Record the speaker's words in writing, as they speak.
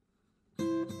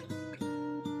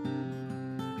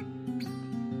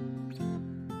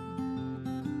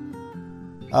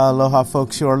Aloha,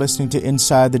 folks. You are listening to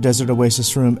Inside the Desert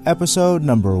Oasis Room, episode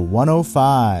number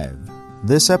 105.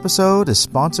 This episode is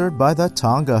sponsored by the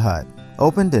Tonga Hut.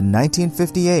 Opened in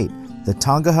 1958, the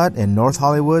Tonga Hut in North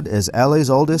Hollywood is LA's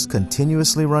oldest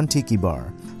continuously run tiki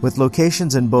bar. With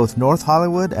locations in both North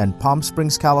Hollywood and Palm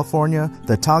Springs, California,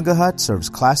 the Tonga Hut serves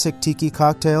classic tiki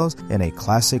cocktails in a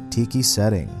classic tiki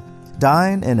setting.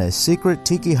 Dine in a secret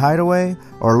tiki hideaway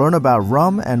or learn about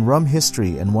rum and rum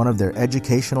history in one of their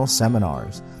educational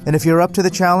seminars. And if you're up to the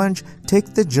challenge,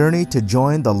 take the journey to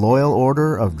join the Loyal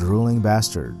Order of Drooling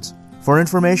Bastards. For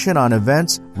information on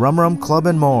events, Rum Club,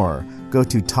 and more, go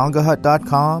to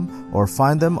tongahut.com or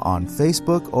find them on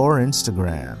Facebook or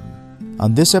Instagram.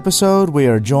 On this episode, we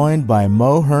are joined by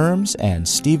Mo Herms and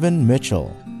Stephen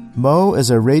Mitchell. Mo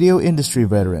is a radio industry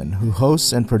veteran who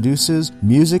hosts and produces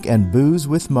Music and Booze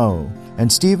with Mo.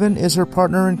 And Stephen is her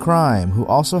partner in crime who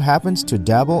also happens to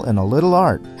dabble in a little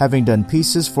art, having done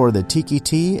pieces for the Tiki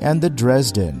Tea and the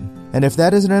Dresden. And if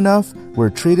that isn't enough, we're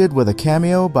treated with a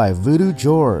cameo by Voodoo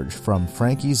George from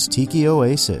Frankie's Tiki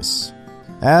Oasis.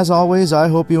 As always, I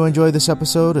hope you enjoy this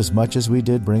episode as much as we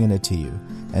did bringing it to you.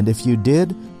 And if you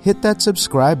did, hit that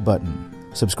subscribe button.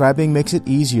 Subscribing makes it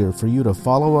easier for you to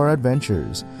follow our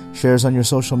adventures. Shares on your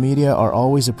social media are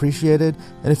always appreciated,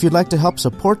 and if you'd like to help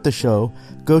support the show,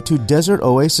 go to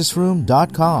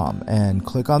desertoasisroom.com and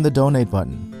click on the donate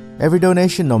button. Every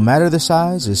donation, no matter the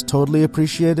size, is totally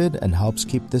appreciated and helps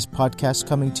keep this podcast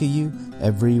coming to you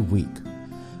every week.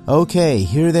 Okay,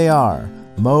 here they are,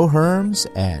 Mo Herms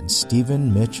and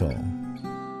Stephen Mitchell.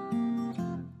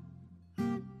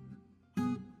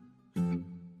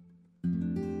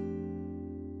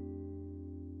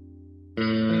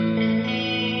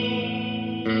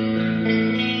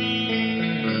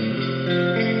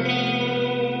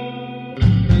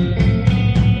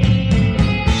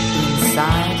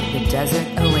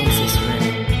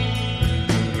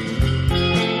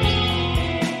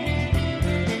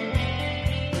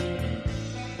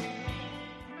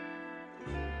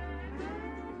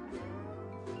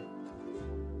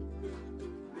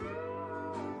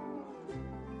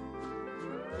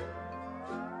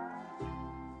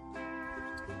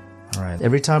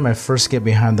 Every time I first get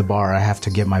behind the bar, I have to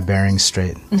get my bearings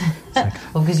straight. Well,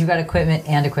 because you got equipment.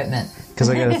 Because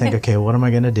I got to think, okay, what am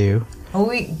I going to do? Oh,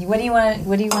 what do you want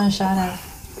a shot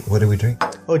of? What do we drink?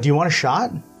 Oh, do you want a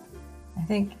shot? I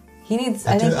think he needs.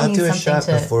 I'll do a shot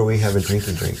before we have a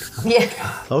drinky drink. Yeah.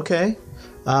 Okay.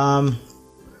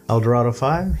 El Dorado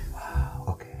 5.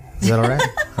 Okay. Is that all right?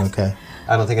 Okay.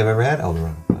 I don't think I've ever had El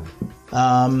Dorado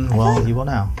 5. Well, you will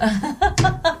now.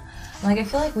 I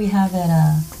feel like we have it.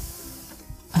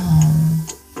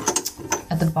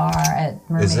 At the bar at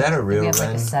Mermaid. Is that a real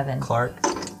Ren Clark?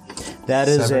 That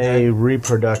is a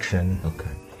reproduction.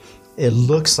 Okay. It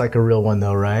looks like a real one,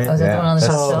 though, right? Oh, is that the one on the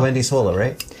top shelf? Wendy Sola,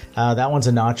 right? That one's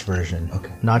a Notch version.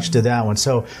 Okay. Notch did that one.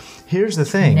 So here's the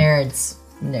thing. Nerds.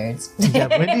 Yeah,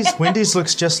 Wendy's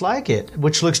looks just like it,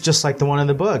 which looks just like the one in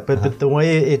the book. But the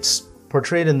way it's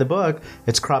portrayed in the book,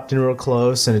 it's cropped in real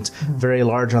close, and it's very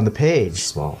large on the page.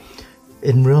 Small.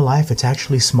 In real life, it's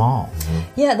actually small.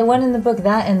 Mm-hmm. Yeah, the one in the book,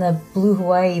 that and the Blue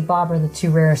Hawaii Bob are the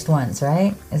two rarest ones,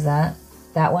 right? Is that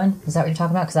one? Is that what you're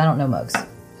talking about? Because I don't know mugs.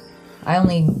 I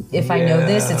only, if I know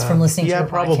this, it's from listening to your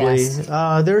podcast. Yeah,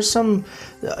 probably.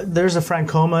 There's a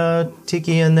Francoma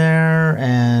tiki in there,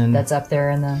 and that's up there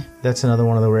in the. That's another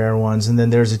one of the rare ones, and then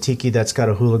there's a tiki that's got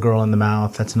a hula girl in the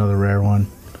mouth. That's another rare one.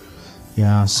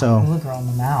 Yeah, so. Hula girl in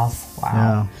the mouth.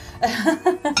 Wow.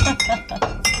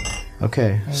 Yeah.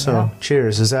 Okay, so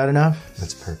cheers. Is that enough?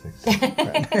 That's perfect.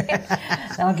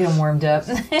 That'll get them warmed up.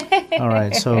 All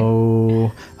right,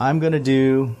 so I'm going to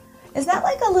do... Is that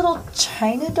like a little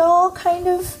China doll kind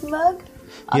of mug?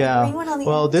 Yeah,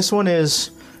 well, this one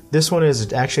is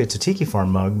actually, it's a Tiki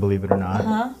Farm mug, believe it or not.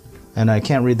 Uh-huh. And I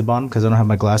can't read the bottom because I don't have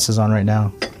my glasses on right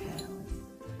now.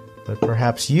 But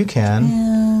perhaps you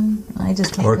can. I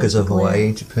just can't. Orchids of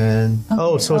Hawaii, Japan.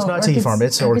 Okay. So it's not Tiki Farm,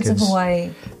 it's Orchids of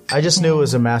Hawaii. I just knew it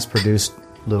was a mass-produced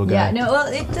little guy. Yeah, no, well,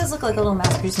 it does look like a little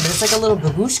mass-produced, but it's like a little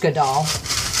babushka doll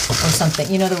or something.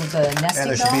 You know, the nesting dolls? And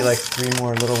there should be like 3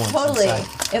 more little ones Totally.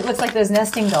 inside. It looks like those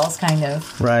nesting dolls, kind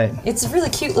of. Right. It's a really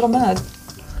cute little mug.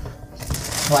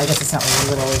 Well, I guess it's not really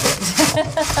little, is it?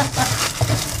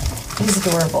 It's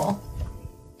adorable.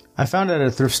 I found it at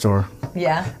a thrift store.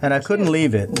 Yeah. And I couldn't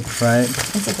leave it, right?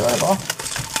 It's adorable.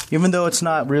 Even though it's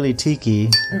not really tiki,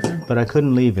 but I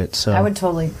couldn't leave it, so... I would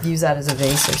totally use that as a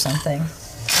vase or something. As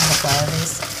a flower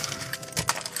vase.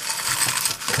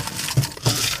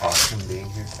 Awesome being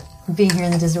here. Being here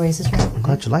in the Desert Oasis room. I'm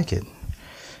glad you like it.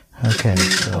 Okay,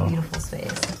 so... Beautiful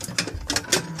space.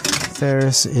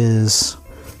 Ferris is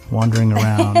wandering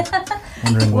around.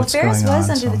 wondering what's Ferris going on.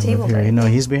 was under the table, here. but- You know,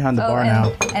 he's behind the bar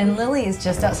now. And Lily is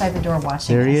just outside the door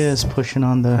watching. There he us. is, pushing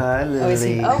on the. Hi, Oh, is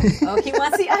he? Lily. Oh, he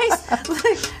wants the ice.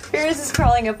 Look, Ferris is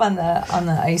crawling up on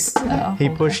the ice. He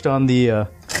pushed on the Did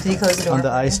he close the door? on the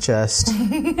for ice you? chest.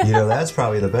 You know, that's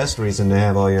probably the best reason to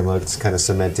have all your mugs kind of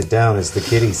cemented down is the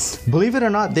kitties. Believe it or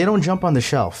not, they don't jump on the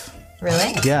shelf.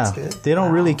 Really? Yeah, good. they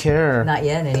don't really care. Not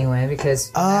yet, anyway, because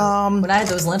when I had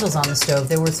those lentils on the stove,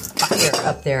 there was fire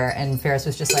up there, and Ferris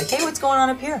was just like, "Hey, what's going on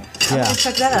up here? I'm Yeah. gonna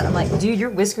check that out." I'm like, "Dude,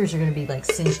 your whiskers are gonna be like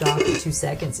singed off in 2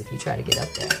 seconds if you try to get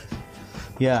up there."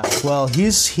 Yeah, well,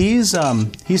 he's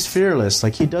fearless.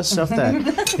 Like he does stuff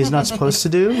that he's not supposed to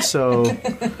do. So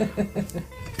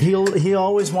he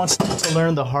always wants to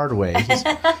learn the hard way. He's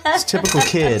a typical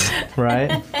kid,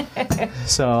 right?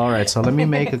 So all right, so let me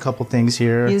make a couple things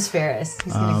here. He's Ferris.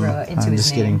 He's gonna grow into I'm his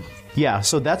just name. kidding. Yeah,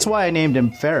 so that's why I named him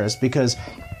Ferris because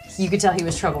You could tell he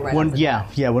was trouble right when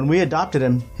off the when we adopted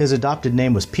him, his adopted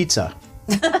name was Pizza.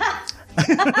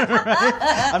 Right?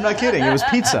 I'm not kidding. It was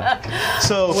Pizza.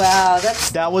 So Wow,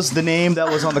 that's that was the name that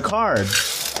was on the card.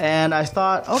 And I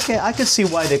thought, okay, I could see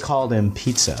why they called him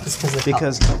Pizza. 'cause of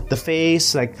Because the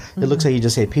face, like, it looks like he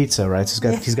just ate pizza, right?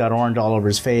 So he's got orange all over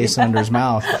his face and under his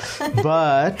mouth.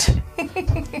 But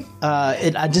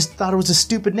I just thought it was a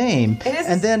stupid name. it is.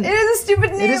 And then, it is a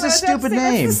stupid name. It is a I was about to stupid say,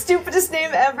 name. That's the stupidest name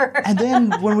ever. and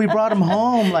then when we brought him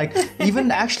home, like, even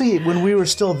actually when we were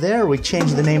still there, we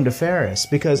changed the name to Ferris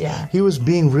because Yeah. he was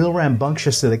being real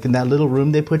rambunctious, like in that little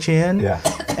room they put you in. Yeah.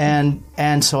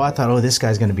 And so I thought, oh, this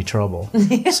guy's going to be trouble.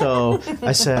 So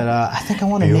I said, I think I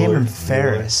want to name him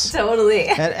Ferris. Totally.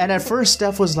 And at first,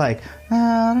 Steph was like,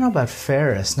 I don't know about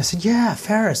Ferris. And I said, yeah,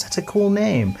 Ferris, that's a cool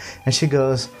name. And she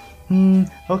goes,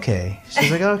 okay. She's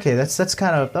like, okay, that's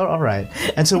kind of, all right.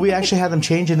 And so we actually had them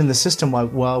change it in the system while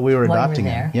we were While you were adopting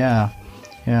him. there. Yeah.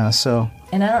 Yeah, so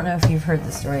And I don't know if you've heard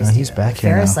the story. he's Steve, back but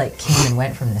here Ferris now. like came and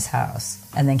went from this house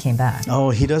and then came back.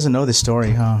 he doesn't know the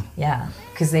story, huh? Yeah,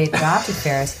 because they adopted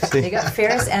Ferris. They got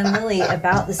Ferris and Lily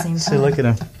about the same time. See, look at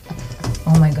him.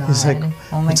 Oh my god! He's like,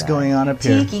 oh my what's god. going on up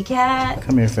here? Tiki cat.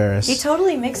 Come here, Ferris. He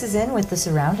totally mixes in with the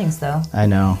surroundings, though. I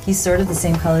know. He's sort of the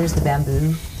same color as the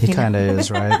bamboo. He kind of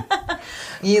is, right?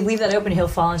 You leave that open, he'll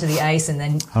fall into the ice, and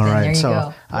then, All then right, there you so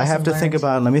go. I have to Lesson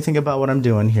learned. let me think about what I'm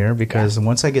doing here because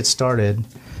once I get started,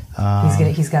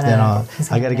 He's got then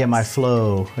to. I got to get my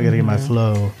flow. I got to get my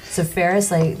flow. So Ferris,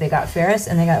 like they got Ferris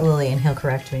and they got Lily, and he'll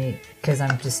correct me because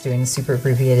I'm just doing the super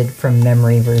abbreviated from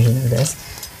memory version of this.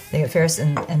 They got Ferris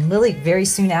and Lily very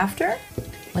soon after,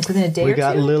 like within a day We or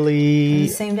got two. Lily. The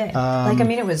same day.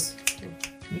 It was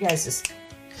you guys just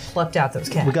plucked out those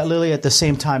cats. We got Lily at the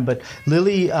same time, but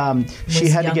Lily, she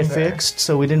Was had to get younger. fixed,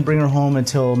 so we didn't bring her home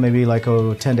until maybe like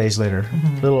 10 days later,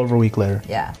 a little over a week later.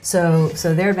 Yeah. So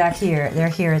they're back here. They're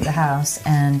here at the house,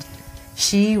 and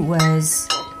she was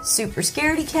super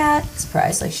scaredy cat.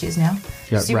 Surprised, like she is now.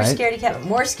 Yeah, super right. scaredy cat, but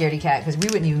more scaredy cat because we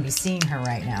wouldn't even be seeing her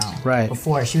right now. Right.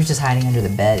 Before she was just hiding under the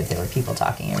bed if there were people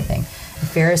talking and everything. And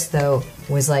Ferris though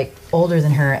was like older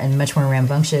than her and much more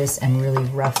rambunctious and really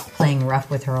rough, playing rough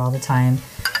with her all the time,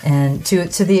 and to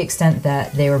the extent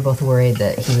that they were both worried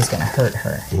that he was going to hurt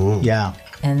her. Yeah.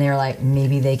 And they're like,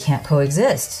 maybe they can't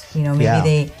coexist. You know,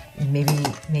 maybe Yeah.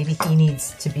 maybe he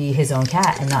needs to be his own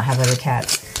cat and not have other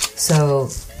cats. So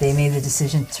they made the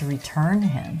decision to return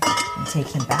him and take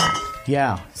him back,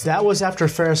 Yeah. That was after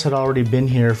Ferris had already been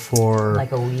here for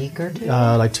like a week or two.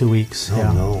 like 2 weeks. Oh,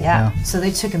 yeah. no. Yeah. So they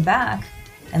took him back,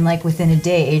 and like within a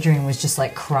day, Adrian was just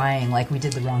like crying, like we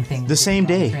did the wrong thing. The same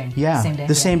day. Yeah.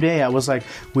 The Same day. I was like,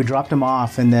 we dropped him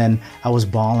off, and then I was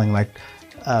bawling. Like,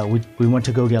 we went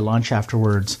to go get lunch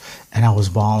afterwards, and I was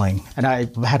bawling. And I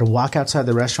had to walk outside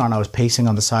the restaurant. I was pacing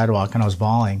on the sidewalk, and I was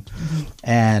bawling.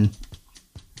 And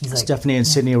He's like, Stephanie and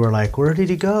Sydney were like, "Where did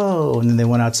he go?" And then they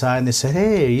went outside and they said,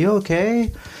 "Hey, are you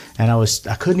okay?" And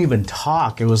I couldn't even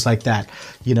talk. It was like that,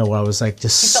 where I was like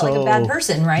just you so felt like a bad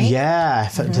person, right? Yeah, I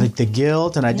felt like the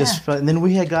guilt, and I just Yeah. felt, and then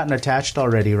we had gotten attached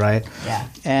already, right? Yeah.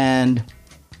 And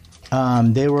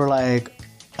they were like,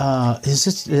 "Is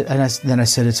this?" And then I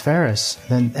said, "It's Ferris."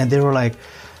 And they were like,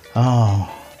 "Oh."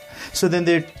 So then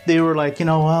they were like,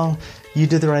 well, you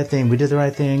did the right thing. We did the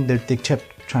right thing. They kept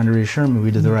trying to reassure me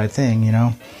we did the right thing,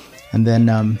 And then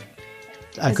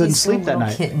I couldn't He's still sleep a that little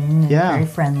night. Kitten and Yeah. very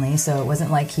friendly, so it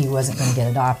wasn't like he wasn't going to get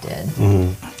adopted.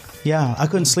 Yeah, I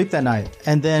couldn't sleep that night.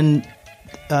 And then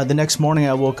the next morning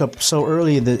I woke up so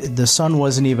early, the sun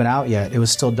wasn't even out yet. It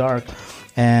was still dark.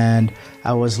 And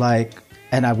I was like,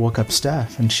 and I woke up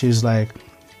Steph, and she was like,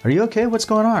 "Are you okay? What's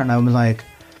going on?" And I was like,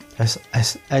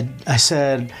 I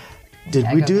said, "Did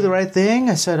we do the right thing?"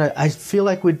 I said, I feel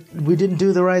like we didn't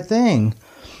do the right thing.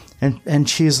 And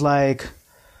she's like,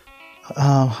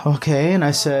 "Okay." And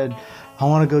I said, I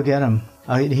want to go get him.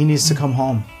 He needs to come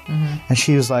home. And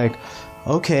she was like,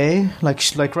 okay.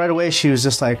 Like right away, she was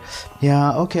just like,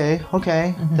 yeah, okay.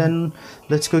 Then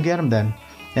let's go get him then.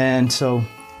 And so...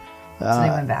 so they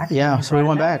went back? Yeah, so we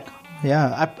went back.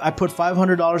 Yeah, I put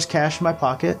 $500 cash in my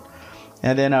pocket.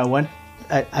 And then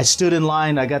I stood in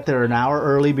line. I got there an hour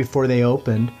early before they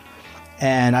opened.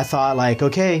 And I thought, like,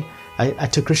 okay... I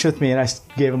took Chris with me and I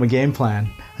gave him a game plan.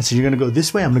 I said, you're going to go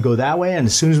this way, I'm going to go that way, and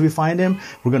as soon as we find him,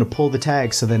 we're going to pull the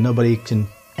tag so that nobody can,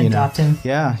 adopt him.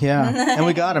 Yeah. And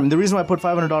we got him. The reason why I put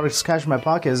 $500 cash in my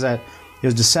pocket is that it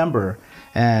was December,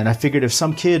 and I figured if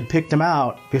some kid picked him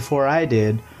out before I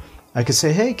did, I could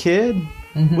say, hey, kid,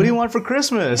 what do you want for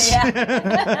Christmas?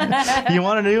 Yeah. You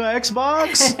want a new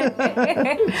Xbox?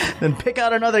 Then pick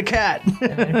out another cat.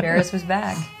 And then Ferris was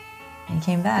back. He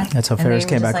came back. That's how Ferris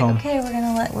came back home. Okay,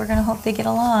 we're gonna hope they get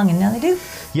along, and now they do.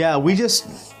 Yeah,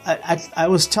 I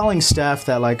was telling Steph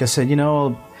that, like I said,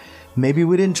 maybe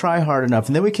we didn't try hard enough,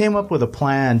 and then we came up with a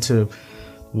plan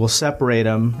we'll separate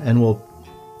them and we'll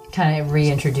kind of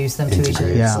reintroduce them to each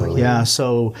other. Yeah.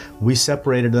 So we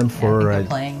separated them for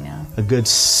playing now. A good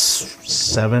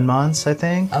 7 months, I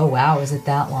think. Oh wow, is it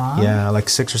that long? Yeah, like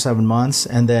 6 or 7 months,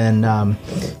 and then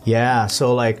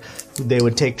so like they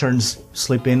would take turns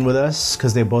sleeping with us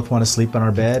because they both want to sleep in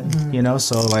our bed,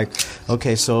 So like,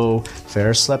 okay, so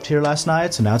Ferris slept here last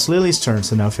night, so now it's Lily's turn.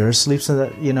 So now Ferris sleeps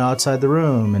outside the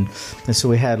room, and so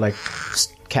we had like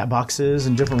cat boxes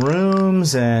in different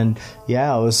rooms, and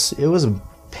it was a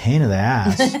pain in the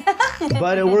ass,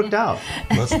 but it worked out.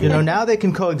 Now they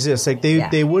can coexist. Like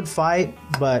they would fight,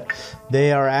 but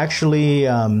they are actually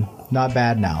not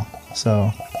bad now.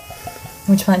 So,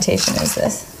 which plantation is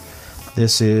this?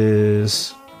 This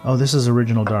is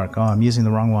Original Dark. Oh, I'm using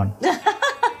the wrong one.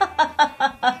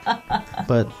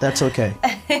 But that's okay.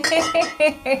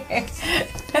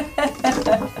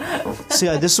 See,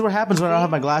 this is what happens when I don't have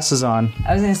my glasses on.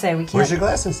 I was going to say, we can't... Where's your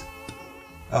glasses?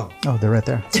 Oh, they're right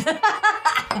there.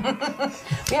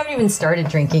 We haven't even started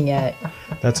drinking yet.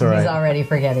 That's all right. He's already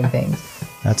forgetting things.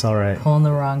 That's all right. Pulling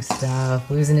the wrong stuff,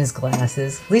 losing his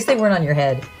glasses. At least they weren't on your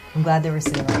head. I'm glad they were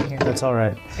sitting right here. That's all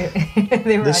right. They were on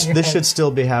your this head. should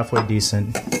still be halfway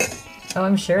decent. Oh,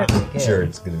 I'm sure it'll be good. Sure,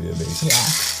 it's going to be amazing. Yeah.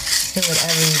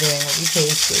 Whatever you're doing will be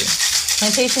tasty.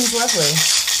 Plantation's lovely.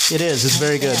 It is. It's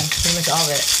very good. Yeah, pretty much all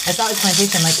of it. I thought it was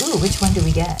plantation. I'm like, ooh, which one do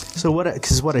we get? So what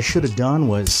I should have done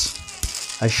was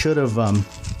I should have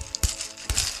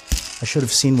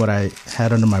seen what I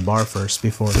had under my bar first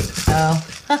before. Oh.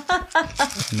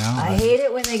 No. I hate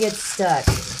it when they get stuck.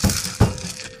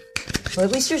 Well,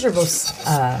 at least yours are both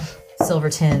silver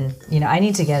tin. I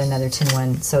need to get another tin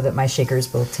one so that my shaker is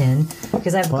both tin.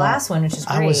 Because I have a glass one, which is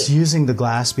great. I was using the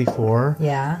glass before.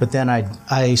 Yeah. But then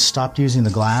I stopped using the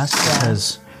glass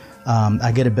because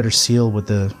I get a better seal with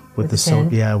the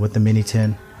tin? With the mini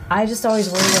tin. I just always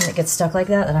worry when it gets stuck like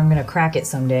that I'm going to crack it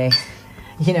someday.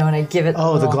 And I give it.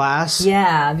 The glass.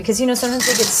 Yeah, because sometimes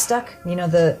they get stuck.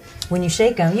 When you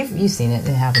shake them, you've seen it.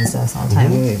 It happens to us all the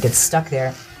time. It gets stuck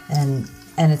there, and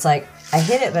it's like I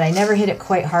hit it, but I never hit it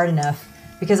quite hard enough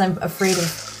because I'm afraid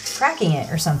of cracking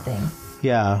it or something.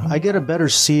 Yeah, I get a better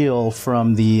seal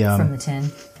from the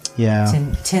tin. Yeah.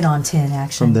 Tin on tin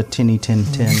action. From the tinny tin.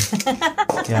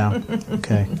 Yeah.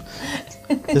 Okay.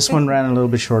 This one ran a little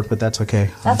bit short, but that's okay.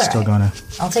 I'm still gonna.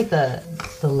 I'll take the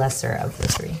lesser of the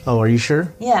three. Oh, are you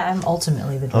sure? Yeah, I'm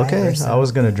ultimately the driver. Okay, so. I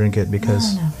was gonna drink it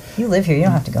because. No. You live here. You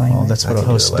don't have to go anywhere. Well, that's what a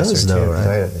host does, though, right?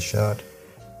 I had the shot.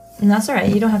 And that's all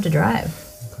right. You don't have to drive.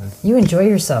 Okay. You enjoy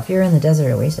yourself. You're in the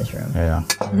Desert Oasis room. Yeah.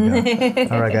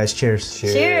 All right, guys. Cheers.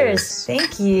 Cheers.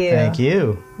 Thank you. Thank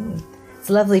you. It's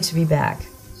lovely to be back.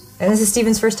 And this is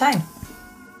Stephen's first time.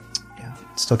 Yeah,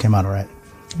 it still came out all right.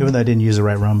 Even though I didn't use the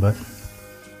right rum, but...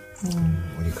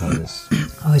 What do you call this?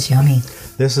 Oh, it's yummy.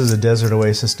 This is a Desert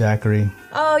Oasis daiquiri.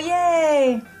 Oh,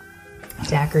 yay!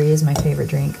 Daiquiri is my favorite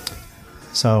drink.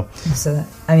 So, it's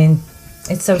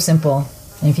so simple.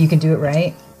 And if you can do it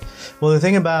right... Well, the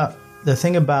thing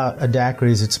about a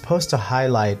daiquiri is it's supposed to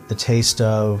highlight the taste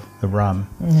of the rum.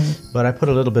 Mm-hmm. But I put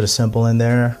a little bit of simple in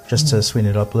there just to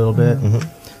sweeten it up a little bit.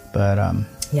 Mm-hmm. But...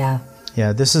 Yeah,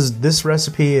 this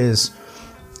recipe is,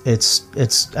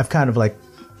 I've kind of like,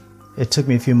 it took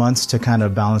me a few months to kind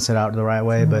of balance it out the right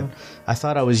way, but I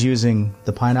thought I was using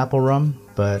the pineapple rum,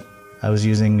 but I was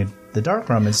using the dark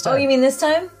rum instead. Oh, you mean this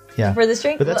time? Yeah. For this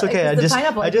drink? But that's okay. I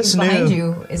just knew. Behind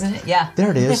you, isn't it? Yeah.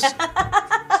 There it is. It's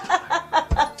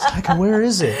like, where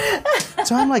is it?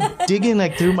 So I'm like digging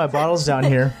through my bottles down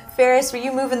here. Ferris, were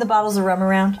you moving the bottles of rum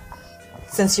around?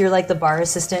 Since you're like the bar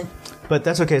assistant? But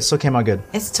that's okay. It still came out good.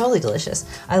 It's totally delicious.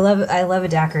 I love a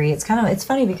daiquiri. It's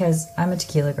funny because I'm a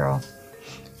tequila girl.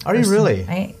 Are you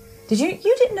really? You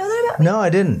didn't know that about me? No, I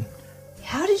didn't.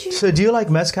 How did you? So do you like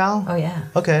mezcal? Oh, yeah.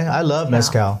 Okay, I love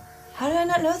mezcal. How did I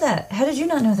not know that? How did you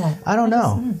not know that? I don't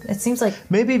know. It seems like...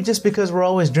 Maybe just because we're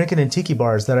always drinking in tiki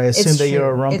bars that I assume that you're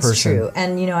a rum person. It's true.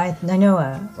 And, I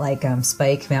know,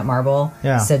 Spike, Matt Marble,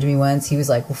 said to me once, he was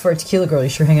like, well, for a tequila girl, you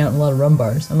sure hang out in a lot of rum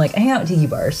bars. I'm like, I hang out at tiki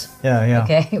bars. Yeah.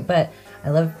 Okay? But I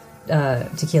love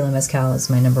tequila mezcal is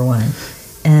my number one.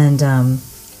 And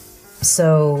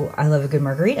so I love a good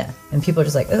margarita. And people are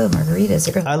just like, oh, margaritas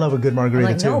are good. I love a good margarita,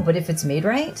 I'm like, too. no, but if it's made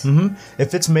right... Mm-hmm.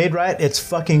 If it's made right, it's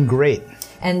fucking great.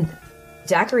 And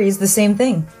daiquiri is the same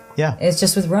thing. Yeah. It's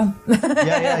just with rum.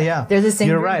 Yeah. They're the same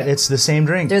You're drink. right. It's the same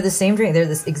drink. They're the same drink. They're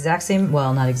the exact same.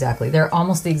 Well, not exactly. They're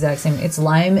almost the exact same. It's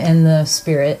lime and the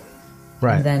spirit.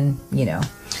 Right. And then,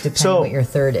 depending on what your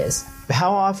third is.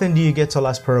 How often do you get to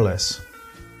Las Perlas?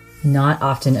 Not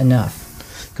often enough.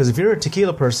 Because if you're a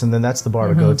tequila person, then that's the bar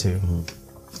to go to.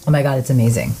 Oh my God, it's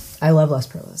amazing. I love Las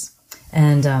Perlas.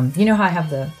 And you know how I have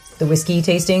the whiskey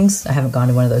tastings? I haven't gone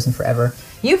to one of those in forever.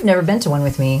 You've never been to one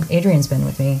with me. Adrian's been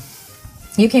with me.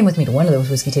 You came with me to one of those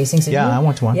whiskey tastings, didn't you? Yeah, I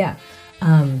went to one. Yeah.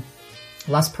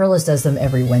 Las Perlas does them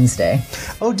every Wednesday.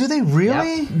 Oh, do they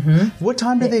really? Yep. Mm-hmm. What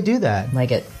time do they do that?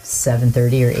 Like at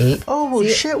 7:30 or 8. Oh, well,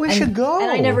 shit, we should go.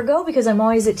 And I never go because I'm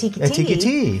always at Tiki T. At Tiki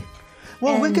T.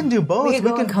 Well, we can do both. We can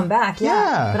go and come back,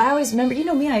 yeah. But I always remember,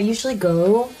 me, I usually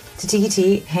go to Tiki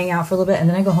T, hang out for a little bit, and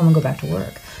then I go home and go back to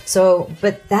work. So,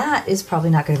 but that is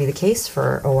probably not going to be the case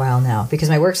for a while now because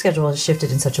my work schedule has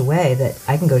shifted in such a way that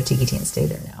I can go to Tiki T and stay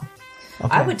there now.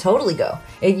 Okay. I would totally go.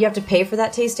 You have to pay for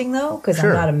that tasting though, because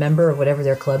I'm not a member of whatever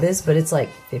their club is, but it's like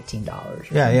 $15 or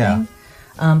something. Yeah.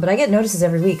 But I get notices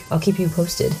every week. I'll keep you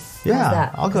posted.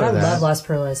 Yeah, I'll go to that. I love Las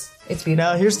Perlas. It's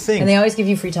beautiful. Now, here's the thing. And they always give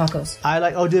you free tacos.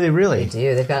 Oh, do they really? They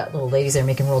do. They've got little ladies there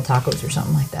making rolled tacos or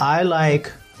something like that. I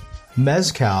like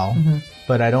mezcal,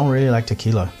 but I don't really like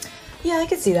tequila. Yeah, I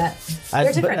could see that.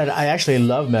 They're different. But I actually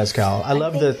love mezcal. I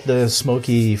love the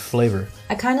smoky flavor.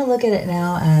 I kind of look at it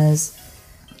now as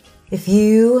if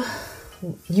you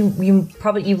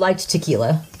liked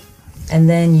tequila and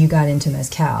then you got into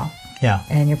mezcal. Yeah.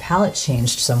 And your palate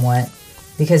changed somewhat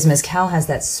because mezcal has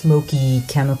that smoky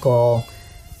chemical.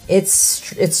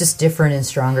 It's just different and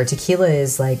stronger. Tequila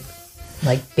is like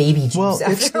baby juice. Well,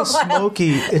 it's the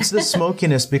smoky. It's the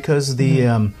smokiness because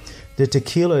the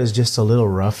tequila is just a little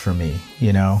rough for me,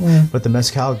 But the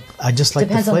mezcal, I just like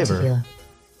the flavor. On the tequila.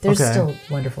 There's still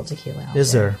wonderful tequila out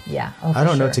Is there? Yeah. I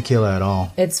don't know tequila at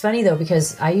all. It's funny, though,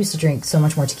 because I used to drink so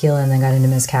much more tequila and then got into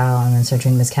mezcal and then started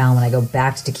drinking mezcal. And when I go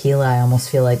back to tequila, I almost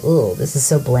feel like, ooh, this is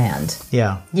so bland.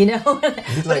 Yeah. You'd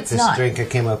like this drink I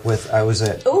came up with. I was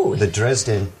at the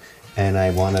Dresden and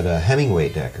I wanted a Hemingway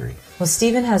daiquiri. Well,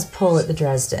 Stephen has pull at the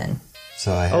Dresden.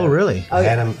 So I had, really? I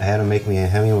had him make me a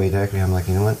Hemingway daiquiri. I'm like,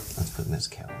 you know what? Let's put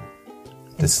mezcal in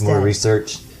it. Did some more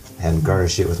research. Had him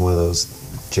garnish it with one of those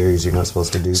cherries you're not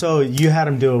supposed to do. So you had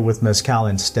him do it with mezcal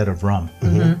instead of rum.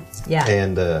 Mm-hmm. Yeah.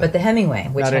 And but the Hemingway,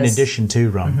 which not in addition to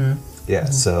rum. Yeah,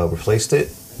 so I replaced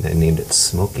it and I named it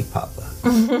Smoky Papa.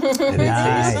 And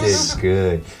it tasted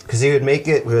good. Because he would make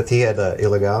it with, he had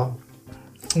Ilegal.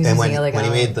 And when he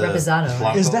made the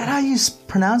Reposado. Is that how you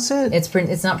pronounce it?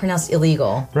 It's not pronounced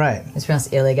illegal. Right. It's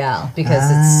pronounced ilegal because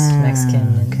it's Mexican.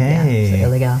 And, so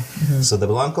ilegal. Mm-hmm. So the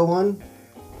Blanco one,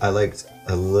 I liked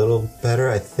a little better,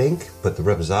 I think, but the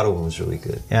Reposado one was really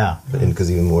good. Yeah. And because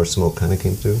even more smoke kind of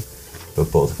came through.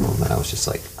 But both of them, I was just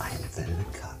like, I invented a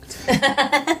cocktail.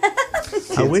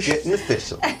 Getting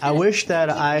official. I wish that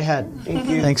I had...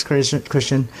 Thanks,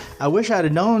 Christian. I wish I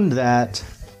had known that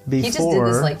before... He just did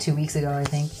this like 2 weeks ago, I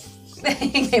think.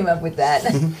 He came up with that.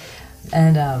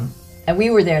 And we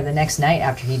were there the next night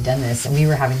after he'd done this, and we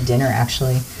were having dinner,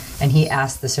 actually. And he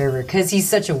asked the server, because he's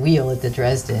such a wheel at the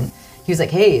Dresden... He was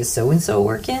like, hey, is so-and-so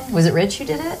working? Was it Rich who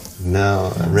did it?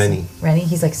 No, Rennie. Rennie?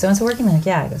 He's like, so-and-so working? I'm like,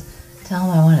 yeah. He goes, tell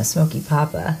him I want a Smoky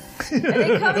Papa. And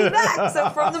he comes back. So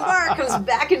from the bar, comes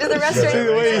back into the restaurant. See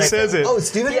the way he says it. Oh, is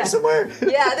Steven here somewhere?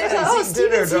 Yeah, they're like, oh,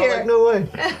 Steven's here. Like, no way.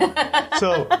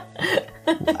 So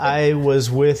I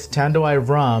was with Tanduay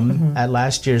Rum at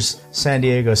last year's San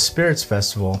Diego Spirits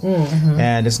Festival.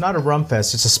 And it's not a rum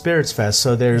fest, it's a spirits fest.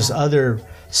 So there's other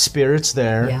spirits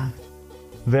there. Yeah.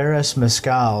 Veras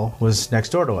Mezcal was next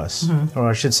door to us, or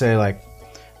I should say, like,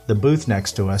 the booth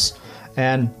next to us.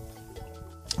 And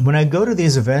when I go to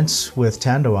these events with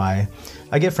Tanduay,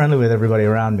 I get friendly with everybody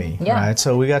around me, right?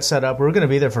 So we got set up. We're going to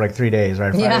be there for like 3 days,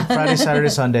 right? Friday, Saturday,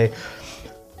 Sunday.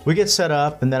 We get set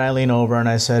up, and then I lean over and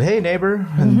I said, hey, neighbor.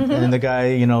 And the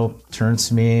guy, turns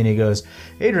to me and he goes,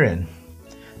 Adrian.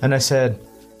 And I said,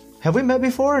 have we met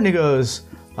before? And he goes,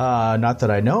 Not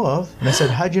that I know of. And I said,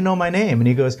 how'd you know my name? And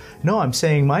he goes, no, I'm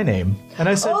saying my name. And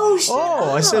I said,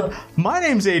 I said, my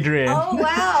name's Adrian. Oh,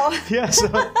 wow. Yeah, so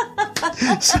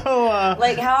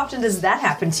like, how often does that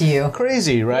happen to you?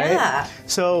 Crazy, right? Yeah.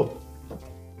 So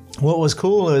what was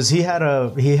cool is he had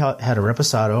a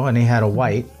reposado and he had a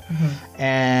white,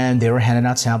 and they were handing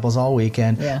out samples all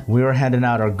weekend. Yeah. We were handing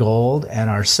out our gold and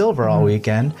our silver all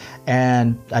weekend,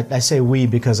 and I say we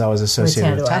because I was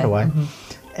associated with Tandawai.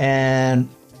 And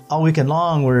all weekend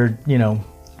long,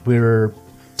 we were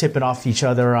tipping off each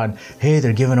other on, hey,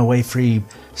 they're giving away free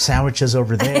sandwiches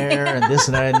over there and this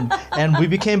and that, and we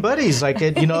became buddies. Like,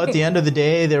 at the end of the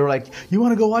day, they were like, you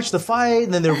want to go watch the fight?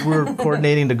 And then we were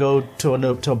coordinating to go to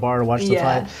a bar to watch the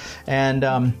fight. And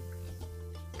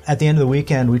at the end of the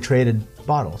weekend, we traded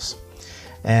bottles,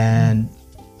 and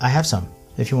I have some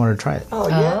if you want to try it. Oh,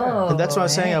 yeah. And that's what I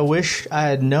was saying. I wish I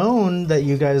had known that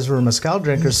you guys were mezcal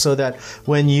drinkers, so that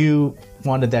when you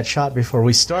wanted that shot before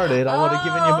we started, I would have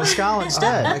given you mezcal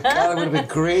instead. Oh my God, it would have been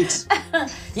great.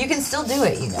 You can still do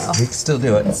it, We can still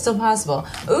do it. It's still possible.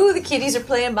 Ooh, the kitties are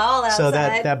playing ball outside. So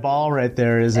that ball right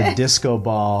there is a disco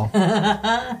ball.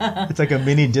 It's like a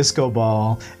mini disco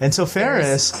ball. And so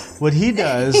Ferris, what he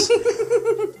does...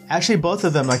 Actually, both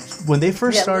of them, like when they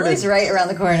first started, Lily's right around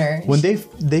the corner. When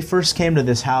they first came to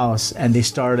this house and they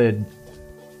started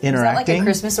interacting, is that like a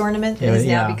Christmas ornament that has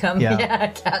now become a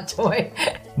cat toy?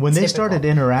 When they started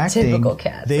interacting,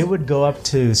 they would go up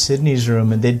to Sydney's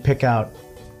room and they'd pick out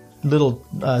little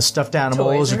stuffed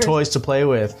animals or toys to play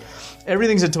with.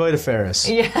 Everything's a toy to Ferris.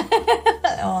 Yeah,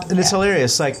 and it's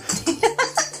hilarious. Like.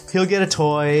 He'll get a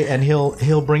toy and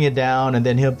he'll bring it down, and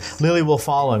then Lily will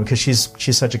follow him because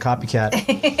she's such a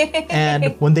copycat.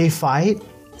 And when they fight,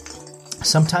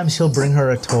 sometimes he'll bring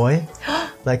her a toy,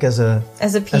 like as a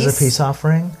peace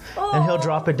offering, and he'll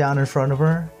drop it down in front of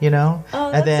her,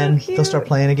 and then they'll start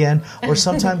playing again. Or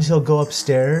sometimes he'll go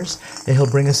upstairs and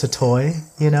he'll bring us a toy,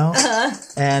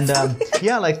 and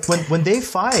like when they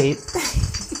fight,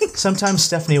 sometimes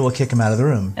Stephanie will kick him out of the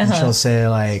room and she'll say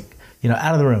like,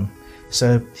 out of the room.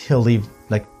 So he'll leave,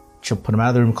 like, she'll put him out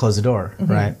of the room and close the door,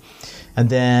 right? And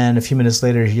then a few minutes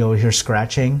later, you'll hear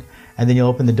scratching, and then you'll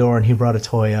open the door, and he brought a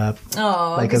toy up.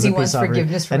 Oh, because he wants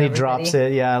forgiveness from everybody. And he drops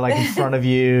it, like in front of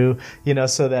you,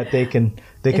 so that they can...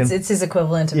 It's his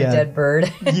equivalent of a dead bird.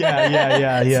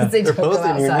 Yeah. Since they They're both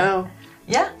in here now.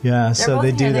 Yeah. Yeah, so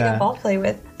they do that. They can ball play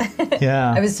with.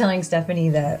 Yeah. I was telling Stephanie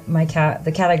that my cat,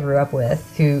 the cat I grew up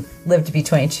with, who lived to be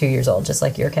 22 years old, just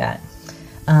like your cat,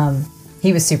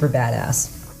 he was super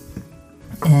badass.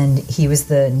 And he was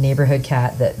the neighborhood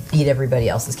cat that beat everybody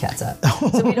else's cats up.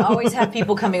 So we'd always have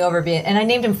people coming over, and I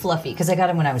named him Fluffy because I got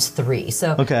him when I was 3.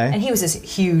 So, and he was this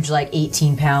huge, like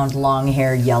 18-pound,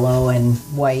 long-haired, yellow and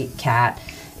white cat,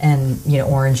 and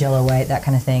orange, yellow, white, that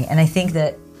kind of thing. And I think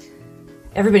that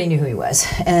everybody knew who he was,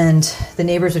 and the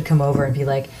neighbors would come over and be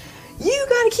like, you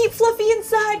gotta keep Fluffy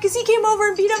inside because he came over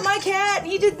and beat up my cat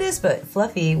and he did this. But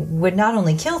Fluffy would not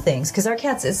only kill things, because our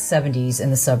cats is 70s in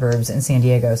the suburbs in San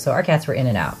Diego, so our cats were in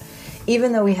and out.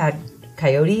 Even though we had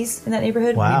coyotes in that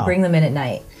neighborhood, we'd bring them in at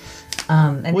night.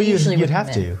 And usually you'd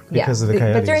have to because of the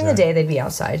coyotes. But during the day, they'd be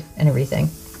outside and everything.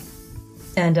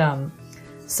 And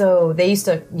so they used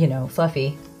to,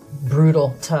 Fluffy,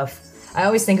 brutal, tough. I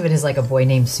always think of it as like a boy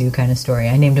named Sue kind of story.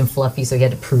 I named him Fluffy so he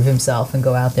had to prove himself and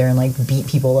go out there and like beat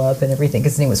people up and everything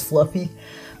because his name was Fluffy.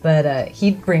 But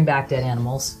he'd bring back dead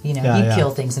animals. He'd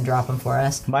kill things and drop them for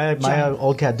us. My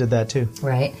old cat did that too.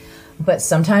 Right. But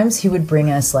sometimes he would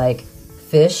bring us like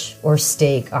fish or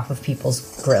steak off of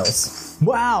people's grills.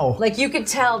 Wow! Like you could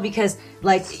tell because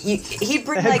like he'd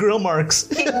bring like grill marks.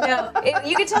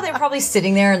 You could tell they were probably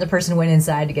sitting there, and the person went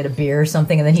inside to get a beer or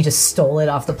something, and then he just stole it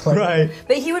off the plate. Right.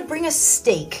 But he would bring us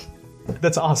steak.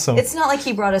 That's awesome. It's not like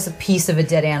he brought us a piece of a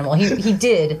dead animal. He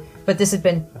did, but this had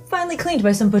been finally cleaned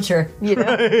by some butcher.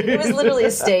 Right. It was literally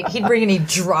a steak. He'd bring and he'd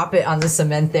drop it on the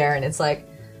cement there, and it's like.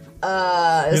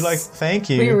 You're like, thank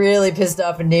you. We really pissed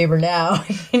off a neighbor now.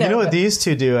 You know what these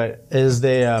two do is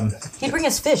they... He'd bring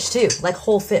us fish, too. Like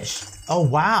whole fish. Oh,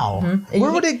 wow. Mm-hmm.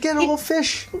 Where would it get whole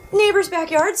fish? Neighbors'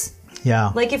 backyards.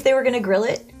 Yeah. Like if they were going to grill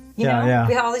it. You know? Yeah.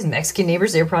 We had all these Mexican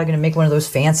neighbors. They were probably going to make one of those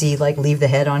fancy, like, leave the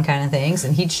head on kind of things.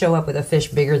 And he'd show up with a fish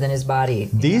bigger than his body.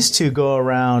 These two go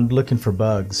around looking for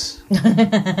bugs.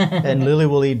 And Lily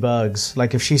will eat bugs.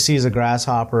 Like if she sees a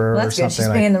grasshopper or something. She's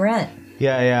paying the rent.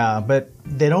 Yeah. But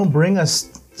they don't bring us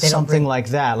something like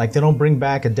that. Like they don't bring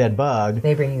back a dead bug.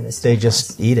 They bring you this. They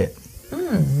just eat it.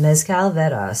 Mezcal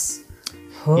Veras.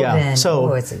 Yeah.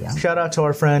 So it's a yum. Shout out to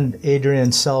our friend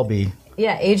Adrian Selby.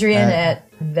 Yeah, Adrian at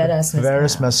Veras Mezcal.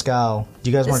 Veras Mezcal.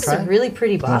 Do you guys want to try it? This is a really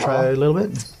pretty bottle. Want to try it a little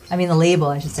bit? I mean, the label,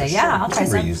 I should say. Yeah, I'll try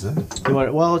some. Reuse that. You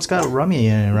want, well, it's got rummy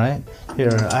in it, right? Here,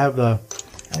 I have the.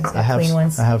 Clean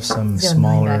ones. I have some He's got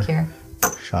mine smaller back here.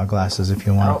 shot glasses if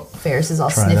you want. Oh, Ferris is all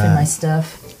try sniffing that. my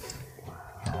stuff.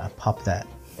 Pop that.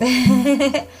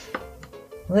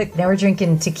 Look, now we're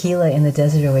drinking tequila in the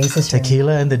Desert Oasis room.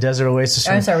 Tequila in the Desert Oasis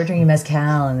Oh, room. I'm sorry, we're drinking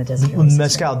mezcal in the Desert Oasis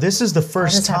Mezcal. This is the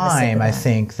first just have a sip time of I that.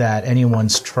 think that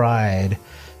anyone's tried,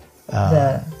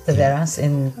 the Veras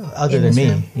in other in than this me.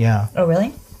 room. Yeah. Oh,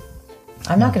 really?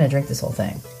 I'm not going to drink this whole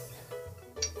thing.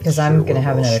 Because I'm going to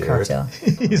have we'll another share it.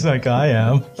 cocktail. He's like, I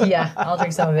am. Yeah, I'll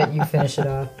drink some of it. You finish it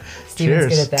off. Steven's Cheers.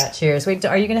 good at that. Cheers. Wait,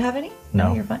 are you going to have any?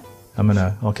 No. You're fine.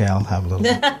 Okay, I'll have a little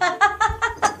bit.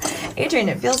 Adrian,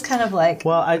 it feels kind of like...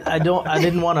 Well, I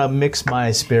didn't want to mix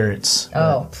my spirits.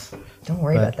 Oh, don't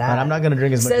worry about that. But I'm not going to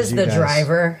drink as much Says as you the guys.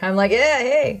 driver. I'm like, yeah,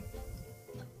 hey.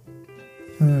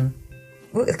 Ooh,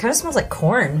 it kind of smells like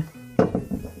corn.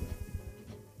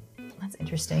 That's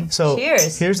interesting. So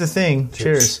cheers. here's the thing.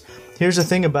 Cheers. Here's the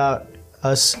thing about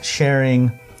us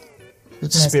sharing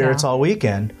spirits all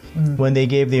weekend. When they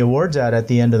gave the awards out at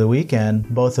the end of the weekend,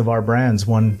 both of our brands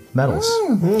won medals.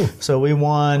 So we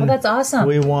won. Oh, that's awesome.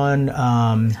 We won.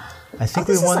 I think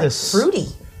we this won is like this. fruity.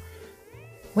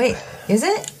 Wait, is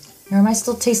it? Or am I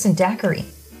still tasting daiquiri?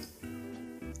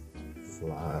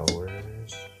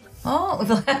 Flowers.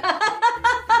 Oh.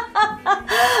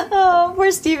 Oh,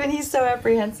 poor Steven. He's so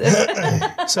apprehensive.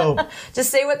 So Just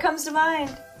say what comes to mind.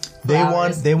 they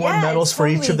Flowers. won Yeah, medals it's for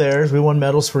each totally- of theirs. We won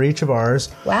medals for each of ours.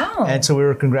 Wow. And so we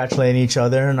were congratulating each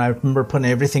other. And I remember putting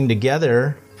everything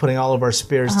together, putting all of our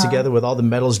spirits Uh-huh. together with all the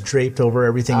medals draped over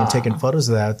everything and taking photos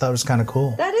of that. I thought it was kind of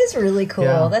cool. That is really cool.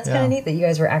 Yeah, That's kind yeah. of neat that you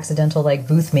guys were accidental like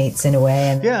booth mates in a way.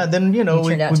 And Yeah, then You we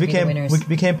turned out to be the became winners. we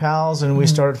became pals and we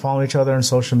started following each other on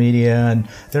social media. And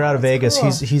they're out of Vegas.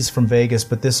 cool. He's from Vegas,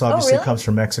 but this obviously really? comes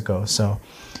from Mexico. So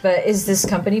But is this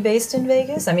company based in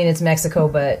Vegas? I mean, it's Mexico,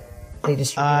 but they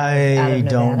distribute out of I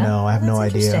don't Nevada? know. I have Oh, no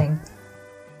that's idea. interesting.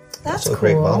 That's Also cool. a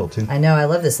great bottle, too. I know. I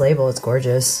love this label. It's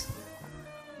gorgeous.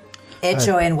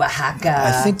 Hecho en Oaxaca.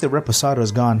 I think the reposado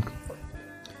is gone.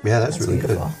 Yeah, that's That's really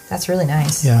beautiful. good. That's really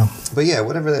nice. Yeah. But yeah,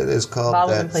 whatever that is called,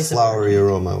 Bottled in that place of flowery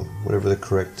aroma, whatever the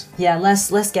correct Yeah,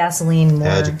 less gasoline, more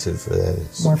adjective for that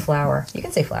is. more flour. You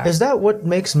can say flour. Is that what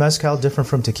makes mezcal different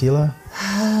from tequila?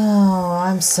 Oh,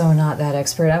 I'm so not that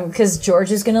expert. Because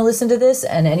George is going to listen to this,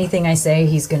 and anything I say,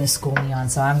 he's going to school me on.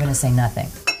 So I'm going to say nothing.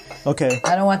 Okay.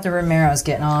 I don't want the Romeros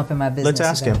getting all up in my business. Let's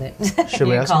ask about him. It. Should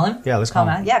we You ask call him? him? Yeah, let's call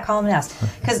him. Yeah, call him and ask.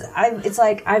 Because it's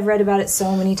like I've read about it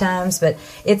so many times, but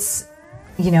it's,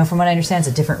 from what I understand,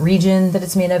 it's a different region that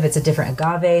it's made of. It's a different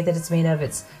agave that it's made of.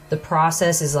 It's the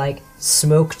process is like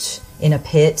smoked in a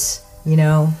pit.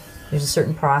 There's a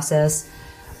certain process.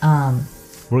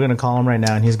 We're going to call him right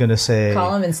now and he's going to say,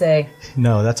 Call him and say,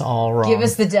 no, that's all wrong. give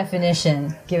us the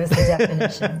definition. Give us the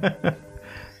definition.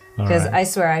 Because right. I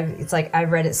swear, it's like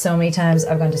I've read it so many times.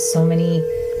 I've gone to so many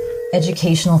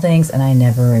educational things, and I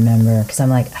never remember. Because I'm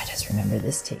like, I just remember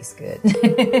this tastes good.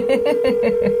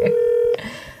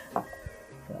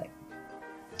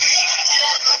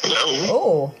 Hello.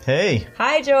 Oh, Hey.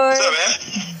 hi, George. What's up, man?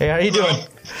 Hey, how you doing?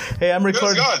 Hey, I'm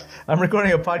recording. going? I'm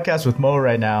recording a podcast with Mo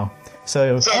right now.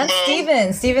 So What's up, And Mo?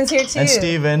 Steven. Steven's here too. and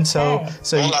Steven. So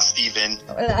Hey. Hola, Steven.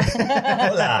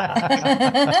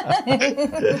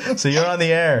 so you're on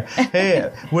the air.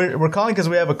 Hey, we're calling because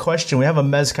we have a question. We have a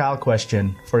mezcal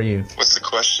question for you. What's the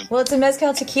question? Well, it's a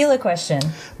mezcal tequila question.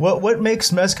 What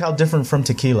makes mezcal different from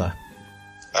tequila?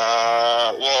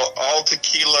 Well, all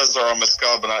tequilas are a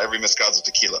mezcal, but not every mezcal is a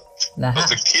tequila. Aha. But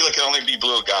tequila can only be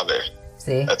blue agave.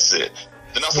 See, That's it.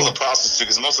 Then also the process too,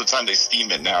 because most of the time they steam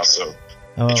it now, so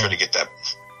Oh. they try to get that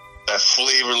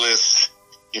flavorless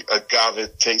agave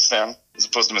taste down, as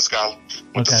opposed to mezcal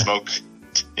with the Okay. smoke.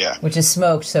 Yeah. which is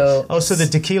smoked. So Oh, so the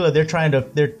tequila they're trying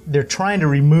to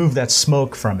remove that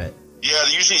smoke from it. Yeah,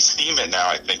 they usually steam it now,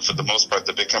 I think, for the most part.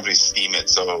 The big companies steam it,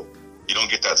 so you don't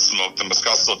get that smoke. The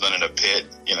mezcal's still done in a pit,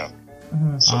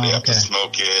 So they have to okay.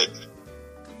 smoke it.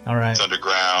 All right. It's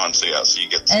underground, so you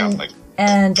get kind of like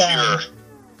and pure.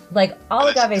 like all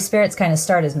agave spirits kind of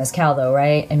start as mezcal, though,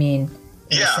 right? I mean,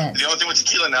 in a Yeah, sense. the only thing with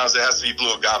tequila now is it has to be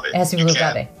blue agave. It has to be You blue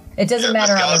can't- agave. It doesn't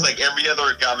matter Mezcal on is the, like every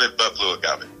other agave but blue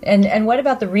agave. and what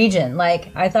about the region? Like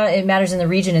I thought it matters in the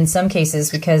region in some cases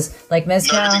because like No,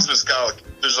 mezcal. everything's mezcal.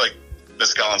 There's like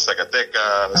mezcal in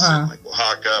Zacatecas, like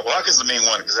Oaxaca. Oaxaca's the main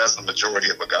one because that's the majority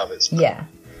of agaves. But Yeah,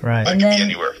 Right. it and could then- be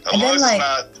anywhere. As and long then, as like-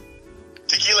 it's not...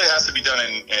 Tequila has to be done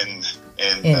in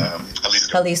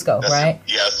Jalisco. Jalisco, That's right?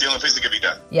 Yeah, it's the only place it could be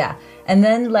done. yeah. And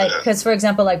then like Yeah. because for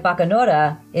example like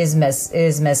Bacanora is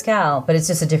mezcal, but it's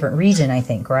just a different region, I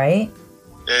think, right?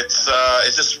 It's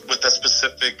just with that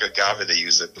specific agave they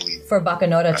use, I believe. For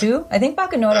Bacanora too? I think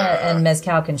Bacanora and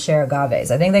Mezcal can share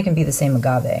agaves. I think they can be the same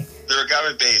agave. They're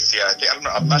agave based, yeah. I don't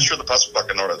know. I'm not sure the plus with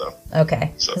Bacanora though.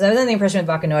 Okay. Because I was under the impression with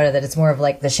Bacanora that it's more of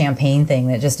like the champagne thing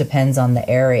that just depends on the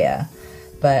area.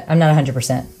 But I'm not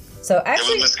 100%. So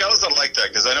actually, yeah, Mezcal is not like that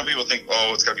because I know people think,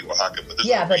 oh, it's got to be Oaxaca, but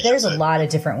there's a lot of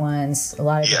different ones,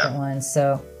 different ones.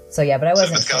 So yeah, but I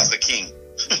wasn't. So Mezcal's the king.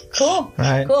 Cool,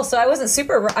 right? Cool. So I wasn't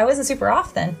super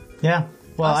off then. Yeah.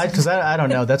 Well, because I don't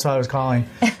know. That's why I was calling.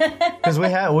 Because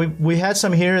we had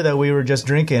some here that we were just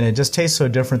drinking. It just tastes so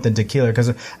different than tequila. Because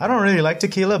I don't really like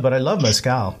tequila, but I love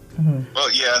mezcal. Mm-hmm.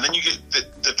 Well, yeah, and then you get,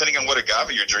 depending on what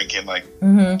agave you're drinking, like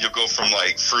you'll go from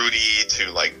like fruity to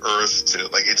like earth to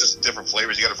like it's just different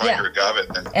flavors. You got to find your agave.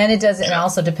 And it does. It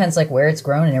also depends like where it's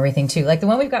grown and everything too. Like the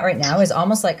one we've got right now is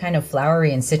almost like kind of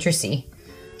flowery and citrusy.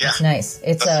 Yeah. It's nice.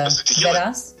 It's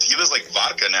tequila's like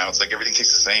vodka now. It's like everything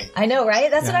tastes the same. I know,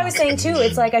 right? That's what I was saying too.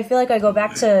 It's like I feel like I go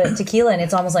back to tequila and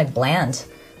it's almost like bland.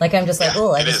 Like I'm just like,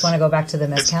 oh, I just want to go back to the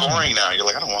mezcal. It's boring now. You're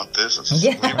like, I don't want this. It's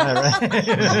just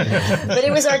But it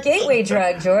was our gateway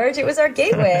drug, George. It was our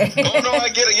gateway. Oh no, I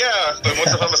get it. Yeah, but once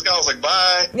I found mezcal, I was like,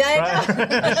 bye. Yeah,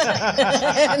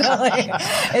 I know.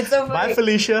 It's so funny. Bye,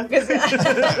 Felicia. It's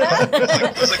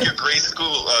like your grade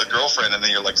school girlfriend, and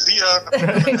then you're like, see ya.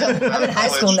 I'm in high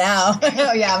school now.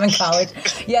 Oh yeah, I'm in college.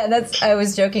 Yeah, I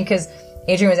was joking because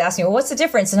Adrian was asking me, well, what's the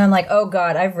difference? And I'm like, oh,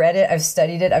 God, I've read it. I've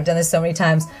studied it. I've done this so many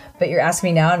times. But you're asking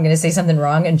me now, I'm going to say something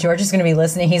wrong. And George is going to be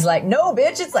listening. He's like, no,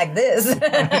 bitch, it's like this.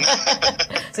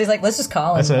 So he's like, let's just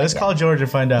call him. Let's call George and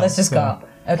find out. Let's just call.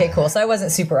 Okay, cool. So I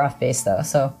wasn't super off base, though.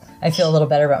 So I feel a little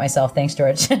better about myself. Thanks,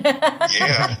 George.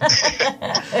 Yeah.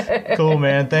 Cool,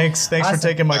 man. Thanks for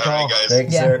taking my call. All right, guys.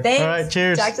 Thanks, sir. Thanks. All right,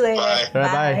 cheers. Talk to you later.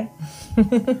 Bye.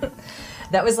 Bye.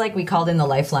 That was like we called in the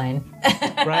lifeline.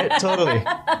 Right? Totally.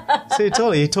 See,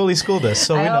 you totally schooled us.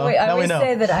 So we know. I always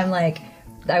say that I'm like,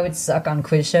 I would suck on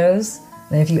quiz shows.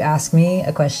 And if you ask me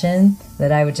a question,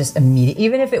 that I would just immediately,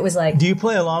 even if it was like... Do you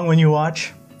play along when you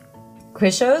watch?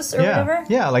 Quiz shows or whatever?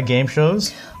 Yeah, like game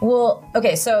shows. Well,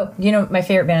 okay, so, my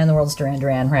favorite band in the world is Duran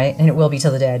Duran, right? And it will be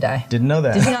till the day I die. Didn't know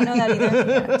that. Did you not know that either?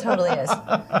 Yeah, it totally is.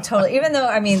 Totally. Even though,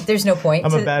 there's no point.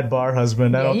 I'm a bad bar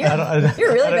husband. You're a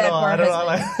really bad bar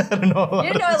husband. I don't know.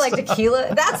 You know I like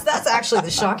tequila? That's actually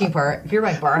the shocking part. If you're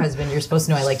my bar husband, you're supposed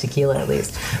to know I like tequila at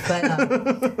least. But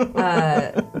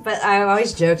I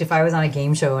always joked if I was on a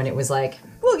game show and it was like,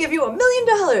 we'll give you $1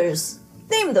 million.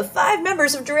 Name the 5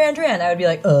 members of Duran Duran. I would be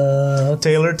like,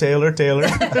 Taylor.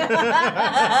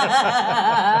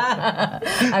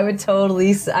 I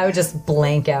would just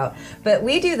blank out. But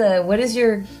we do what is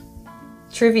your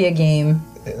trivia game?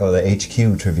 Oh, the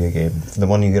HQ trivia game. The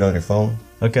one you get on your phone.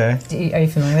 Okay. Are you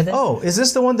familiar with it? Oh, is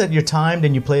this the one that you're timed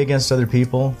and you play against other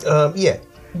people? Yeah.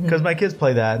 Because my kids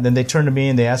play that, and then they turn to me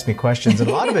and they ask me questions, and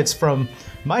a lot of it's from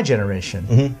my generation.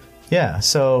 Mm-hmm. Yeah,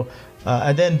 so...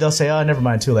 and then they'll say, oh, never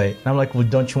mind, too late. And I'm like, well,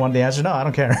 don't you want the answer? No, I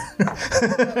don't care.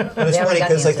 But it's funny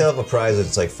because they'll have a prize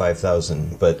that's like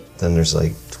 $5,000, but then there's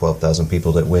like 12,000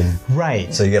 people that win.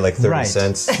 Right. So you get like 30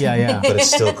 cents. Yeah. But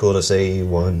it's still cool to say you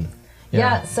won.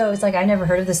 Yeah, so it's like I never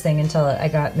heard of this thing until I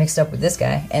got mixed up with this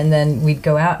guy. And then we'd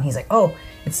go out and he's like, oh,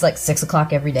 it's like 6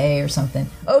 o'clock every day or something.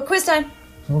 Oh, quiz time.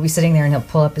 And we'll be sitting there and he'll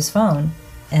pull up his phone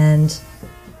and...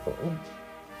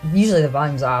 Usually the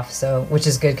volume's off, which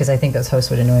is good because I think those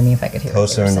hosts would annoy me if I could hear.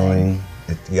 Hosts are annoying.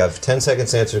 You have 10 seconds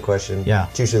to answer a question. Yeah.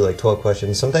 It's usually like 12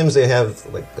 questions. Sometimes they have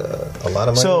like a lot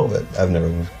of money, but I've never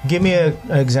won. Give me an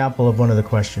example of one of the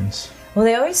questions. Well,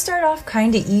 they always start off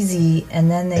kind of easy, and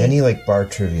then they... Any like bar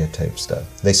trivia type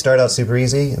stuff. They start out super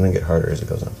easy and then get harder as it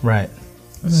goes on. Right.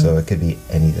 Mm-hmm. So it could be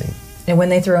anything. And when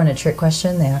they throw in a trick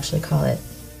question, they actually call it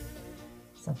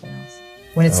something else.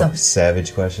 When it's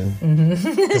savage question.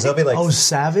 Because they'll be like... Oh,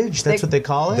 savage? That's what they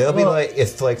call it? They'll be like,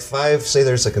 if like 5, say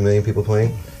there's like 1 million people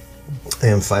playing,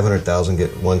 and 500,000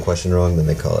 get one question wrong, then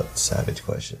they call it savage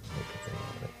question.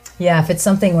 Yeah, if it's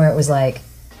something where it was like,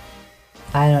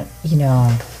 I don't,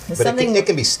 But it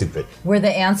can be stupid. Where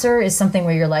the answer is something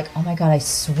where you're like, oh my God, I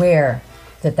swear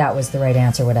that was the right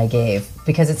answer what I gave,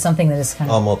 because it's something that is kind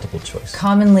of all multiple choice,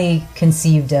 commonly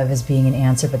conceived of as being an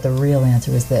answer, but the real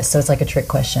answer was this. So it's like a trick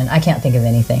question. I can't think of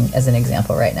anything as an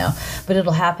example right now, but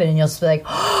it'll happen and you'll just be like,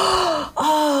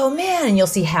 oh man, and you'll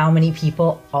see how many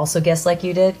people also guess like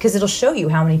you did, because it'll show you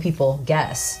how many people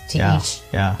guess to each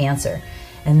answer,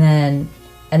 and then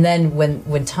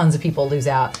when tons of people lose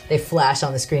out, they flash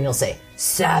on the screen. It'll say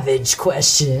savage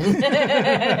question.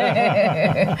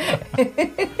 I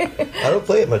don't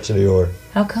play it much anymore.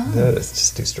 How come? No, it's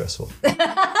just too stressful.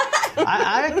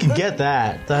 I can get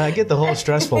that. I get the whole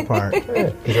stressful part.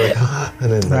 You're like,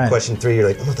 and then question 3, you're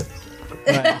like, oh,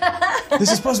 This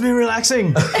is supposed to be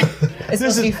relaxing. It's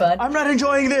supposed to be fun. I'm not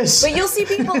enjoying this. But you'll see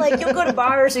people, like, you'll go to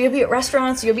bars, or you'll be at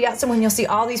restaurants, or you'll be out somewhere, and you'll see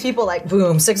all these people, like,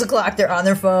 boom, 6 o'clock, they're on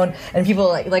their phone, and people,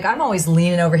 like I'm always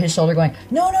leaning over his shoulder going,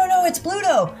 no, it's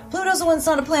Pluto. Pluto's the one that's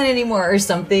not a planet anymore, or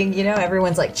something, you know?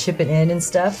 Everyone's, like, chipping in and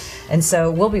stuff. And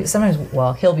so he'll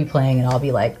be playing, and I'll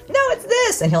be like, no, it's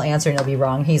this. And he'll answer, and he'll be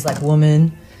wrong. He's like,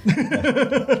 woman.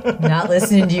 Not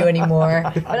listening to you anymore,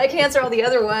 but I can answer all the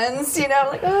other ones, you know,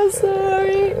 like, oh,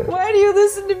 sorry, why do you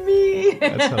listen to me?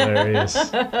 That's hilarious.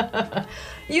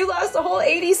 You lost a whole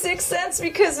 86 cents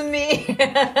because of me.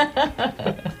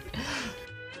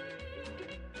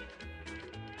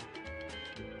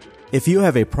 If you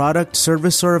have a product,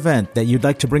 service, or event that you'd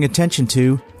like to bring attention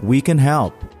to, we can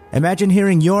help. Imagine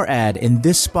hearing your ad in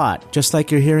this spot, just like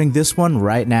you're hearing this one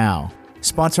right now.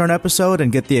 Sponsor an episode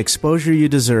and get the exposure you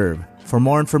deserve. For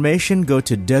more information, go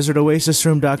to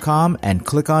desertoasisroom.com and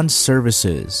click on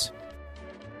Services.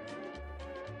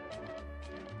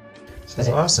 This is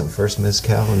awesome. First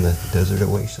mezcal in the Desert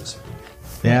Oasis.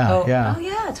 Yeah. Oh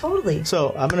yeah, totally.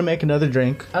 So I'm going to make another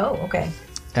drink. Oh, okay.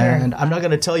 And I'm not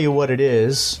going to tell you what it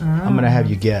is. I'm going to have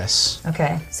you guess.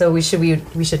 Okay. So we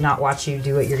should not watch you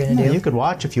do what you're going to do. You could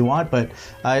watch if you want, but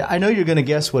I know you're going to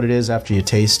guess what it is after you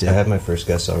taste it. I had my first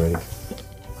guess already.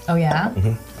 Oh, yeah?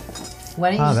 Mm-hmm.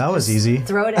 Why don't you that was easy.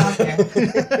 Throw it out there.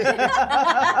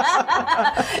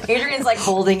 Adrian's like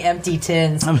holding empty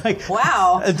tins. I'm like,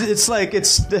 wow. It's like it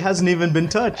hasn't even been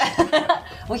touched.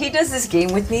 Well, he does this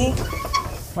game with me.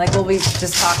 Like, we'll be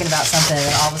just talking about something, and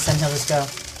then all of a sudden he'll just go,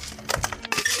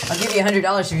 I'll give you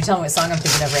 $100 if you tell me what song I'm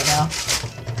thinking of right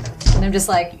now. And I'm just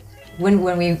like,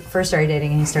 when we first started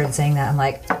dating and he started saying that, I'm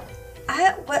like, I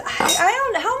don't know.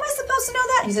 How am I supposed to know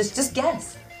that? He says, just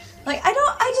guess. Like,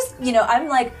 I'm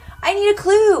like, I need a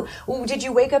clue. Well, did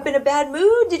you wake up in a bad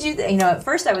mood? Did you, at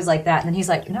first I was like that. And then he's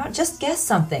like, no, just guess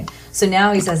something. So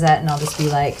now he says that and I'll just be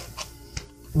like,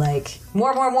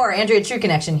 more, Andrea True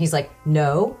Connection. He's like,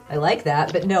 no, I like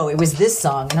that, but no, it was this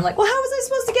song. And I'm like, well, how was I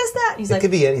supposed to guess that? He's it like,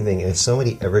 could be anything. And if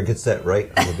somebody ever gets that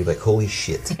right, I'm going to be like, holy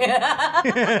shit.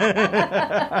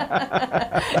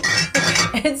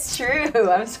 It's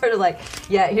true. I'm sort of like,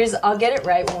 yeah, I'll get it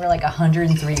right when we're like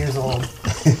 103 years old.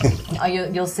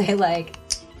 You'll say like,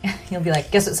 you'll be like,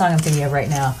 guess what song I'm thinking of right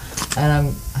now? And I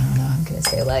don't know, I'm going to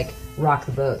say like, Rock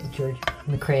the Boat, George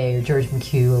McRae or George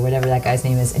McHugh or whatever that guy's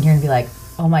name is. And you're going to be like,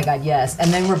 oh my God, yes.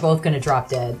 And then we're both going to drop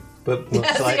dead. But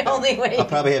that's the only way. I'll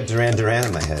probably have Duran Duran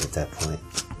in my head at that point.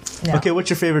 No. Okay, what's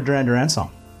your favorite Duran Duran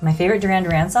song? My favorite Duran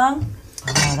Duran song?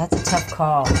 Oh, that's a tough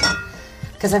call.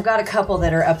 Because I've got a couple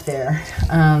that are up there.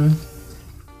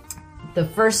 The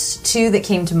first two that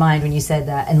came to mind when you said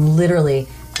that, and literally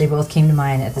they both came to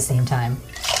mind at the same time,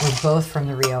 were both from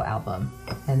the Rio album.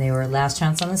 And they were Last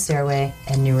Chance on the Stairway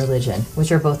and New Religion,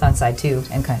 which are both on side 2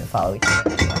 and kind of follow each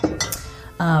other.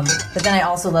 But then I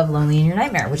also love Lonely in Your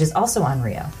Nightmare, which is also on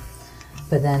Rio.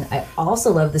 But then I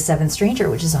also love The Seventh Stranger,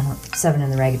 which is on 7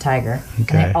 and the Ragged Tiger.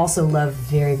 Okay. And I also love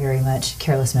very, very much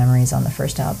Careless Memories on the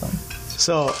first album.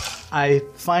 So I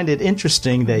find it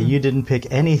interesting that you didn't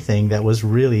pick anything that was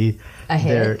really a hit.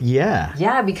 There. Yeah.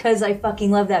 Yeah, because I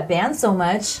fucking love that band so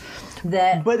much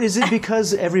that... But is it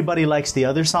because everybody likes the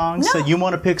other songs? No. So you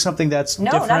want to pick something that's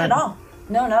different? No, not at all.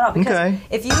 No, not at all. Because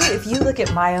if you look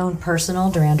at my own personal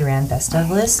Duran Duran best of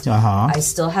list, I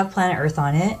still have Planet Earth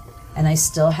on it, and I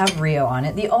still have Rio on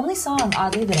it. The only song,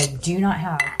 oddly, that I do not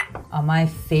have on my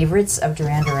favorites of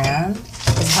Duran Duran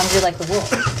is Hungry Like the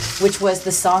Wolf, which was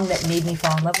the song that made me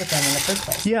fall in love with them in the first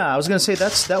place. Yeah, I was going to say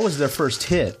that was their first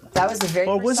hit. That was the very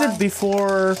first was song. It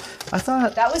before? I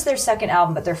thought... That was their second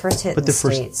album, but their first hit in the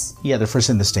States. Yeah, their first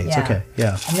in the States. Yeah. Okay,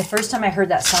 yeah. And the first time I heard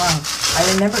that song,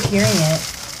 I remember hearing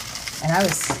it, and I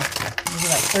was maybe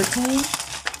like 13.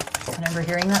 I remember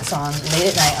hearing that song late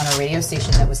at night on a radio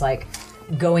station that was like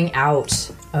going out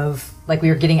of, like we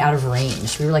were getting out of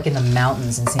range. We were like in the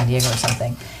mountains in San Diego or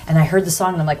something. And I heard the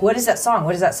song and I'm like, what is that song?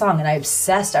 What is that song? And I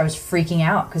obsessed. I was freaking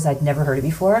out because I'd never heard it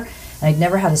before. And I'd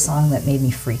never had a song that made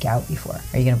me freak out before.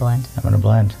 Are you going to blend? I'm going to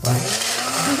blend.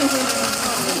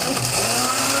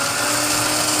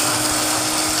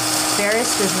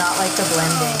 Ferris does not like the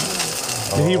blending.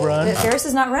 Did he run? Ferris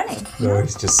is not running. No,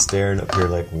 he's just staring up here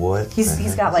like, what?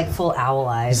 He's got like full owl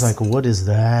eyes. He's like, what is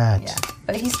that? Yeah,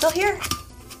 but he's still here.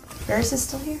 Ferris is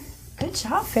still here. Good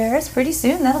job, Ferris. Pretty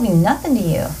soon that'll be nothing to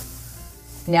you.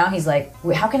 Now he's like,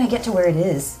 how can I get to where it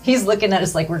is? He's looking at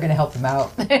us like we're going to help him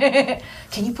out.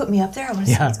 Can you put me up there? I want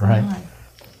to see what's going on.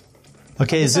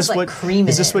 Okay, is this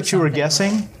what you were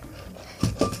guessing?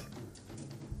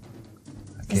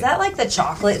 Is that like the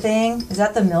chocolate thing? Is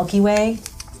that the Milky Way?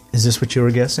 Is this what you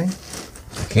were guessing?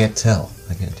 I can't tell.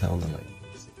 I can't tell in the light.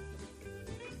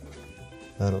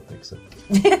 I don't think so.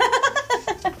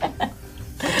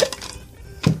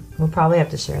 We'll probably have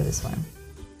to share this one.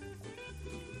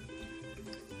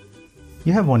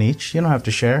 You have one each. You don't have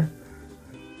to share.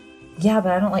 Yeah,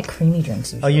 but I don't like creamy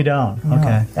drinks usually. Oh, you don't? No,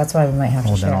 Okay. that's why we might have to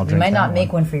Well, then share. I'll You drink might not that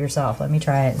make one. one for yourself. Let me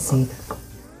try it and see.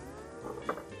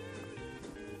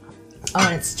 Oh,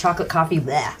 and it's chocolate coffee.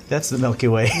 Bleh. That's the Milky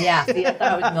Way. Yeah, see, I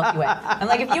thought it was Milky Way. I'm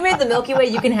like, if you made the Milky Way,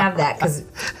 you can have that because, in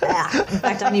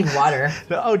fact, I need water.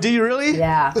 Oh, do you really?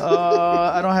 Yeah.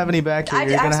 I don't have any back here. I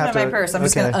You're gonna just have have to. my purse. I'm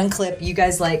just going to unclip. You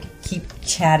guys, keep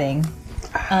chatting.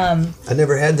 I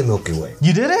never had the Milky Way.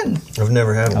 You didn't? I've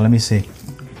never had Oh, one. let me see.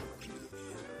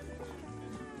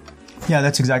 Yeah,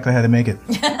 that's exactly how they make it.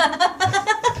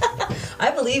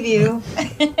 I believe you.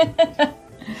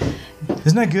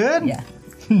 Isn't that good? Yeah.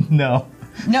 No.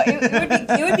 No,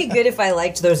 it would be good if I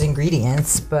liked those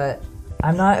ingredients, but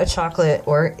I'm not a chocolate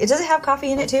or... Does it have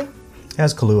coffee in it, too? It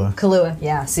has Kahlua. Kahlua.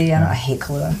 Yeah, see, I hate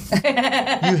Kahlua.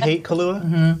 You hate Kahlua?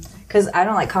 Mm-hmm. Because I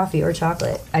don't like coffee or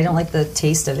chocolate. I don't like the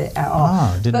taste of it at all.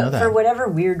 Oh, didn't know that. But for whatever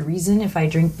weird reason, if I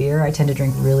drink beer, I tend to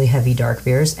drink really heavy dark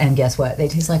beers. And guess what? They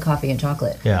taste like coffee and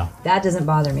chocolate. Yeah. That doesn't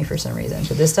bother me for some reason.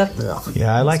 But this stuff, ugh.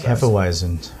 Yeah, I like gross.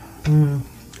 Hefeweizen.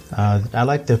 I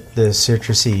like the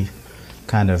citrusy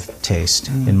kind of taste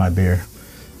in my beer.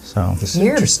 So This is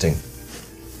interesting.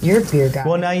 You're a beer guy.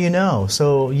 well, now you know.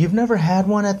 So you've never had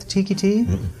one at the Tiki Tea?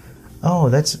 Oh,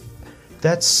 that's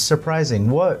surprising.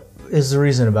 What is the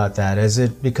reason about that? Is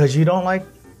it because you don't like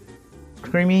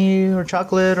creamy or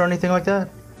chocolate or anything like that?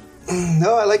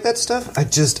 No, I like that stuff. I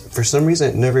just, for some reason,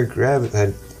 it never grabbed.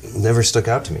 It never stuck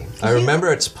out to me. I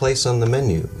remember its place on the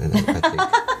menu, I think,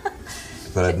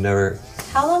 but I've never.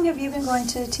 How long have you been going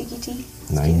to Tiki Tea?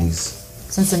 90s.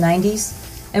 Since the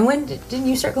 90s? And when didn't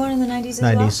you start going in the 90s as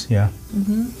well? 90s, yeah.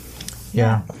 Mm-hmm.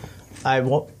 Yeah. I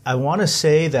want to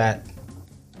say that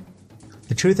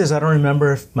the truth is I don't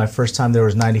remember if my first time there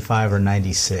was 95 or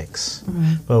 96.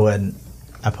 Mm-hmm. But when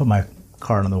I put my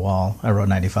card on the wall, I wrote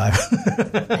 95.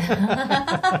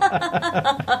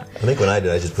 I think when I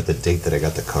did, I just put the date that I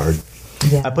got the card.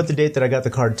 Yeah. I put the date that I got the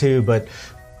card too, but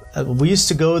we used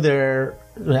to go there,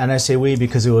 and I say we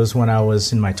because it was when I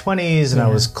was in my 20s and I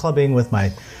was clubbing with my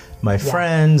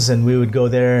friends, and we would go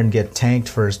there and get tanked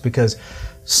first because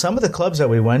some of the clubs that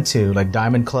we went to, like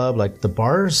Diamond Club, like the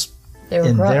bars They were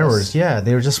in there gross.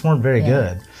 they just weren't very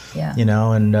good. Yeah. You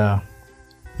know, and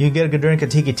you get a good drink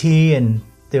at Tiki Tea and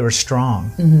they were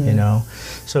strong, you know.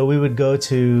 So we would go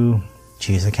to,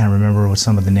 geez, I can't remember what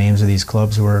some of the names of these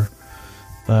clubs were,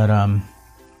 but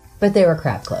But they were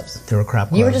crap clubs. they were crap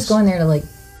clubs. You were just going there to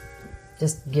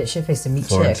just get shit-faced and meet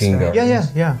chicks, Florentine right?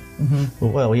 Gardens. Yeah.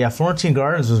 Well, yeah, Florentine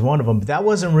Gardens was one of them. But that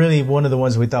wasn't really one of the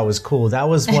ones we thought was cool. That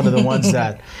was one of the ones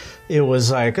that it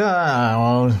was like,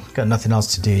 well, got nothing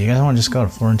else to do. You guys want to just go to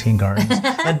Florentine Gardens?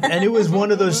 and it was one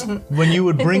of those, when you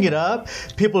would bring it up,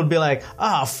 people would be like,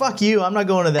 fuck you, I'm not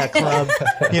going to that club,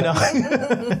 you know?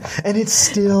 And it's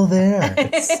still there.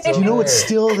 Do you know it's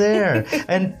still there?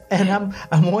 And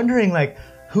I'm wondering,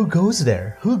 who goes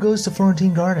there? Who goes to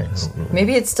Florentine Gardens?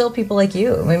 Maybe it's still people like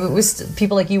you. Maybe it was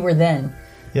people like you were then.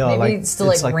 Yeah, Maybe it's still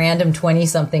like random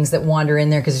 20-somethings that wander in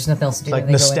there because there's nothing else to do. like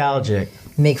and they go in nostalgic.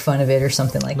 and make fun of it or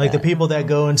something like that. Like the people that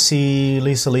go and see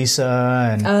Lisa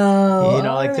and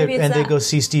maybe it's they that. go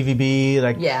see Stevie B,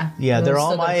 Yeah. they're Those all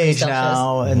still go my to age freestyle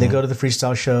now, and they go to the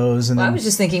freestyle shows. And Well, I then was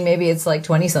just thinking maybe it's like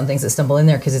 20-somethings that stumble in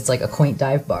there because it's like a quaint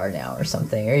dive bar now or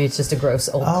something, or it's just a gross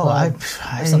old club or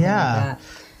something like that.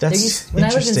 that's when I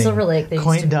lived in interesting. Silver Lake, they used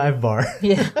quaint to be- dive bar.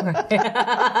 Yeah,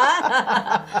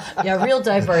 yeah. Real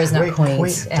dive bar is not quaint.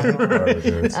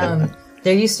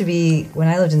 There used to be when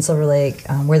I lived in Silver Lake,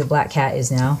 where the Black Cat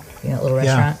is now, that little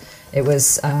restaurant. It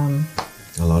was A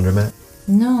laundromat?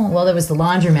 no, well, there was the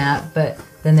laundromat, but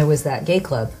then there was that gay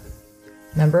club.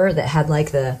 Remember that had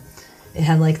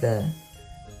the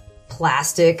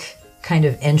plastic kind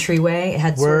of entryway. It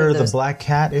had Where sort of the those, Black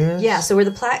Cat is? yeah. So where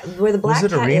the Black Was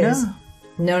it Cat Arena? is.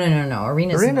 No. Arena's in the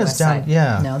Arena's west down- side.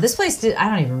 yeah. No, this place I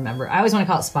don't even remember. I always want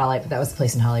to call it Spotlight, but that was the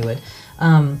place in Hollywood.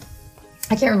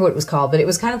 I can't remember what it was called, but it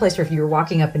was kind of a place where if you were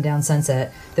walking up and down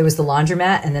Sunset, there was the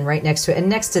laundromat, and then right next to it, and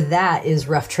next to that is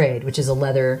Rough Trade, which is a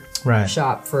leather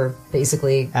shop for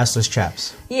basically, Assless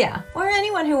chaps. yeah, or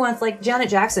anyone who wants, like Janet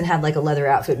Jackson had like a leather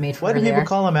outfit made for Why her do people there.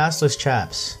 call them assless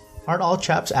chaps? Aren't all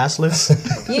chaps assless?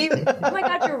 Oh my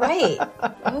God, you're right.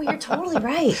 Oh, you're totally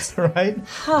right. Right?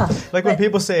 Huh. Like when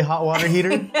people say hot water heater.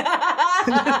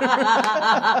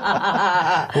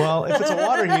 Well, if it's a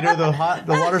water heater, the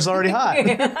water's already hot.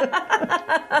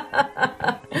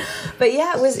 But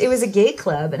yeah, it was a gay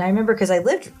club, and I remember because I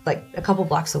lived like a couple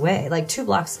blocks away, like 2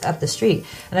 blocks up the street,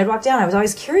 and I'd walk down. I was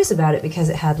always curious about it because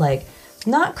it had like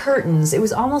not curtains. It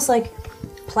was almost like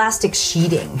plastic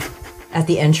sheeting at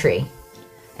the entry.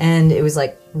 And it was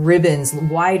like ribbons,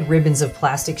 wide ribbons of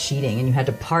plastic sheeting, and you had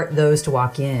to part those to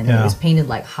walk in. And it was painted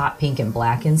like hot pink and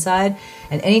black inside.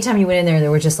 And anytime you went in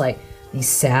there were just like these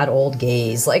sad old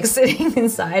gays like sitting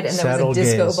inside, and there was a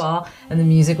disco ball, and the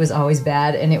music was always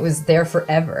bad, and it was there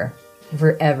forever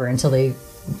until they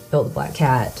built the Black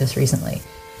Cat just recently.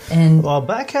 And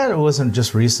Black Cat wasn't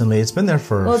just recently; it's been there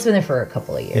for. Well, it's been there for a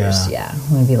couple of years. Yeah,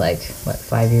 maybe like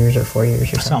 5 years or 4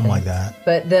 years or something like that.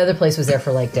 But the other place was there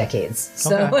for like decades.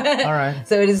 So, okay. All right.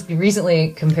 So it is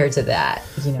recently compared to that.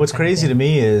 What's crazy to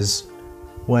me is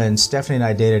when Stephanie and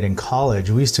I dated in college,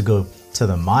 we used to go to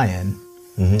the Mayan.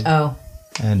 Mm-hmm. Oh.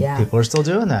 And people are still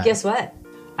doing that. Guess what?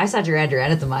 I saw Duran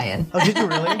Duran at the Mayan. Oh, did you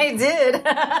really? I did.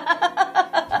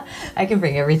 I can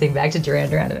bring everything back to Duran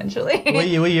Duran eventually.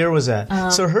 What year was that?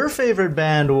 So her favorite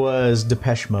band was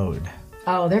Depeche Mode.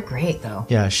 Oh, they're great though.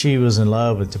 Yeah, she was in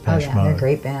love with Depeche Mode. They're a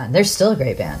great band. They're still a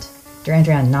great band. Duran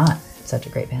Duran, not such a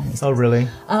great band these days. Oh, really?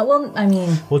 Well, I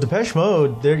mean... Well, Depeche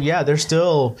Mode, they're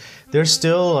still just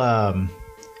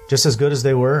as good as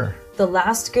they were. The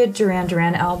last good Duran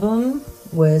Duran album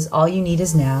was All You Need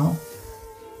Is Now,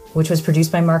 which was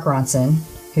produced by Mark Ronson,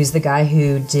 who's the guy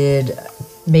who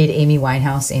made Amy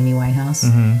Winehouse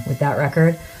with that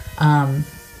record.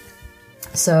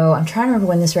 So I'm trying to remember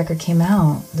when this record came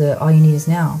out, the All You Need Is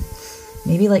Now.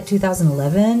 Maybe like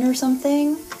 2011 or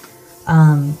something.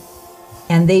 And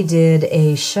they did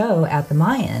a show at the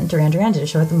Mayan. Duran Duran did a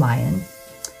show at the Mayan.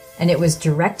 And it was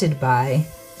directed by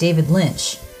David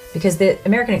Lynch. Because the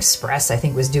American Express, I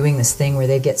think, was doing this thing where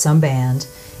they'd get some band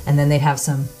and then they'd have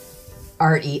some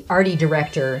arty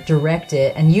director direct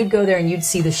it, and you'd go there and you'd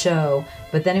see the show,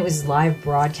 but then it was live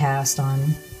broadcast on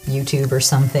YouTube or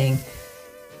something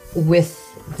with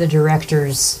the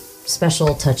director's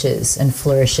special touches and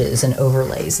flourishes and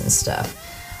overlays and stuff.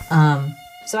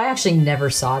 So I actually never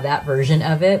saw that version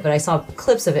of it, but I saw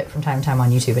clips of it from time to time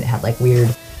on YouTube, and it had like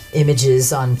weird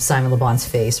images on Simon Le Bon's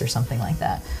face or something like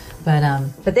that.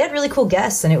 But they had really cool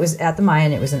guests, and it was at the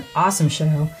Mayan. It was an awesome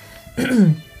show.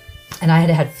 And I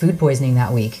had food poisoning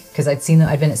that week because I'd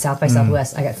been at South by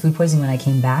Southwest. I got food poisoning when I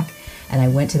came back, and I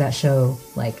went to that show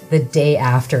like the day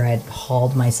after I'd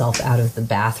hauled myself out of the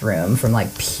bathroom from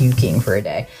like puking for a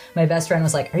day. My best friend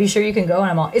was like, "Are you sure you can go?" And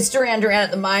I'm all, "It's Duran Duran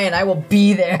at the Mayan. I will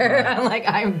be there." I'm like,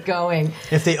 "I'm going."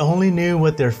 If they only knew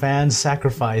what their fans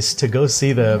sacrificed to go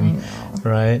see them. I know.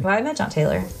 Right? Well, I met John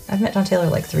Taylor. I've met John Taylor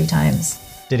like 3 times.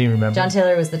 Did he remember? John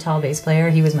Taylor was the tall bass player.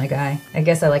 He was my guy. I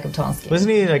guess I like him tall and skinny. Wasn't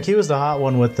he like, he was the hot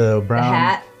one with the brown... The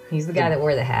hat? He's the guy that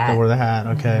wore the hat. That wore the hat,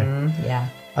 okay. Mm-hmm. Yeah.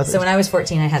 So when I was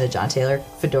 14, I had a John Taylor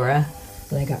fedora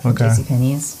that I got from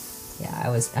JCPenney's. Yeah, I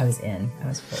was in. I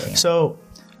was fully in. So,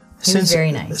 he was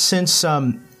very nice. Since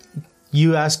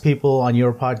you ask people on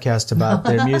your podcast about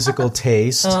their musical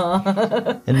taste,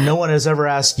 and no one has ever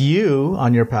asked you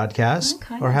on your podcast,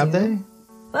 or have they?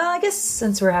 Well, I guess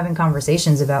since we're having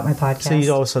conversations about my podcast. So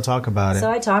you also talk about it. So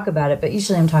I talk about it, but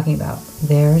usually I'm talking about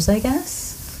theirs, I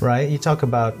guess. Right? You talk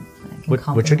about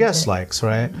what your guest likes,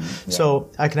 right? Yeah. So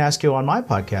I can ask you on my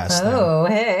podcast. Oh,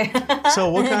 hey. So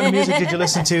what kind of music did you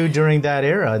listen to during that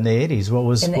era in the 80s? What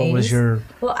was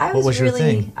your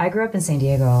thing? I grew up in San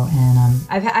Diego, and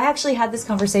I actually had this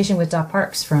conversation with Doc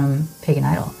Parks from Pagan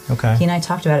Idol. Okay. He and I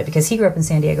talked about it because he grew up in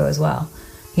San Diego as well.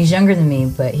 He's younger than me,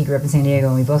 but he grew up in San Diego,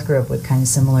 and we both grew up with kind of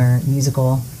similar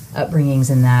musical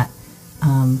upbringings in that.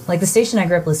 Like the station I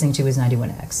grew up listening to was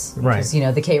 91X, which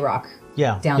is, the K-Rock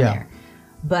down there.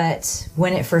 But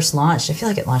when it first launched, I feel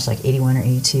like it launched like 81 or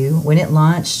 82. When it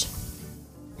launched,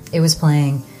 it was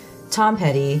playing Tom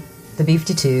Petty, the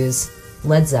B-52s,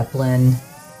 Led Zeppelin,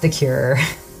 The Cure.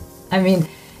 I mean,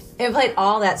 it played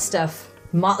all that stuff.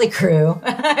 Motley Crue.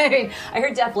 I mean, I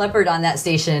heard Def Leppard on that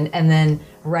station, and then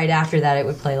right after that it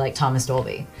would play like Thomas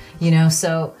Dolby.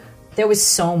 So there was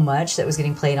so much that was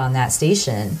getting played on that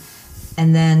station.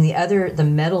 And then the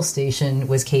metal station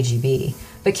was KGB.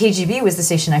 But KGB was the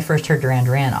station I first heard Duran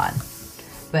Duran on.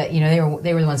 But, they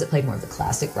were the ones that played more of the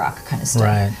classic rock kind of stuff.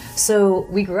 Right. So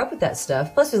we grew up with that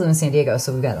stuff. Plus we live in San Diego,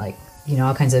 so we've got like,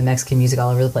 all kinds of Mexican music all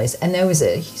over the place. And there was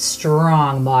a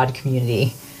strong mod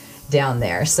community down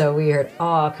there, so we heard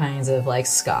all kinds of like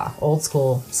ska, old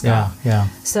school ska. Yeah.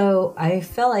 So I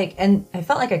felt like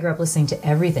I grew up listening to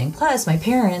everything. Plus, my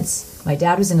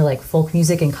dad was into like folk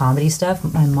music and comedy stuff.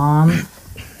 My mom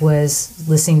was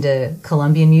listening to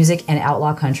Colombian music and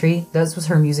outlaw country. That was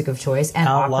her music of choice. And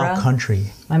outlaw country.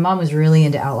 My mom was really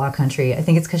into outlaw country. I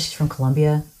think it's because she's from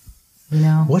Colombia.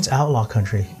 What's outlaw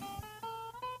country?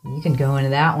 You can go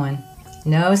into that one.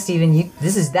 No, Stephen,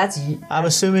 that's. I'm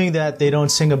assuming that they don't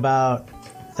sing about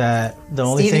that. The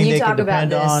only thing they can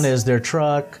depend on is their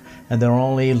truck And their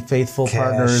only faithful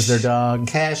partner is their dog.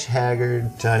 Cash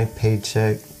Haggard, Johnny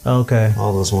Paycheck. Okay.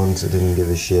 All those ones that didn't give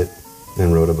a shit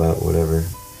and wrote about whatever.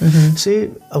 Mm-hmm. See,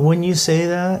 when you say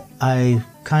that, I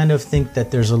kind of think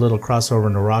that there's a little crossover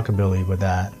into rockabilly with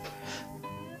that.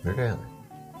 Really?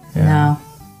 Yeah. No.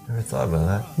 Never thought about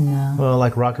that. No. Well,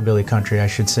 like rockabilly country, I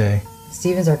should say.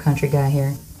 Steven's our country guy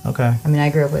here. Okay. I mean, I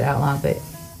grew up with outlaw, but... I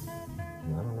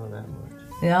don't know that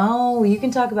much. No, you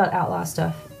can talk about outlaw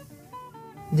stuff.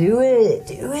 Do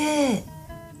it.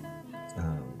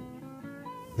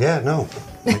 Yeah, no.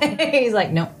 He's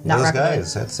like, nope, not Those rockabilly.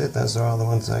 guys, that's it. Those are all the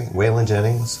ones Waylon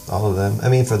Jennings, all of them. I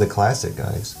mean, for the classic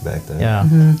guys back then. Yeah.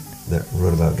 Mm-hmm. That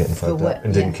wrote about getting fucked up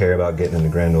and didn't care about getting in the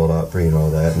Grand Ole Opry and all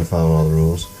that and following all the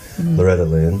rules. Mm-hmm. Loretta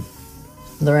Lynn.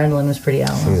 Loretta Lynn was pretty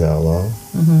outlaw. She's outlaw.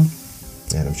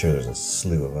 Mm-hmm. And I'm sure there's a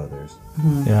slew of others.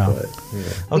 Mm-hmm. Yeah. But,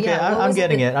 yeah. Okay, Yeah, I'm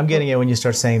getting it. I'm getting it when you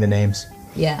start saying the names.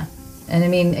 Yeah. And I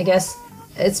mean, I guess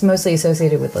it's mostly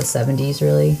associated with the 70s,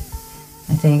 really.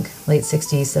 I think late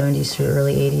 60s, 70s to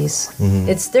early 80s.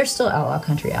 Mm-hmm. There's still outlaw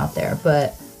country out there,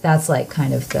 but that's like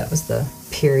that was the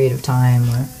period of time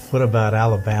where... What about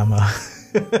Alabama?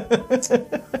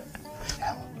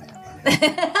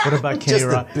 What about Kenny Just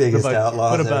the biggest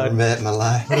outlaws I've ever met in my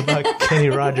life. What about Kenny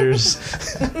Rogers?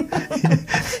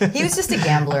 He was just a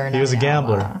gambler. He was a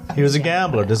gambler. He was a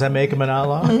gambler. Does that make him an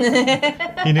outlaw?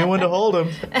 He knew when to hold him.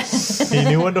 He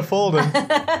knew when to fold him.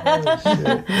 Oh,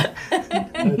 shit.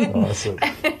 That's awesome.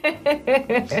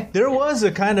 There was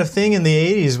a kind of thing in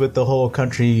the 80s with the whole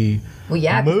country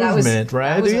movement,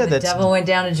 right? That was when the Devil Went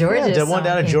Down to Georgia. Yeah, Devil Went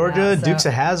Down to Georgia, Dukes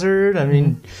of Hazzard. I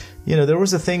mean, you know, there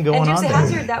was a thing going on there. Dukes of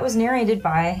Hazzard, that was narrated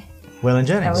by... Waylon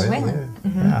Jennings. That was Waylon.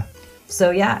 Yeah. Yeah.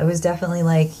 So, yeah, it was definitely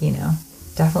like, you know,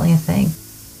 definitely a thing.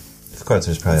 Of course,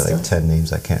 there's probably like 10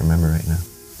 names I can't remember right now.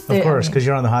 Of course, because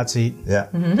you're on the hot seat. Yeah.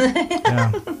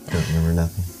 Yeah. Don't remember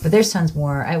nothing. But there's tons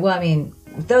more.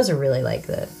 Those are really like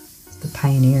the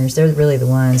pioneers. They're really the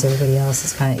ones. Everybody else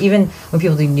is kind of... Even when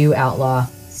people do new outlaw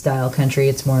style country,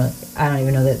 it's more like... I don't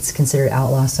even know that it's considered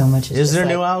outlaw so much. Is there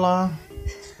new outlaw?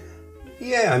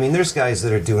 Yeah, I mean, there's guys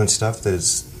that are doing stuff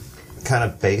that's kind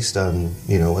of based on,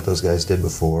 you know, what those guys did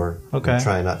before. Okay. And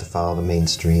trying not to follow the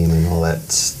mainstream and all that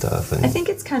stuff. And I think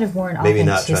it's kind of more an maybe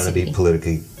not trying to be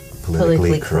politically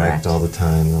correct all the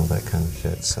time and all that kind of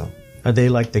shit, so... Are they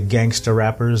like the gangster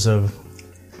rappers of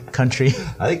country?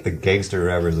 I think the gangster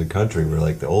rappers of country were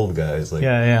like the old guys, like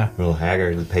Merle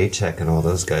Haggard and Paycheck and all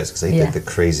those guys, because they did the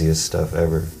craziest stuff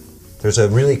ever. There's a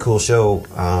really cool show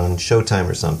on Showtime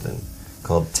or something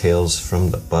called Tales from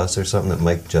the Bus or something that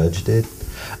Mike Judge did.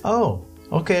 Oh,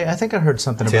 okay. I think I heard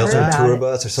something about Tales that. from Tour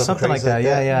Bus or something like that.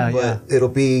 Yeah. But it'll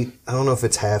be, I don't know if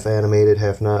it's half animated,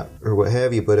 half not, or what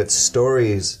have you, but it's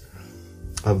stories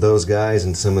of those guys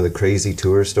and some of the crazy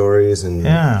tour stories and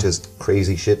just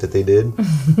crazy shit that they did.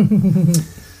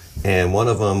 And one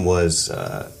of them was,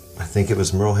 I think it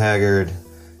was Merle Haggard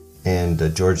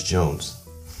and George Jones.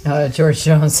 George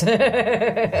Jones.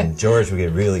 And George would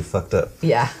get really fucked up.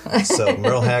 Yeah. So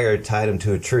Merle Haggard tied him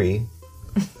to a tree.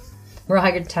 Merle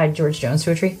Haggard tied George Jones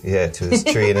to a tree? Yeah, to his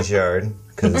tree in his yard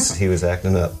because he was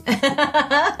acting up.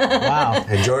 Wow.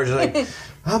 And George was like,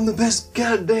 I'm the best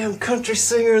goddamn country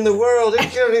singer in the world.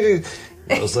 I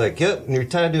was like, yep, and you're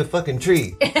tied to a fucking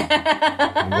tree.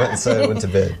 And went inside and went to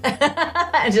bed.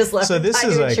 I just left tied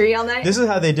to a tree all night? This is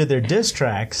how they did their diss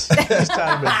tracks. Just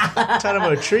tied them to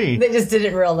a tree. They just did it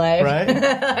in real life. Right?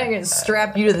 I'm going to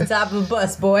strap you to the top of a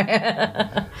bus, boy.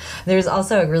 There's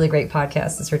also a really great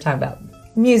podcast, since we're talking about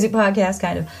music podcast,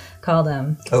 kind of, called...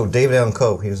 David Allan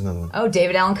Coe. He was another one. Oh,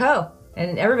 David Allan Coe.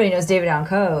 And everybody knows David Allan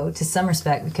Coe to some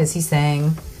respect because he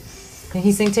sang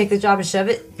Take the Job and Shove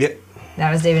It? Yep.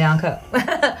 That was David Allan Coe.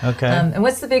 Okay. And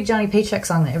what's the big Johnny Paycheck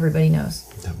song that everybody knows?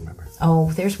 Don't remember.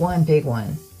 Oh, there's one big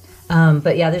one.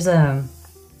 But yeah, there's and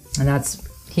that's,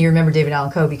 you remember David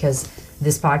Allan Coe because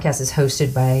this podcast is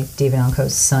hosted by David Allan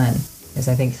Coe's son, is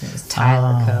I think his name is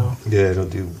Tyler Coe. Yeah, it'll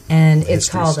do. And it's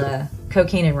called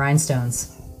Cocaine and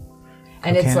Rhinestones.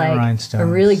 And it's like a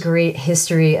really great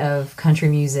history of country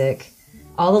music.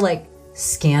 All the like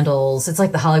scandals. It's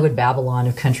like the Hollywood Babylon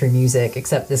of country music,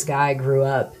 except this guy grew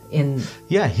up in...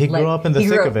 Yeah, he grew up in the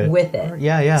thick of it. With it.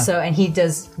 Yeah. So, and he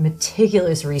does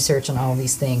meticulous research on all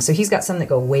these things. So he's got some that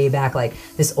go way back, like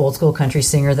this old school country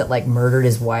singer that like murdered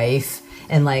his wife,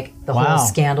 and like the whole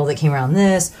scandal that came around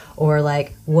this, or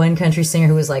like one country singer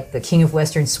who was like the king of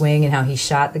Western swing and how he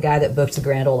shot the guy that booked the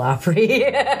Grand Ole Opry.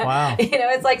 Wow. You know,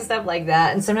 it's like stuff like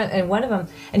that. And one of them,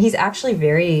 and he's actually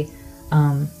very...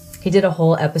 he did a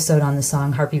whole episode on the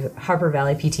song Harper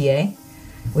Valley PTA,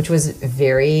 which was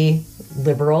very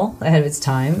liberal ahead of its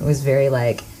time. It was very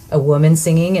like a woman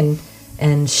singing,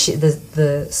 and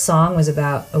the song was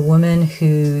about a woman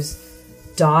whose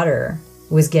daughter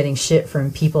was getting shit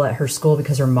from people at her school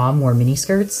because her mom wore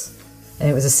miniskirts, and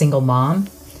it was a single mom.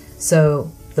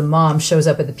 So the mom shows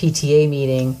up at the PTA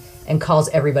meeting and calls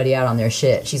everybody out on their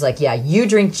shit. She's like, yeah, you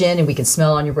drink gin and we can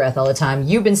smell on your breath all the time.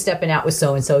 You've been stepping out with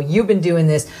so-and-so. You've been doing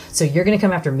this. So you're going to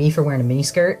come after me for wearing a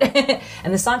miniskirt?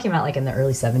 And the song came out like in the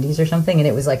early 70s or something, and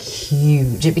it was like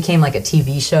huge. It became like a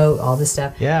TV show, all this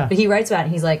stuff. Yeah. But he writes about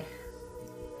it, he's like,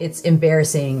 it's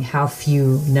embarrassing how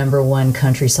few #1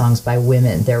 country songs by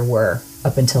women there were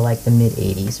up until like the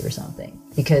mid-'80s or something.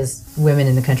 Because women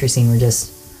in the country scene were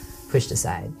just pushed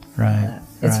aside. Right.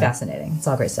 It's fascinating. It's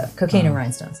all great stuff. Cocaine and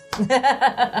Rhinestones.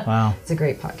 Wow. It's a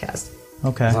great podcast.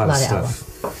 Okay. A lot of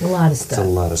stuff. A lot of stuff. It's a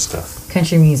lot of stuff.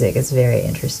 Country music is very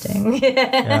interesting.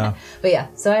 Yeah. But yeah,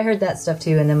 so I heard that stuff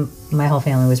too, and then my whole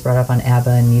family was brought up on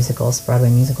ABBA and musicals, Broadway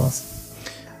musicals.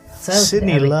 So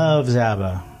Sydney loves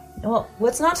ABBA. Well,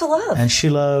 what's not to love? And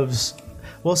she loves...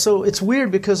 Well, so it's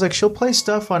weird because like she'll play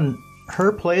stuff on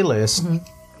her playlist.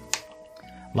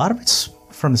 A lot of it's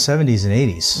from the 70s and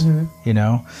 80s, you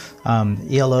know.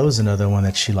 ELO is another one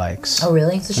that she likes. Oh,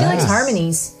 really? So she likes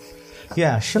harmonies.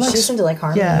 Yeah, she likes... She's into like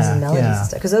harmonies and melodies and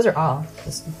stuff. Because those are all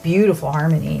just beautiful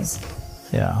harmonies.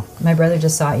 Yeah. My brother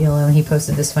just saw ELO and he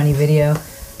posted this funny video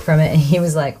from it. And he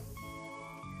was like,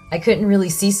 I couldn't really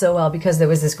see so well because there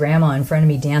was this grandma in front of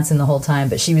me dancing the whole time,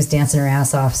 but she was dancing her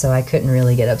ass off, so I couldn't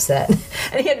really get upset.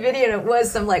 And he had video, and it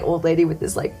was some like old lady with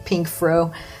this like pink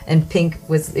fro, and pink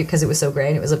was because it was so gray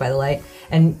and it was lit by the light.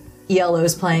 And ELO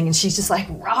is playing, and she's just like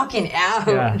rocking out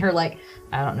in her like,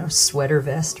 I don't know, sweater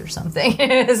vest or something.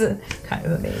 It was kind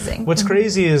of amazing. What's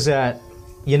crazy is that,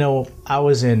 you know, I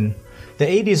was in the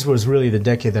 80s was really the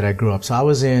decade that I grew up. So I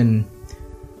was in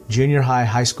junior high,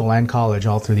 high school, and college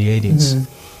all through the 80s.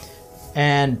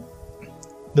 And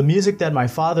the music that my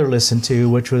father listened to,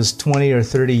 which was 20 or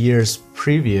 30 years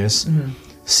previous,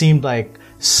 seemed like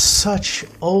such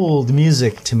old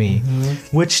music to me,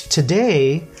 which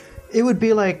today it would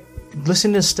be like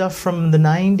listening to stuff from the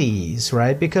 90s,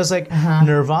 right? Because like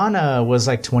Nirvana was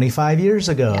like 25 years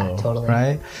ago,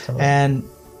 right? Totally. And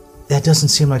that doesn't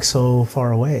seem like so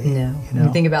far away. No. You know?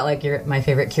 You think about like my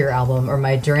favorite Cure album or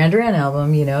my Duran Duran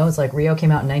album, you know, it's like Rio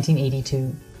came out in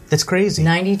 1982. That's crazy.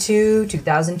 92,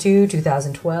 2002,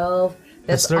 2012.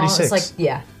 That's 36. All, it's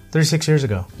like, 36 years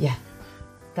ago. Yeah.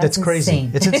 That's crazy.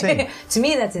 Insane. It's insane. To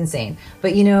me, that's insane.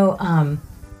 But, you know,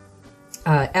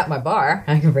 at my bar,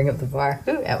 I can bring up the bar.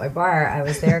 At my bar, I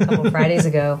was there a couple Fridays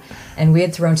ago, and we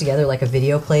had thrown together like a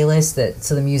video playlist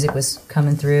so the music was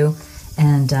coming through.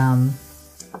 And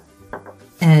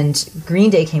Green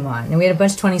Day came on, and we had a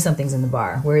bunch of 20-somethings in the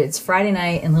bar, where it's Friday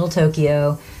night in Little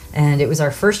Tokyo, and it was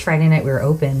our first Friday night we were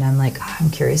open, and I'm like, I'm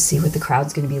curious to see what the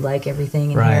crowd's going to be like,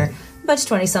 everything in here. A bunch of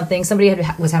 20-somethings. Somebody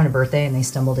was having a birthday, and they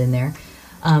stumbled in there.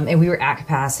 And we were at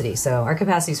capacity, so our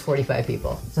capacity is 45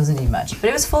 people. Doesn't need much.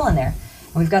 But it was full in there.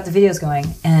 And we've got the videos going,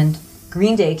 and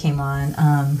Green Day came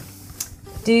on.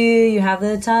 Do you have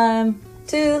the time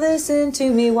to listen to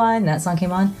me whine? That song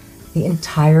came on. The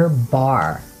entire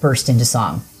bar burst into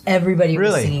song. Everybody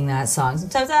was singing that song.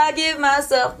 Sometimes I give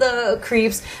myself the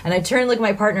creeps. And I turned to look at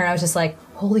my partner, and I was just like,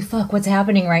 holy fuck, what's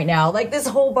happening right now? Like, this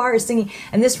whole bar is singing.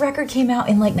 And this record came out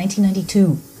in, like,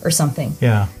 1992 or something.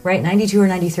 Yeah. Right? 92 or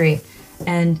 93.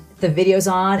 And the video's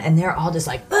on, and they're all just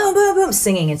like, boom, boom, boom,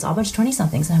 singing. It's all a bunch of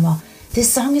 20-somethings. And I'm all,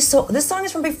 this song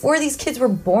is from before these kids were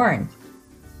born.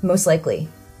 Most likely.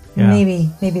 Yeah. Maybe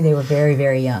they were very,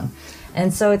 very young.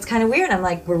 And so it's kind of weird. I'm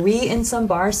like, were we in some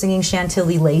bar singing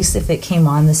Chantilly Lace if it came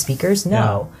on the speakers?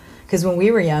 No. Because when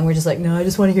we were young, we're just like, no, I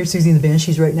just want to hear Susie and the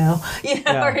Banshees right now.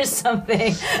 Or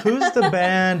something. Who's the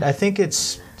band? I think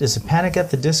is it Panic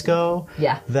at the Disco?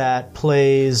 Yeah. That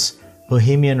plays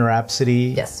Bohemian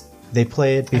Rhapsody. Yes. They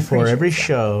play it before every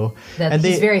show.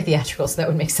 He's very theatrical, so that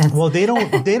would make sense. Well, they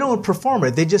don't perform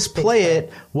it. They just play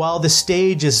it while the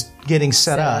stage is getting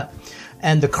set up.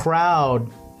 And the crowd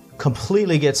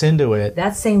completely gets into it.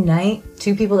 That same night,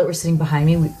 two people that were sitting behind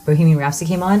me, Bohemian Rhapsody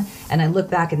came on, and I look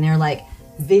back and they're like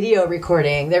video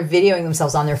recording. They're videoing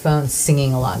themselves on their phones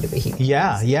singing along to Bohemian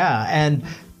Rhapsody. Yeah. And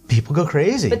people go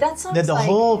crazy. But that song, the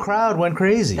whole crowd went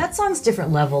crazy. That song's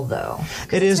different level, though.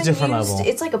 It is different level.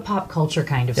 It's like a pop culture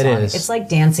kind of song. It is. It's like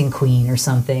Dancing Queen or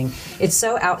something. It's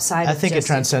so outside. I think it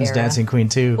transcends Dancing Queen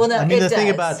too. Well, no, I mean, the thing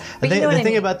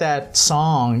about that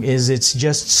song is it's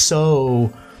just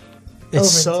so. It's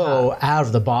so out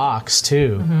of the box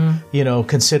too. You know,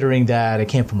 considering that it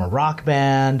came from a rock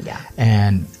band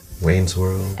and. Wayne's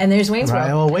World. And there's Wayne's World.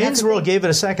 Well, Wayne's World gave it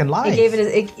a second life.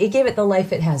 It gave it the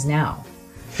life it has now.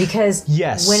 Because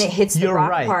when it hits the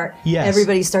rock part,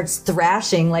 everybody starts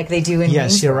thrashing like they do in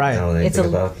Yes, you're right. I don't know anything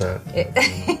about that.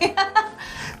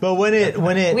 But when it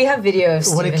we have video of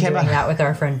Steven doing that with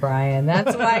our friend Brian.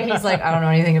 That's why he's like, I don't know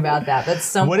anything about that. That's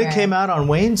somewhere. When it came out on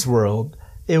Wayne's World,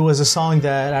 it was a song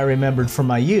that I remembered from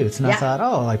my youth, and I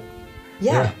thought,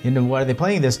 you know, why are they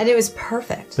playing this? And it was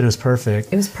perfect. But it was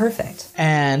perfect. It was perfect.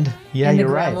 And you're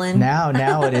right. Now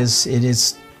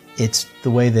it's the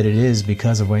way that it is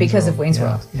because of Wayne's World. Because of Wayne's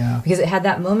World. Yeah. Because it had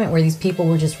that moment where these people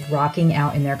were just rocking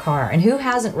out in their car. And who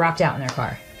hasn't rocked out in their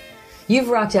car? You've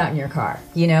rocked out in your car,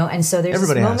 you know? And so there's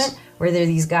this moment where there are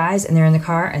these guys and they're in the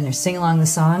car and they're singing along the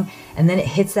song, and then it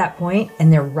hits that point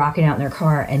and they're rocking out in their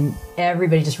car, and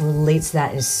everybody just relates to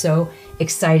that, is so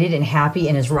excited and happy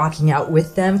and is rocking out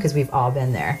with them because we've all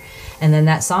been there. And then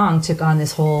that song took on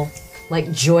this whole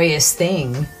like joyous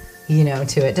thing, you know,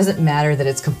 to it. Doesn't matter that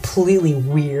it's completely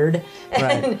weird.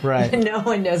 Right. No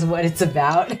one knows what it's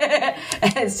about.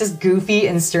 And it's just goofy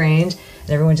and strange. And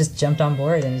everyone just jumped on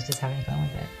board and is just having fun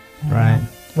with it. Right.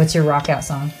 What's your rock out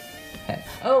song? Okay.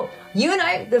 Oh, you and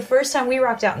I, the first time we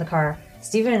rocked out in the car,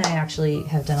 Stephen and I actually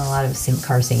have done a lot of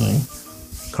car singing.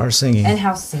 Car singing. And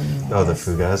house singing. The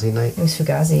Fugazi night? It was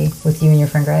Fugazi with you and your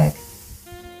friend Greg.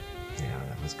 Yeah,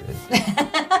 that was good.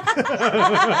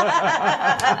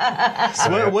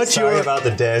 Sorry about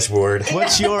the dashboard.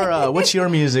 What's your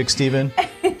music, Stephen?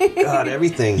 God,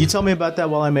 everything. You tell me about that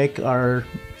while I make our...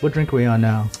 What drink are we on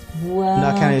now? Well,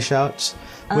 Not County of Shouts.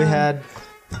 We had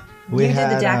did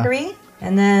the daiquiri,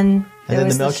 and then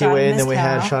the Milky Way, and then we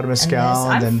had shot of mezcal.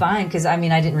 I'm fine because I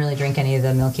didn't really drink any of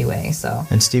the Milky Way, so.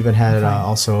 And Stephen had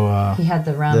also. He had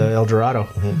the rum, the El Dorado.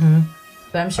 Mm-hmm.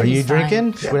 But I'm sure. Are you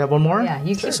drinking? Should we have one more? Yeah,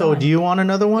 you keep So, going. do you want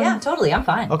another one? Yeah, totally. I'm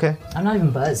fine. Okay. I'm not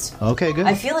even buzzed. Okay, good.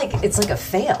 I feel like it's like a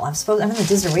fail. I'm in the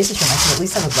Desert Oasis room. I should at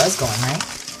least have a buzz going,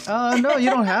 right? No, you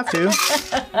don't have to.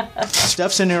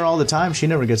 Steph's in here all the time. She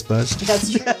never gets buzzed.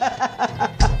 That's true.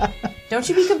 Don't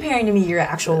you be comparing to me your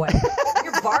actual wife.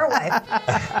 Your bar wife.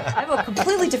 I have a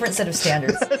completely different set of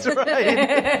standards. That's right.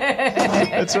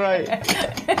 That's right.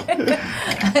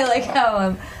 I like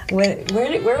how where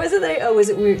was it? Was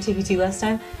it we were at TPT last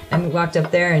time? And we walked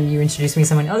up there and you introduced me to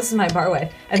someone. Oh, this is my bar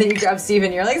wife. And then you grabbed Steven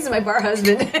and you're like, this is my bar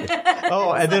husband.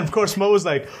 And then of course Mo was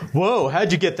like, whoa,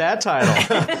 how'd you get that title?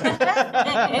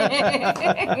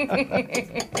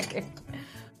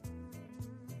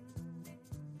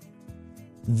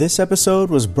 This episode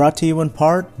was brought to you in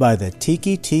part by the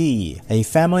Tiki Tea, a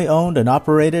family-owned and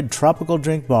operated tropical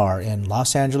drink bar in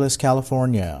Los Angeles,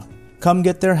 California. Come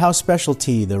get their house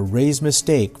specialty, the Ray's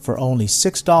Mistake, for only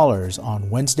 $6 on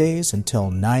Wednesdays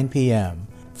until 9 p.m.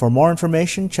 For more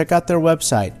information, check out their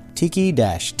website,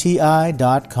 tiki-ti.com.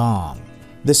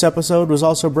 This episode was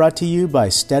also brought to you by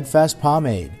Steadfast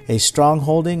Pomade, a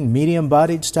strong-holding,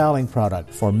 medium-bodied styling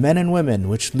product for men and women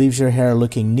which leaves your hair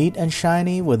looking neat and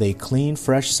shiny with a clean,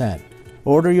 fresh scent.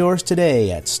 Order yours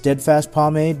today at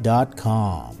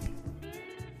steadfastpomade.com.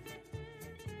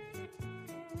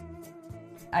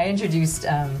 I introduced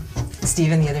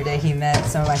Steven the other day. He met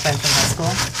some of my friends from high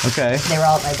school. Okay. They were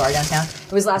all at my bar downtown.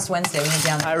 It was last Wednesday. We went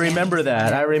down there. I remember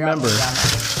that. I remember.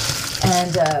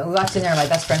 And we walked in there, my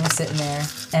best friend was sitting there,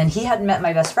 and he hadn't met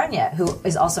my best friend yet, who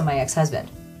is also my ex-husband.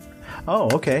 Oh,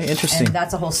 okay, interesting. And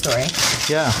that's a whole story.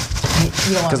 Yeah.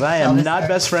 Because I am not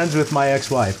best friends with my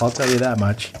ex-wife, I'll tell you that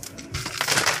much.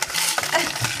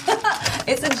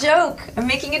 It's a joke. I'm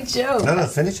making a joke. No,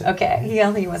 finish it. Okay, he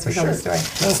wants to tell the story.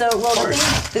 So,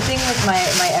 the thing with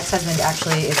my ex-husband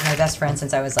actually is my best friend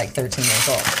since I was like 13 years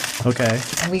old. Okay.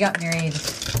 And we got married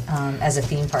as a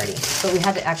theme party, but we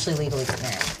had to actually legally get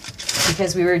married.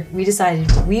 Because we decided,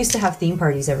 we used to have theme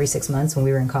parties every 6 months when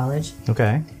we were in college.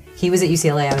 Okay. He was at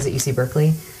UCLA, I was at UC Berkeley.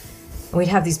 And we'd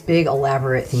have these big,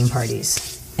 elaborate theme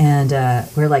parties. And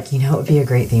we were like, it would be a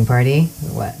great theme party.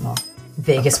 What? Well,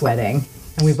 Vegas wedding.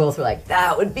 And we both were like,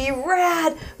 that would be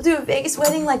rad. We'll do a Vegas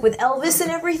wedding like with Elvis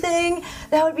and everything.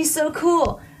 That would be so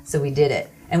cool. So we did it.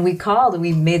 And we called and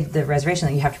we made the reservation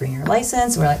that you have to bring your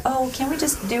license. And we're like, oh, can we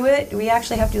just do it? Do we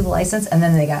actually have to do the license? And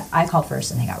then I called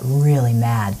first and they got really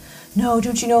mad. No,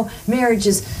 don't you know, marriage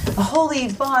is a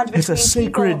holy bond between people. It's a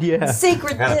sacred, people.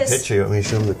 Sacred I got a picture. You want me to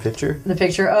show them the picture? The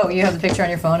picture? Oh, you have the picture on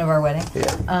your phone of our wedding?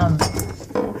 Yeah.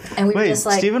 And we were just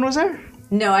like... Steven was there?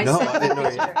 No, I sent him a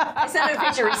picture. I sent him a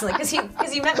picture recently because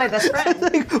he met my best friend.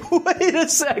 Wait a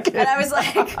second. And I was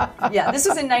like, yeah, this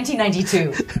was in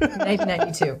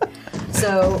 1992.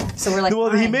 So we're like, well,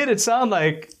 fine. He made it sound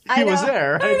like he was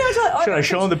there. I know, Should I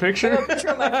show him the picture? I have a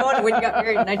picture on my phone when you got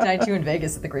married in 1992 in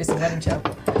Vegas at the Grayson Wedding Show.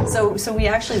 So we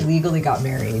actually legally got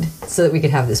married so that we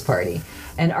could have this party.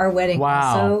 And our wedding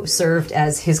also served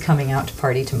as his coming out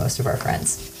party to most of our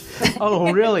friends.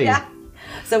 Oh, really? Yeah.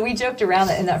 So we joked around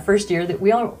that in that first year that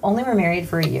we only were married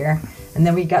for a year, and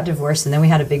then we got divorced, and then we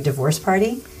had a big divorce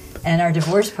party. And our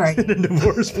divorce party,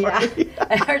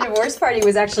 our divorce party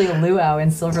was actually a luau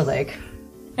in Silver Lake.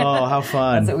 Oh, how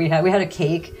fun! That's what we had. We had a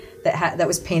cake that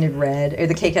was painted red, or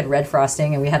the cake had red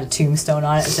frosting, and we had a tombstone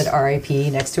on it that said R.I.P.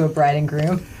 next to a bride and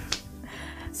groom.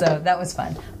 So that was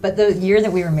fun. But the year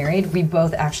that we were married, we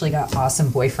both actually got awesome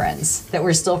boyfriends that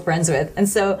we're still friends with. And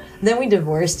so then we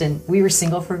divorced, and we were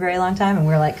single for a very long time, and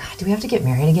we were like, God, do we have to get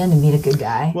married again to meet a good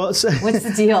guy? Well, what's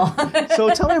the deal? So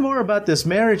tell me more about this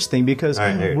marriage thing, because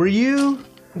were you...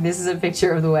 This is a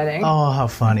picture of the wedding. Oh, how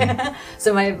funny.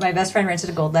 So my best friend rented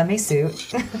a gold lame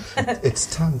suit. It's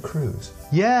Tom Cruise.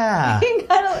 Yeah.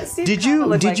 Did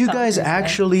you guys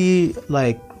actually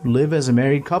live as a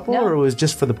married couple, or it was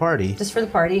just for the party? Just for the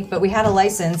party, but we had a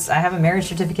license. I have a marriage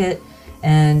certificate,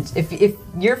 and if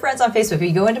you're friends on Facebook, if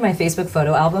you go into my Facebook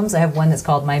photo albums, I have one that's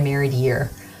called My Married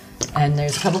Year, and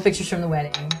there's a couple pictures from the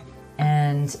wedding,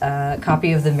 and a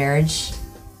copy of the marriage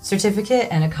certificate,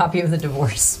 and a copy of the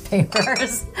divorce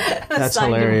papers. That's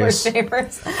signed hilarious.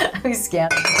 Divorce papers. We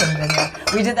scanned them and put them in there.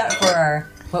 We did that for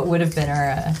what would have been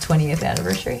our 20th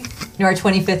anniversary. No, our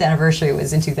 25th anniversary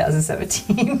was in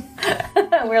 2017.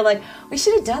 We were like, we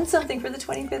should have done something for the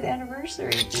 25th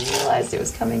anniversary. We realized it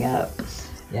was coming up.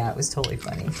 Yeah, it was totally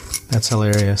funny. That's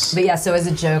hilarious. But yeah, so as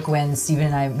a joke, when Steven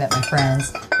and I met my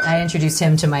friends, I introduced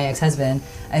him to my ex-husband.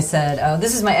 I said, oh,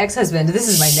 this is my ex-husband. This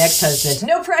is my next husband.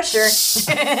 No pressure.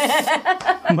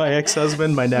 My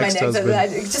ex-husband, my next husband.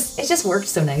 It just worked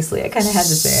so nicely. I kind of had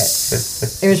to say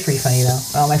it. It was pretty funny, though.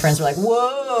 All my friends were like,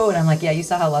 whoa. And I'm like, yeah, you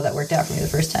saw how well that worked out for me the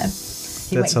first time.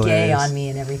 He went gay on me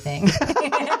and everything.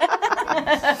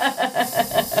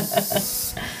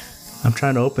 I'm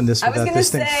trying to open this without this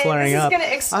thing flaring up.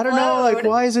 I don't know,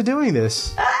 why is it doing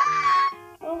this?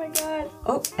 Oh my god.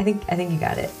 Oh, I think you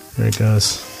got it. There it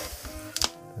goes.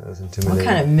 That was intimidating. What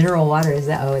kind of mineral water is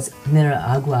that? Oh, it's mineral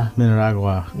agua. Mineral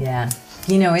agua. Yeah.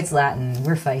 It's Latin.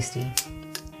 We're feisty.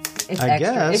 I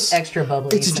guess. It's extra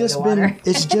bubbly. It's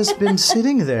just been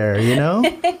sitting there, you know?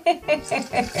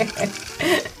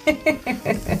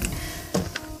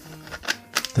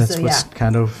 That's what's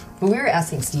kind of... But we were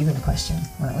asking Steven a question,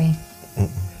 weren't we?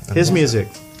 His music.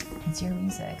 It's your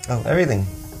music. Oh, everything.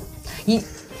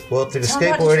 Well, through the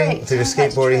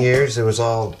skateboarding years, it was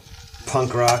all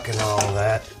punk rock and all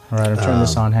that. All right, I'm turning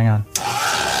this on. Hang on.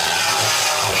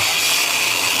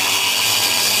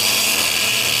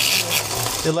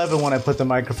 When I put the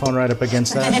microphone right up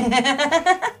against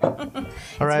that.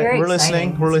 All right, we're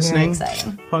listening. We're listening.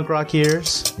 Punk rock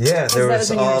years. Yeah, there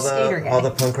was all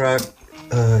the punk rock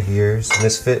years,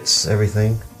 Misfits,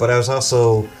 everything. But I was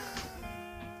also...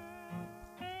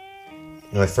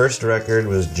 My first record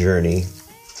was Journey.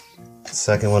 The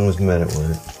second one was Men at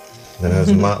Work. Then I was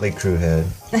a Motley Crue head.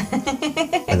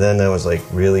 And then there was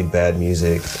really bad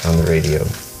music on the radio.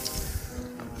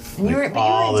 And you were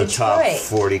all in the top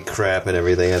 40 crap and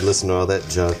everything. I'd listen to all that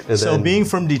junk. And so being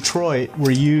from Detroit,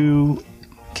 were you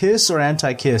Kiss or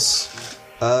anti-Kiss?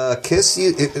 Kiss,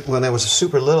 when I was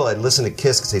super little, I'd listen to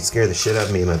Kiss because they'd scare the shit out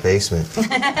of me in my basement.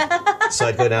 So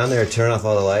I'd go down there, turn off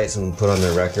all the lights, and put on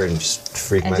their record and just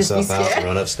freak myself out and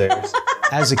run upstairs.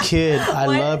 As a kid, I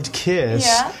loved Kiss.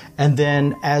 Yeah. And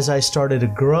then as I started to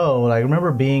grow, I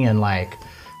remember being in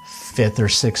 5th or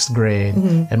 6th grade,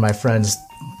 and my friends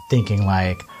thinking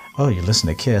oh, you listen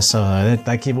to Kiss. So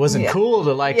it wasn't cool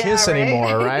to Kiss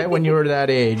anymore, right? When you were that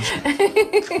age.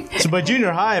 So by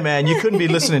junior high, man, you couldn't be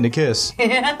listening to Kiss.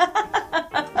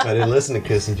 I didn't listen to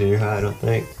Kiss in junior high, I don't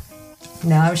think.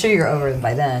 No, I'm sure you're over it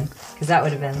by then. Because that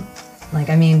would have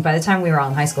been, by the time we were all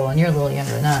in high school, and you're a little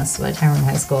younger than us, by the time we were in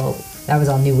high school, that was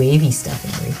all new wavy stuff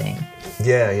and everything.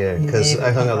 Yeah, because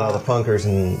I hung out with all the punkers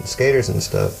and skaters and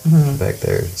stuff back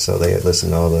there. So they had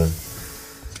listened to all the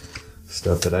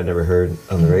stuff that I never heard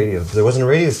on the radio. There wasn't a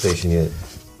radio station yet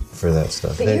for that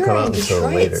stuff. But it didn't come out until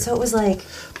Detroit, later. So it was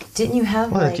didn't you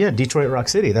have Detroit Rock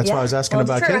City. That's why I was asking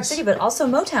about Detroit Kiss. Rock City, but also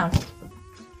Motown.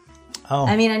 Oh.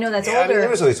 I mean, I know that's older. There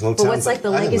was always Motown. But what's the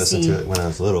legacy? I didn't listen to it when I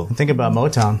was little. Think about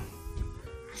Motown.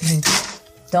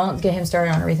 Don't get him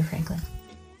started on Aretha Franklin.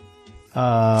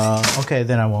 Okay,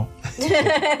 then I won't.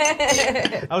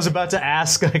 I was about to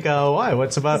ask, why?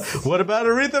 What about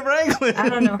Aretha Franklin? I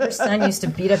don't know. Her son used to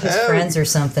beat up his friends or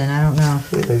something. I don't know.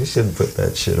 Yeah, you shouldn't put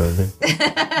that shit on there.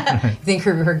 You think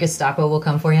her Gestapo will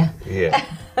come for you? Yeah.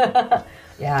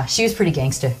 Yeah, she was pretty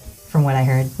gangster, from what I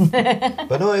heard.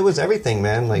 But no, it was everything,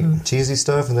 man. Cheesy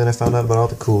stuff, and then I found out about all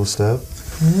the cool stuff.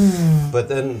 But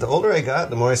then the older I got,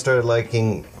 the more I started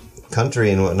liking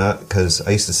country and whatnot, because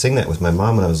I used to sing that with my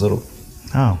mom when I was little.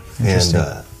 Oh, interesting.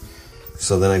 And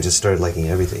so then I just started liking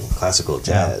everything, classical,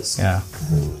 jazz. Yeah.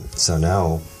 So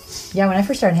now Yeah, when I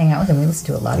first started hanging out with him, we listened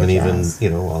to a lot of jazz. And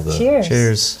even, all the...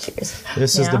 Cheers.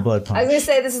 This is the blood punch. I was going to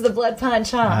say, this is the blood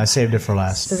punch, huh? I saved it for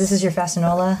last. So this is your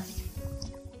Fasanola?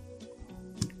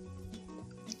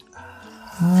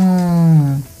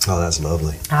 Oh, that's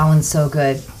lovely. That one's so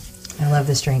good. I love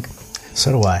this drink.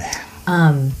 So do I.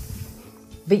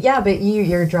 But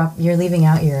you're leaving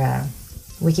out your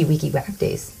wiki whack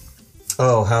days.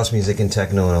 Oh, house music and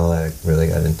techno and all that I really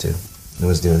got into. I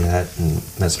was doing that and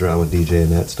messed around with DJ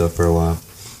and that stuff for a while.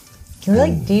 You're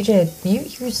like DJ.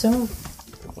 You're so...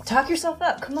 Talk yourself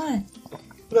up. Come on.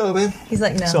 No, man. He's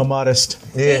like, no. So modest.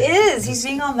 Yeah. He is. He's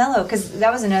being all mellow. Because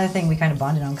that was another thing we kind of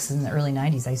bonded on. Because in the early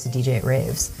 90s, I used to DJ at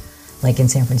raves. Like in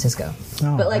San Francisco.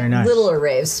 Oh, but like nice. littler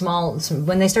raves, small.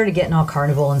 When they started getting all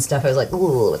carnival and stuff, I was like,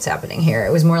 ooh, what's happening here?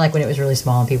 It was more like when it was really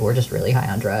small and people were just really high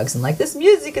on drugs and like, this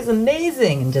music is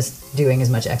amazing, and just doing as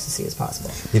much ecstasy as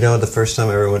possible. The first time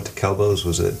I ever went to Kelbo's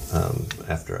was at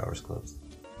After Hours clubs.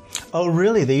 Oh,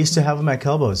 really? They used to have them at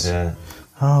Kelbo's? Yeah.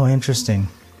 Oh, interesting.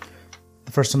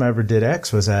 The first time I ever did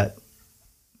X was at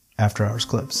After Hours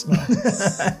clubs.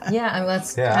 Yeah, I mean,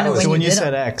 that's kind of when you did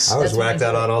said them. X. I was whacked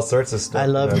out on all sorts of stuff. I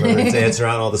loved it. I remember dancing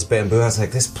around all this bamboo. I was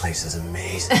like, this place is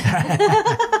amazing.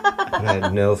 And I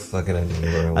had no fucking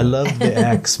idea where I was. I loved the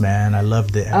X, man. I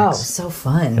loved the X. Oh, so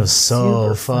fun. It was so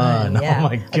Super fun. Yeah. Oh,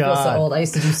 my I feel so God. old. I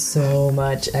used to do so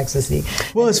much ecstasy.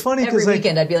 Well, it's funny because every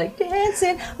weekend I'd be like,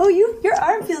 dancing. Oh, your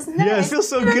arm feels nice. Yeah, it feels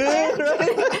so good, right?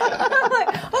 I'm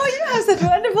like, oh, you have such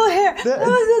wonderful hair.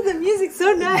 The music's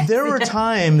so nice. There were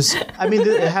times, I mean,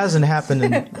 it hasn't happened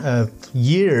in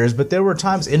years, but there were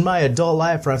times in my adult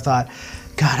life where I thought,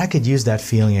 God, I could use that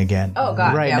feeling again. Oh,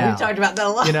 God, right yeah, now. we've talked about that a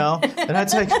lot. And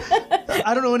that's like,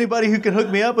 I don't know anybody who can hook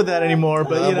me up with that anymore,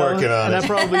 but I'm working on and it. I'm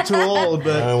probably too old,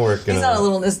 but I'm working He's on on a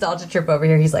little nostalgia trip over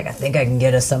here. He's like, I think I can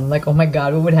get us some. I'm like, oh my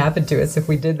God, what would happen to us if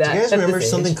we did that? Do you guys at remember this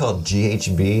something age? called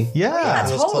GHB? yeah.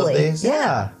 Those club totally. days?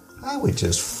 Yeah. I would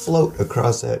just float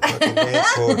across that fucking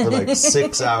dance floor for like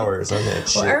 6 hours on that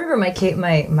shit. Well, I remember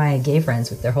my gay friends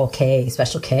with their whole K,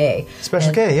 Special K.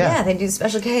 Special K, yeah. Yeah, they'd do the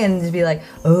Special K and they'd be like,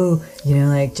 oh,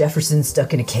 like Jefferson's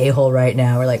stuck in a K-hole right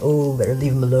now. We're like, oh, better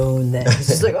leave him alone then. He's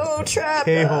just like, oh, trap.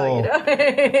 K-hole.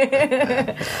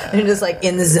 They're just like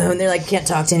in the zone. They're like, can't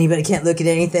talk to anybody, can't look at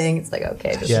anything. It's like,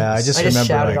 okay. I just remember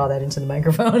shouted all that into the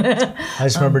microphone. I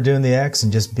just remember doing the X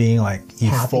and just being like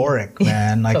euphoric,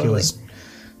 man. Like totally.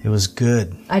 It was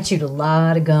good. I chewed a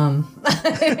lot of gum. A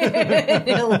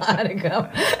lot of gum.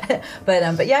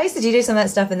 But yeah, I used to DJ some of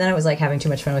that stuff, and then I was like having too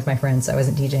much fun with my friends, so I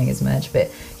wasn't DJing as much. But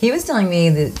he was telling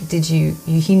me that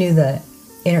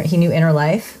he knew Inner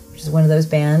Life, which is one of those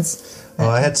bands. Oh,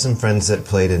 I had some friends that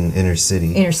played in Inner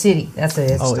City. Inner City, that's what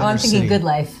it is. Oh, I'm Inner thinking City. Good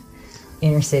Life,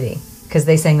 Inner City, because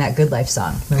they sang that Good Life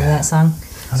song. Remember that song?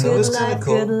 So it was Good kind life, of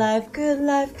cool. good life, good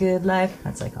life, good life.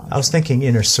 That's like all. I was thinking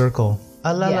Inner Circle.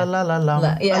 A la Yeah. la la la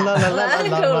long. Yeah. A la la la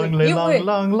la long, Totally. You would.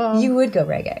 long, long. You would go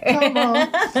reggae.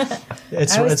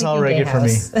 It's all reggae for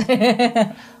me.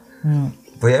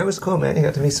 But yeah, it was cool, man. You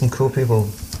got to meet some cool people.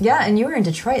 Yeah, and you were in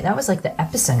Detroit. That was like the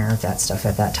epicenter of that stuff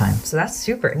at that time. So that's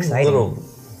super exciting.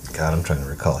 God, I'm trying to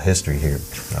recall history here.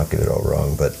 I'll get it all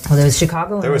wrong, but Well, there was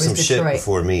Chicago and there was some Detroit. shit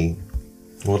before me.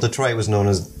 Well, Detroit was known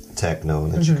as techno,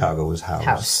 and then Chicago was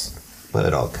house. But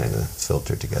it all kind of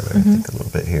filtered together, I think, a little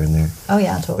bit here and there. Oh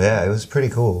yeah, totally. But yeah, it was pretty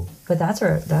cool. But that's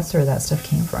where that stuff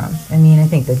came from. I mean, I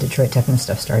think the Detroit techno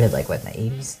stuff started like what, in the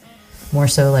 80s? More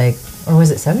so like, or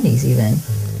was it 70s even?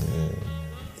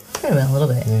 Could have been a little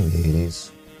bit. Maybe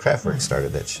 80s. Kraftwerk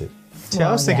started that shit. See,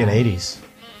 I was thinking 80s.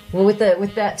 Well, with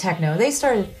that techno, they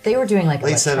were doing like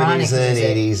Late electronic 70s and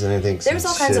music. 80s, and I think There was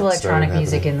all kinds of electronic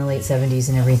music in the late 70s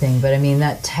and everything, but I mean,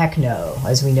 that techno,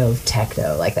 as we know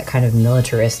techno, like that kind of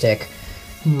militaristic,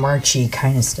 marchy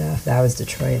kind of stuff, that was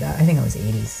Detroit. I think it was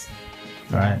 80s.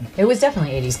 Right. It was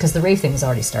definitely 80s, because the rave thing was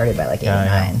already started by like 89.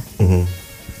 Yeah.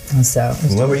 Mm-hmm. And so...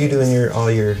 When were you doing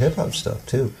all your hip-hop stuff,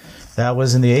 too? That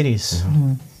was in the 80s.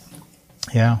 Mm-hmm.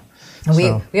 Yeah. And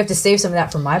So- we have to save some of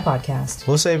that for my podcast.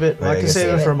 We'll save it. I can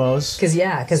save it for Mo's. Because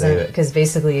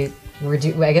basically... I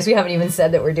guess we haven't even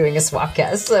said that we're doing a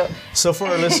swapcast. So for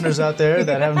our listeners out there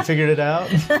that haven't figured it out,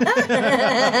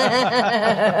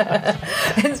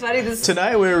 it's funny.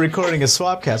 Tonight we're recording a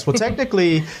swapcast. Well,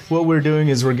 technically, what we're doing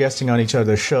is we're guesting on each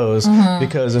other's shows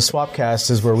because a swapcast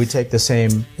is where we take the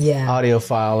same audio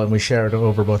file and we share it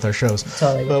over both our shows.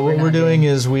 Totally. But what we're doing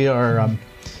is we are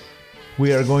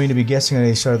going to be guesting on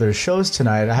each other's shows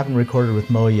tonight. I haven't recorded with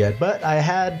Mo yet, but I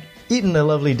had eaten a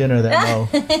lovely dinner that Mo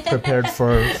prepared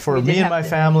for me and my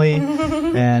family,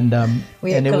 and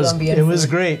it was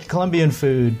great Colombian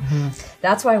food.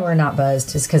 That's why we're not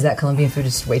buzzed, is because that Colombian food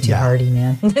is way too hearty,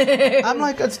 man. I'm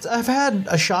like, I've had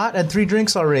a shot and 3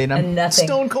 drinks already, and I'm nothing.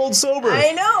 Stone cold sober.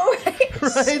 I know,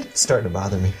 right? It's starting to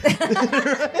bother me.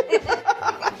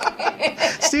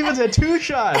 Steven's had 2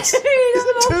 shots. He's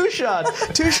had 2 shots.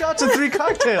 2 shots and 3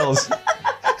 cocktails.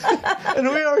 And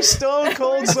we are stone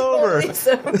cold sober.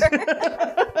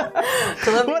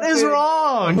 What is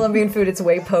wrong? Colombian food, it's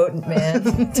way potent, man.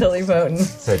 Totally potent.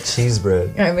 It's that cheese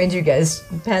bread. I made you guys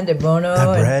pan de bono.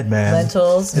 That bread, man.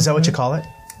 Lentils. Is that what you call it?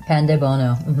 Pan de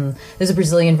bono. There's a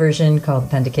Brazilian version called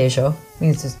pan de queijo,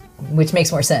 which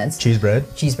makes more sense. Cheese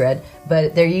bread.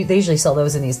 But they usually sell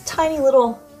those in these tiny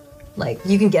little, like,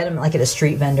 you can get them like at a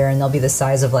street vendor, and they'll be the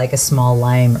size of like a small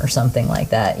lime or something like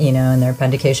that, and they're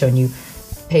pan de queijo, and you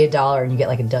pay $1 and you get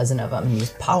like a dozen of them, and you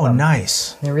just pop them. Oh,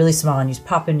 nice. They're really small, and you just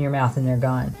pop in your mouth and they're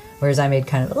gone. Whereas I made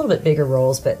kind of a little bit bigger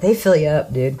rolls, but they fill you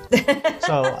up, dude.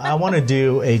 So I want to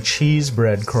do a cheese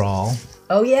bread crawl.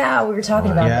 Oh, yeah, we were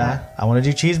talking about that. I want to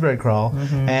do cheese bread crawl.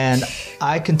 And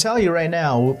I can tell you right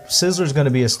now, Sizzler's going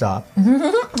to be a stop.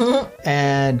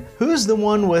 And who's the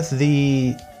one with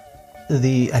the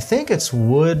I think it's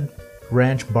Wood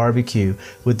Ranch Barbecue,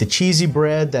 with the cheesy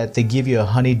bread that they give you a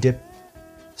honey dip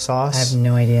sauce? I have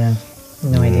no idea.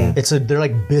 No idea. They're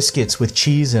like biscuits with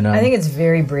cheese in them. I think it's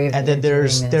very brave. And then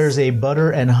there's a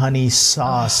butter and honey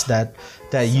sauce that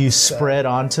you spread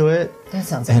onto it. That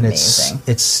sounds and amazing.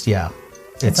 It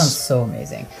sounds so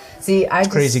amazing. See, it's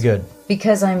crazy good.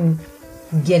 Because I'm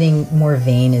getting more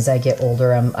vain as I get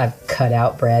older. I've cut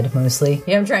out bread mostly.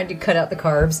 I'm trying to cut out the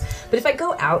carbs. But if I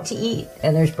go out to eat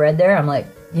and there's bread there, I'm like,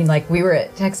 we were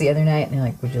at Tex the other night, and they're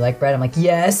like, would you like bread? I'm like,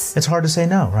 yes. It's hard to say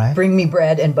no, right? Bring me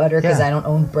bread and butter, because I don't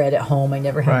own bread at home. I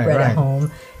never have bread at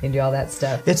home, and do all that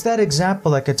stuff. It's that example,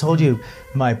 like I told you,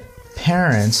 my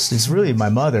parents, it's really my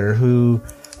mother, who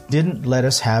didn't let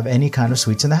us have any kind of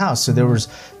sweets in the house. So there was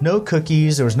no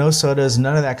cookies, there was no sodas,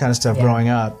 none of that kind of stuff growing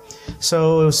up.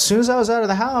 So as soon as I was out of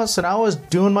the house and I was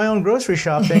doing my own grocery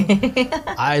shopping,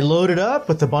 I loaded up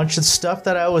with a bunch of stuff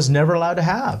that I was never allowed to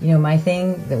have. My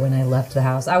thing, that when I left the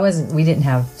house, we didn't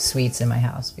have sweets in my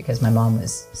house because my mom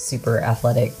was super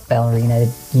athletic, ballerina,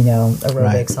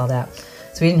 aerobics, all that.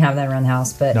 So we didn't have that around the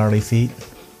house. But gnarly feet,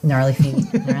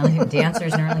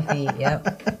 dancers, gnarly feet.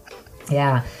 Yep.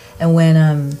 Yeah. And when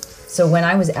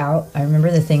I was out, I remember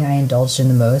the thing I indulged in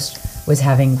the most was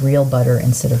having real butter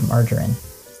instead of margarine.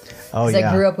 Oh,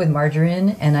 yeah. I grew up with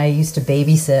margarine, and I used to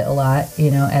babysit a lot,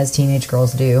 as teenage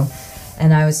girls do.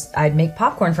 And I'd make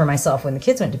popcorn for myself when the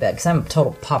kids went to bed, because I'm a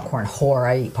total popcorn whore.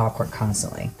 I eat popcorn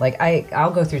constantly. Like, I'll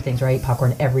go through things where I eat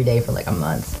popcorn every day for like a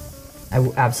month. I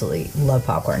absolutely love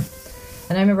popcorn.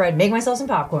 And I remember I'd make myself some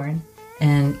popcorn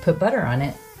and put butter on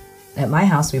it. At my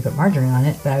house, we put margarine on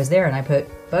it, but I was there and I put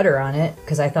butter on it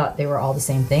because I thought they were all the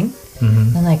same thing.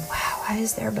 And I'm like, wow, why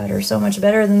is their butter so much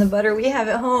better than the butter we have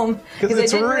at home? Because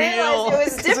it's real. Realize it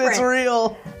was different. It's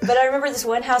real. But I remember this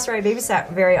one house where I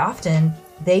babysat very often.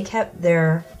 They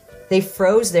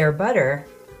froze their butter,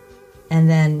 and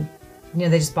then, they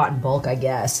just bought in bulk, I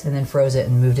guess, and then froze it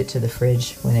and moved it to the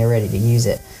fridge when they were ready to use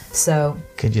it. So,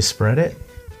 could you spread it?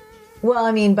 Well,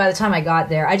 I mean, by the time I got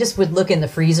there, I just would look in the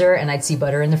freezer and I'd see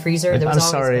butter in the freezer. I'm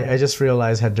sorry, I just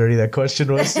realized how dirty that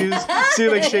question was. He was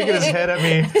like shaking his head at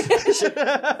me.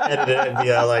 Edit it and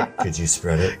be like, could you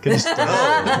spread it?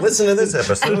 Listen to this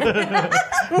episode.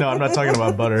 No, I'm not talking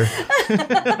about butter.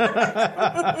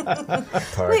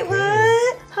 Wait,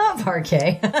 what? Huh,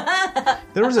 parquet.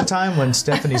 There was a time when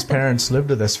Stephanie's parents lived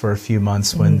with us for a few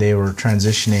months when they were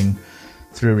transitioning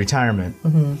through retirement.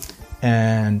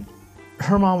 And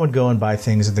her mom would go and buy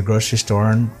things at the grocery store,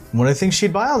 and one of the things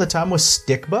she'd buy all the time was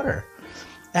stick butter.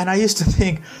 And I used to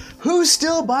think, who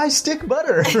still buys stick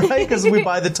butter, right? Because we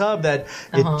buy the tub that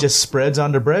it just spreads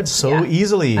onto bread so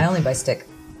easily. I only buy stick.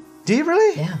 Do you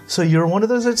really? Yeah. So you're one of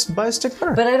those that buys stick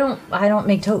butter? But I don't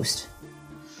make toast.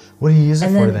 What do you use it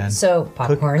for then? So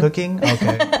popcorn. Cooking?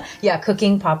 Okay. Yeah,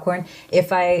 cooking, popcorn.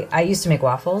 If I used to make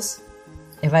waffles.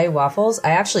 If I do waffles, I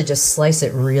actually just slice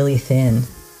it really thin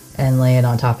and lay it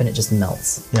on top, and it just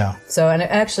melts. Yeah. So, and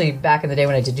actually, back in the day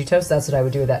when I did do toast, that's what I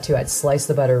would do with that too. I'd slice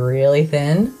the butter really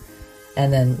thin,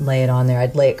 and then lay it on there.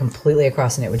 I'd lay it completely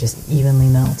across, and it would just evenly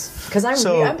melt. Because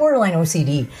I'm borderline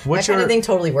OCD. That kind of thing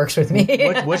totally works with me.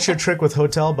 What's your trick with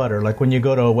hotel butter? Like when you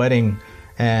go to a wedding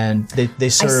and they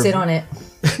serve... I sit on it.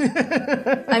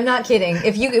 I'm not kidding.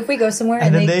 If we go somewhere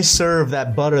and then they serve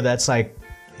that butter that's like,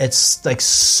 it's like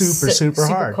super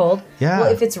hard. Cold. Yeah.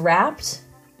 Well, if it's wrapped,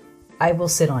 I will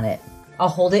sit on it. I'll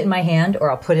hold it in my hand,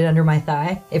 or I'll put it under my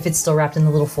thigh if it's still wrapped in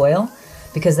the little foil.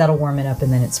 because that'll warm it up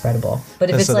and then it's spreadable. But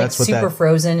if it's like super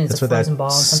frozen, it's a frozen ball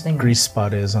or something. Grease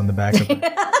spot is on the back of it.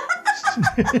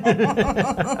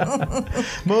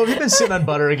 Mo, have you been sitting on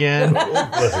butter again?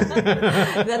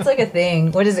 That's like a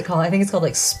thing. What is it called? I think it's called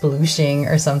like splooshing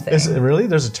or something. Is it really?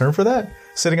 There's a term for that?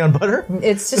 Sitting on butter?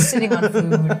 It's just sitting on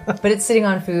food. But it's sitting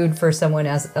on food for someone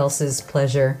else's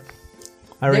pleasure.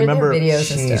 I remember videos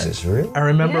and Jesus, stuff. really? I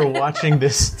remember watching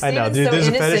this. I know, dude. So there's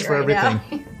a fetish for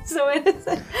everything. So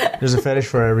innocent. There's a fetish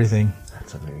for everything.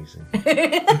 That's amazing.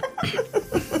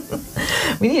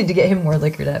 We needed to get him more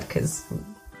liquored up because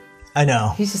I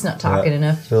know. he's just not talking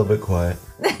enough. It's a little bit quiet.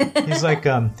 He's like,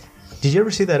 did you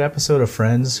ever see that episode of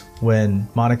Friends when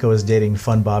Monica was dating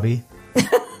Fun Bobby?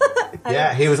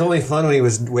 Yeah, he was only fun when he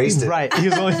was wasted. Right. He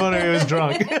was only fun when he was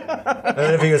drunk. And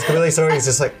then if he was really sorry, he's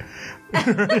just like...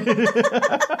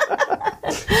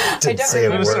 Didn't say a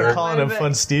I'm going to start word. calling him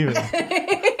Fun Steven.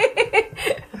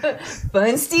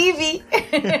 Fun Stevie.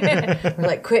 We're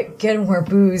like, quick, get him more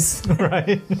booze.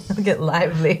 Right. We'll get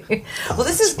lively. Well,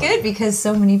 this is good because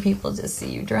so many people just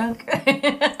see you drunk.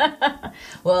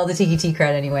 Well, the Tiki Tea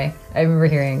crowd anyway. I remember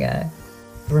hearing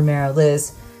Romero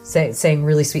Liz saying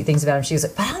really sweet things about him. She was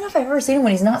like, but I don't know if I've ever seen him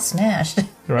when he's not smashed.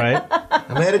 Right.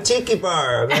 I'm at a tiki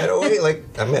bar.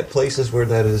 I'm at places where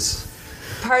that is...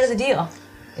 Part of the deal.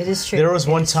 It is true. There was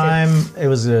one time, it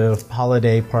was a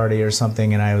holiday party or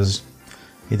something, and I was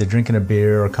either drinking a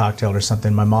beer or a cocktail or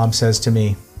something. My mom says to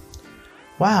me,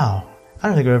 wow, I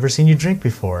don't think I've ever seen you drink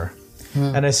before.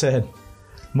 And I said,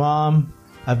 Mom,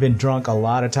 I've been drunk a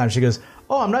lot of times. She goes,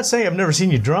 oh, I'm not saying I've never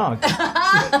seen you drunk. She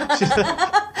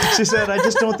said, I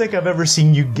just don't think I've ever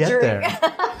seen you get there.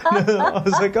 I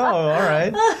was like, oh, all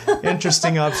right.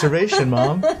 Interesting observation,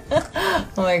 Mom.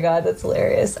 Oh my God, that's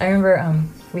hilarious. I remember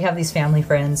we have these family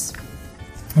friends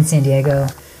in San Diego,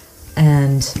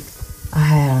 and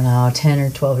I don't know, 10 or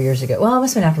 12 years ago. Well, it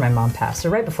must have been after my mom passed, or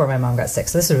right before my mom got sick.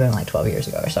 So this would have been like 12 years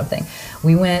ago or something.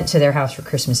 We went to their house for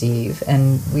Christmas Eve,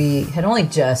 and we had only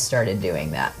just started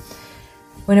doing that.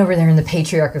 Went over there, and the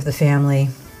patriarch of the family,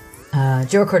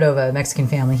 Joe Cordova, a Mexican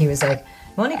family, he was like,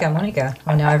 Monica.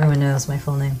 Oh, now everyone knows my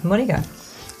full name. Monica.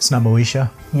 It's not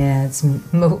Moesha. Yeah, it's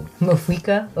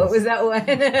Mofuica. What was that one?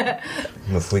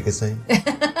 Mofuica's name?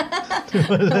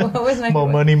 What was my Mo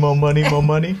money, mo money, mo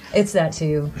money. It's that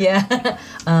too. Yeah.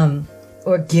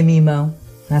 Or Gimme Mo.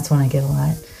 That's one I get a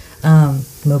lot.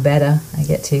 Mo Betta I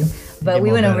get too. But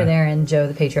we went over there, and Joe,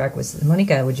 the patriarch, was,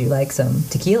 Monica, would you like some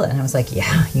tequila? And I was like,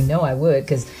 yeah, I would,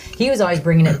 because he was always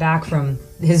bringing it back from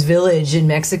his village in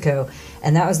Mexico.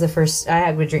 And that was the first,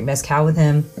 I would drink mezcal with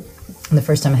him. And the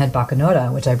first time I had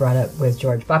Bacanora, which I brought up with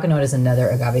George. Bacanora is another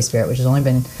agave spirit, which has only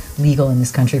been legal in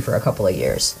this country for a couple of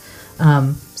years.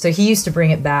 So he used to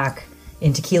bring it back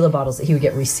in tequila bottles that he would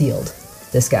get resealed,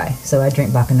 this guy. So I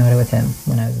drank Bacanora with him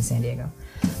when I was in San Diego.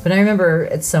 But I remember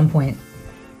at some point,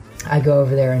 I'd go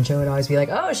over there and Joe would always be like,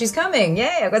 oh, she's coming.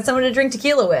 Yay, I've got someone to drink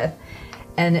tequila with.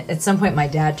 And at some point my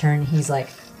dad turned, he's like,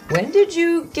 when did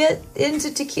you get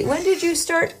into tequila? When did you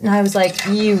start? And I was like,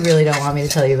 you really don't want me to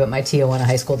tell you about my Tijuana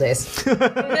high school days.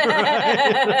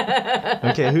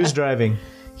 Okay, who's driving?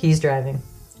 He's driving.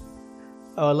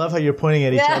 Oh, I love how you're pointing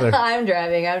at each other. I'm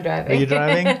driving. Are you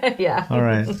driving? Yeah. All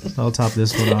right, I'll top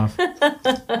this one off.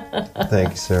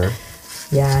 Thank you, sir.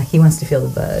 Yeah, he wants to feel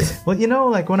the buzz. Well,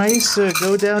 like when I used to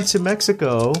go down to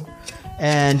Mexico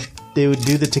and they would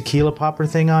do the tequila popper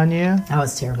thing on you. That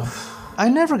was terrible. I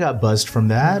never got buzzed from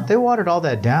that. No. They watered all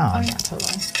that down. Oh, yeah,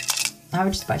 totally. I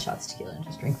would just buy shots of tequila and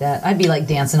just drink that. I'd be like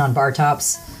dancing on bar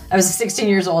tops. I was 16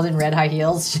 years old in red high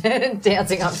heels,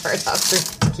 dancing on bar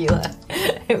tops for tequila.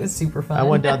 It was super fun. I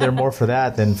went down there more for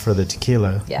that than for the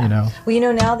tequila. Yeah.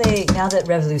 Well, now that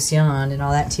Revolucion and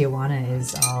all that Tijuana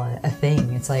is all a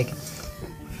thing. It's like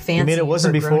fancy. You mean it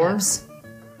wasn't before? Grown-ups.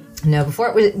 No,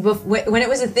 before it was when it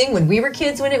was a thing. When we were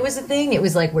kids, when it was a thing, it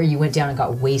was like where you went down and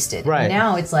got wasted. Right. And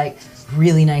now it's like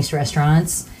really nice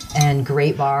restaurants and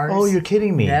great bars. Oh, you're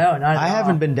kidding me. No, not at all. I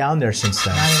haven't been down there since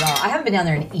then. Not at all. I haven't been down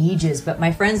there in ages, but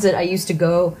my friends that I used to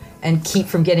go and keep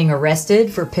from getting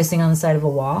arrested for pissing on the side of a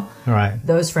wall, right?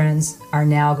 Those friends are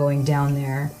now going down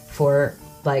there for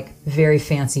like very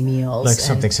fancy meals. Like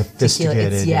something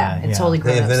sophisticated. It's totally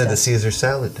grown They up invented stuff. the Caesar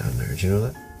salad down there. Did you know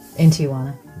that? In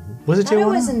Tijuana. Was it Tijuana? I thought it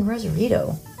was in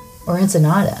Rosarito. Or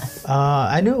Ensenada.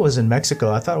 I knew it was in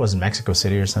Mexico. I thought it was in Mexico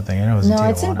City or something. I know it was in Tijuana. No,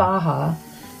 it's in Baja.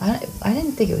 I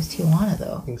didn't think it was Tijuana,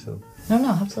 though. I think so. No,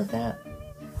 I'll have to look that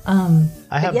up.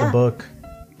 I have the book,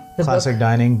 Classic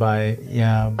Dining by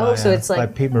so it's by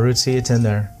Pete Maruzzi. It's in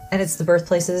there. And it's the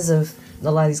birthplaces of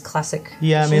a lot of these classic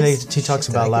Yeah, dishes. I mean, he talks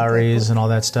about Lowry's and all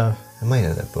that stuff. I might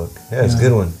have that book. Yeah, it's a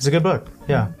good one. It's a good book,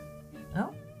 yeah. Oh.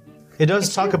 It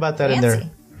does talk about that in there.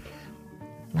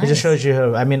 Nice. It just shows you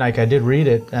how, I mean, like I did read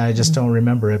it, I just don't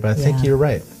remember it, but I think you're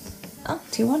right. Oh,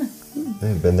 Tijuana.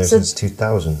 I've been there since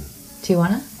 2000.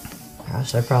 Tijuana?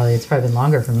 Gosh, it's probably been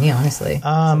longer for me, honestly.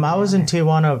 I was in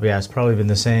Tijuana. Yeah, it's probably been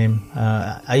the same.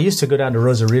 I used to go down to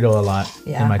Rosarito a lot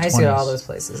in my 20s. I used to go to all those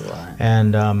places a lot.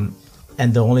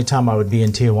 And the only time I would be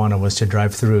in Tijuana was to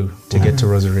drive through to get to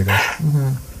Rosarito.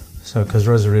 So, because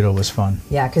Rosarito was fun.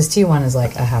 Yeah, because Tijuana is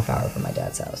like a half hour from my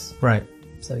dad's house. Right.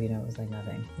 So, it was like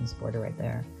nothing. It's border right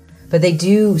there. But they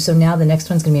do, so now the next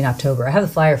one's going to be in October. I have a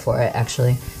flyer for it,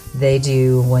 actually. They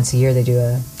do, once a year, they do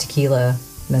a tequila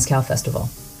mezcal festival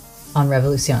on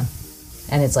Revolucion.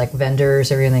 And it's like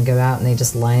vendors, everything, they go out and they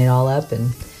just line it all up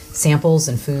and samples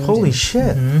and food. Holy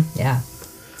shit. Yeah.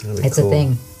 It's cool. A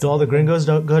thing. Do all the gringos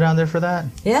go down there for that?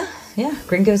 Yeah.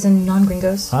 Gringos and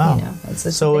non-gringos. Wow. It's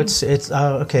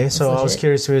okay. So I was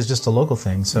curious if it was just a local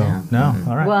thing. So no.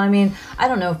 All right. Well, I mean, I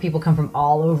don't know if people come from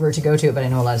all over to go to it, but I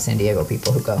know a lot of San Diego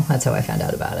people who go. That's how I found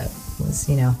out about it. Was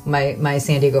my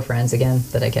San Diego friends again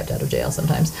that I kept out of jail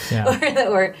sometimes,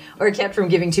 or kept from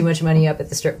giving too much money up at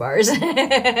the strip bars.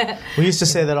 We used to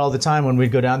say that all the time when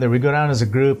we'd go down there. We'd go down as a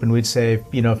group and we'd say,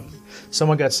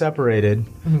 someone got separated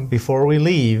before we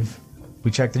leave, we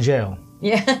check the jail.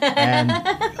 Yeah. And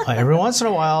every once in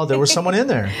a while, there was someone in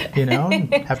there,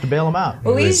 have to bail them out.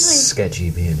 Well, it was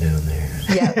sketchy being down there.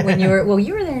 Yeah, when you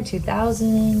were there in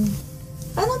 2000.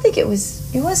 I don't think it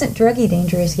wasn't druggy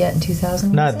dangerous yet in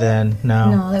 2000. Not then,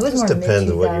 no. No, it was more mid-2000s.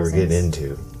 Depends on what you were getting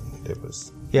into. It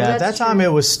was. Yeah, at that time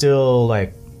it was still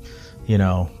like,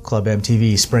 Club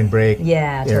MTV, Spring Break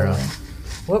era. Totally.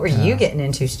 What were you getting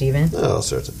into, Steven? All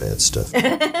sorts of bad stuff.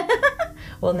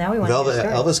 Well, now we want to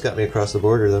start. Elvis got me across the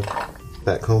border, though.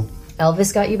 Back home.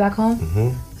 Elvis got you back home?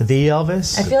 Mm-hmm. The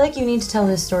Elvis? I feel like you need to tell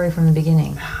this story from the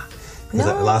beginning. Because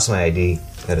I lost my ID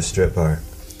at a strip bar,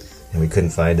 and we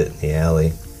couldn't find it in the alley,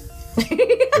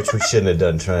 which we shouldn't have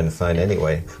done trying to find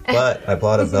anyway. But I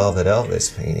bought a Velvet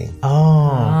Elvis painting.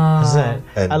 Oh. Is that?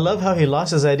 I love how he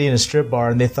lost his ID in a strip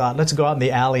bar, and they thought, let's go out in the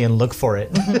alley and look for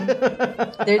it.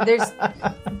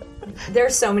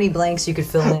 There's so many blanks you could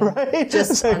fill in. Right?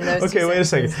 Just on those. Okay, wait a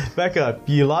second. Back up.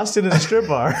 You lost it in a strip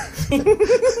bar.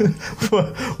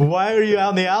 Why are you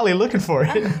out in the alley looking for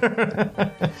it?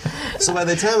 So by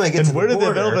the time I get to the border...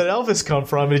 where did the Velvet Elvis come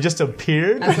from? It just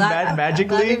appeared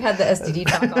magically? I'm glad we've had the STD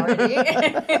talk already.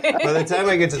 By the time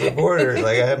I get to the border,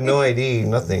 I have no ID,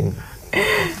 nothing.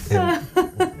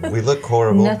 And we look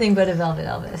horrible. Nothing but a Velvet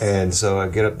Elvis. And so I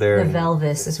get up there. The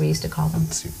Velvis, as we used to call them.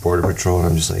 See Border Patrol, and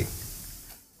I'm just like...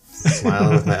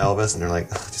 smiling with my Elvis, and they're like,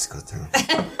 just go through.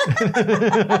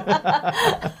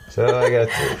 So I got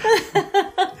through.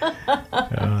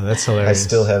 Oh, that's hilarious. I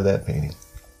still have that painting.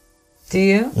 Do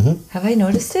you? Mm-hmm. Have I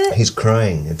noticed it? He's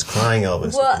crying. It's crying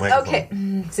Elvis. Well, okay.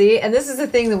 See, and this is the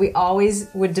thing that we always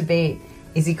would debate.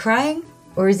 Is he crying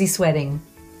or is he sweating?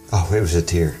 Oh, it was a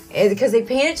tear. Because they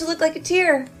paint it to look like a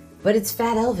tear, but it's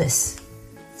Fat Elvis.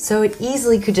 So it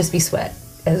easily could just be sweat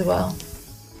as well.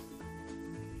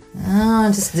 Oh,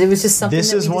 it was just something.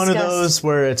 This is one of those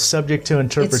where it's subject to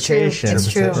interpretation. It's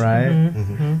true. Right?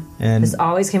 Mm-hmm. And this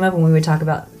always came up when we would talk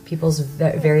about people's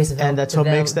various and that's what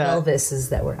makes that Elvises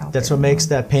that were out. That's what makes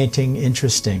that painting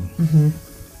interesting,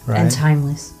 right? And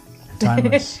timeless.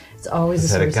 It's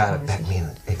always a it got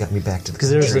me back to the because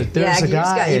there's a guy just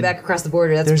got you back across the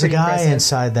border. That's there's a guy impressive.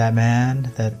 Inside that man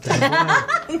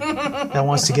that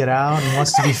wants to get out and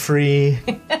wants to be free.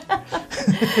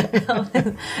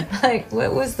 Like,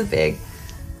 what was the big?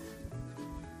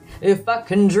 If I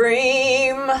can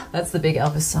dream. That's the big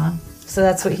Elvis song. So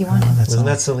that's what he wanted. Wasn't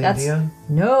that Celine Dion?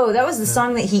 No, that was the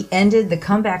song that he ended the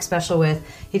comeback special with.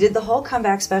 He did the whole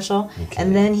comeback special,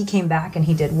 and then he came back and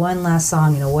he did one last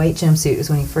song in a white jumpsuit. It was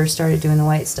when he first started doing the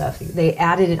white stuff. They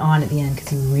added it on at the end because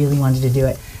he really wanted to do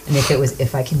it. And if it was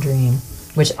If I Can Dream,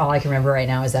 which all I can remember right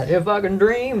now is that If I Can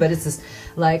Dream, but it's this,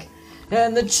 like...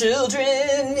 And the children,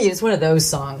 it's one of those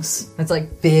songs. It's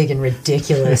like big and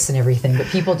ridiculous and everything. But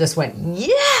people just went,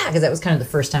 yeah, because that was kind of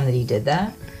the first time that he did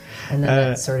that. And then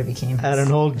that sort of became his. At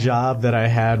an old job that I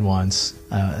had once,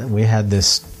 we had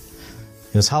this,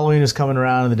 Halloween was coming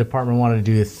around and the department wanted to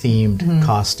do a themed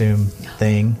costume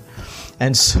thing.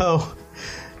 And so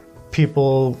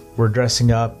people were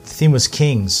dressing up. The theme was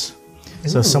kings. Ooh.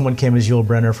 So someone came as Yul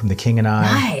Brynner from The King and I.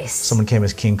 Nice. Someone came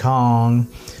as King Kong.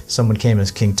 Someone came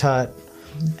as King Tut.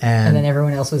 And then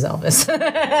everyone else was Elvis.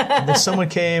 Then someone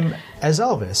came as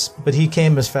Elvis, but he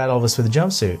came as Fat Elvis with a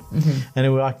jumpsuit. And he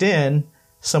walked in,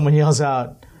 someone yells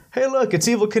out, "Hey, look, it's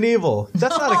Evel Knievel.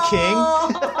 That's not a king."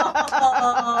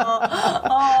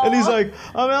 And he's like,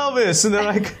 "I'm Elvis." And they're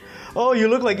like, "Oh, you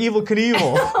look like Evel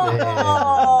Knievel."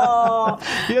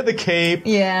 You had the cape.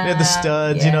 Yeah. You had the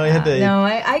studs. Yeah. You know, you had the. No,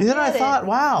 I Then I thought,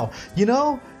 wow, you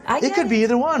know, it could be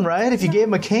either one, right? If you gave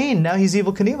him a cane, now he's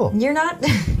Evel Knievel. You're not.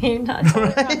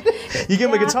 Right? You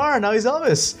give him a guitar, now he's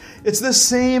Elvis. It's the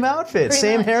same outfit, Pretty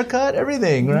same much. haircut,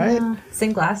 everything, right? Yeah.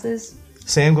 Same glasses.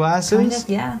 Same glasses. Kind of,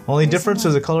 yeah. Only difference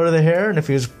was the color of the hair, and if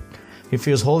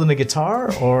he was holding a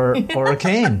guitar or a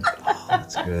cane. Oh,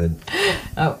 that's good.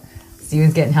 Oh,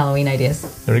 Steven's getting Halloween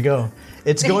ideas. There we go.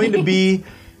 It's going to be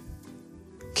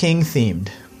king themed.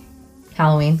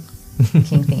 Halloween,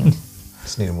 king themed.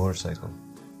 Just need a motorcycle.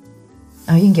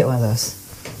 Oh, you can get one of those.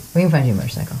 We can find you a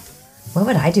motorcycle. What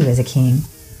would I do as a king?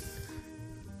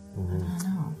 I don't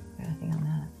know. Gotta think on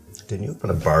that. Didn't you open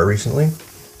a bar recently?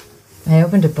 I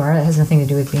opened a bar that has nothing to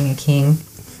do with being a king.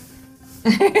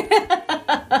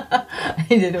 I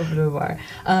did open a bar.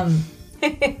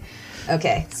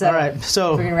 Okay, so All right,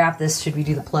 so if we're gonna wrap this. Should we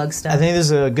do the plug stuff? I think this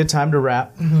is a good time to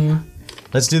wrap. Mm-hmm.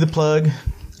 Let's do the plug.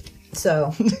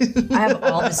 So I have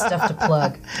all this stuff to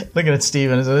plug. Looking at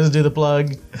Steven, so let's do the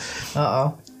plug.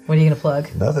 Uh-oh. What are you gonna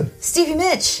plug? Nothing. Stevie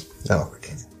Mitch. No,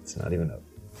 okay. It's not even up.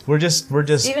 We're just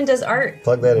Steven does art.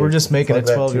 Plug that in. we're just making a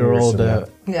Plug that 12-year-old 2 years from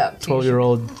now. Yeah.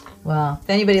 12-year-old Well, if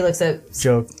anybody looks up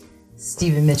joke.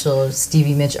 Stevie Mitchell or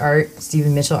Stevie Mitch art,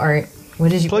 Stephen Mitchell art.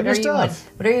 What is you? Plug what your are you stuff.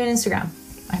 on? What are you on Instagram?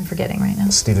 I'm forgetting right now.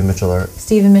 Stephen Mitchell art.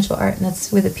 Stephen Mitchell art, and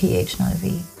that's with a PH, not a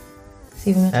V.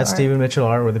 Stephen Mitchell That's art. Stephen Mitchell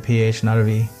art with a PH, not a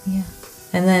V. Yeah.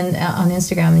 And then on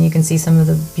Instagram, you can see some of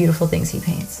the beautiful things he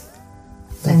paints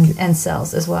and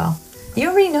sells as well. You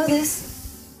already know this.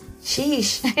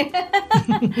 Sheesh.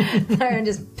 I'm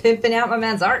just pimping out my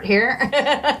man's art here.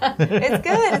 It's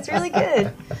good. It's really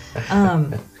good.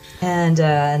 And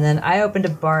then I opened a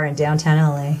bar in downtown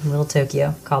LA, Little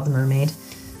Tokyo, called The Mermaid.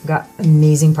 I've got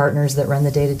amazing partners that run the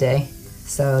day-to-day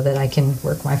so that I can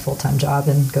work my full-time job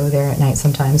and go there at night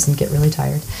sometimes and get really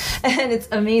tired. And it's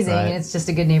amazing. Right. And it's just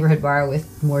a good neighborhood bar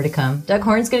with more to come. Doug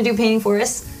Horn's going to do painting for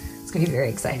us. It's going to be very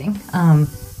exciting.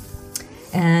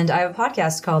 And I have a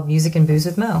podcast called Music and Booze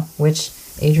with Mo, which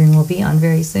Adrian will be on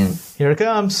very soon. Here it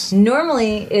comes.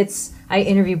 Normally, I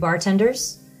interview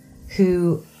bartenders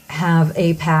who have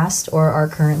a past or are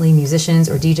currently musicians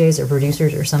or DJs or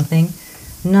producers or something.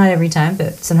 Not every time,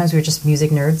 but sometimes we're just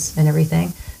music nerds and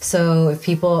everything. So if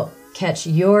people catch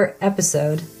your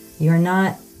episode, you're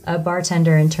not a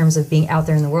bartender in terms of being out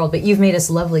there in the world, but you've made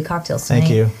us lovely cocktails tonight.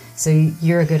 Thank you. So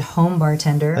you're a good home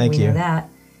bartender. Thank we you. know that.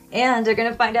 And they're going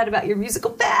to find out about your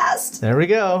musical past. There we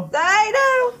go. I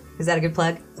know. Is that a good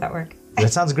plug? Does that work?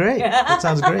 That sounds great. That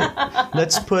sounds great.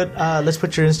 Let's put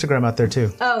your Instagram out there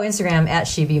too. Oh, Instagram at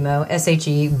Shebimo.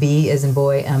 SHEB as in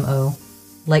boy, MO.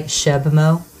 Like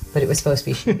Shebmo, but it was supposed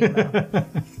to be Shebimo.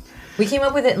 We came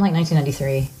up with it in like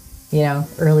 1993. You know,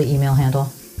 early email handle.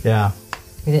 Yeah.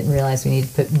 We didn't realize we needed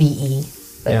to put BE,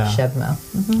 but Yeah. Shebmo.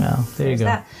 Yeah. There you go.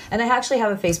 That. And I actually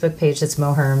have a Facebook page that's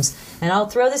Mo Herms. And I'll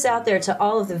throw this out there to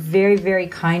all of the very, very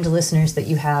kind listeners that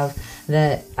you have,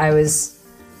 that I was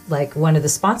like one of the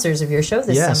sponsors of your show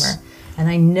this Yes. summer. And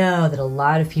I know that a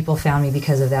lot of people found me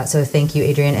because of that. So thank you,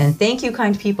 Adrian. And thank you,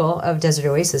 kind people of Desert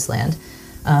Oasis Land,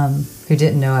 who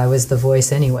didn't know I was the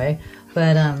voice anyway.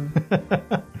 But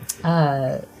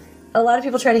a lot of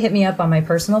people try to hit me up on my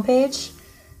personal page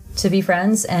to be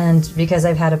friends. And because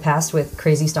I've had a past with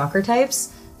crazy stalker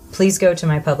types, please go to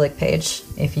my public page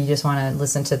if you just want to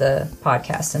listen to the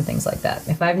podcast and things like that.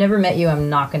 If I've never met you, I'm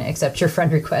not going to accept your friend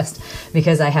request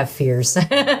because I have fears.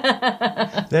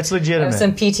 That's legitimate.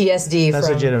 Some PTSD That's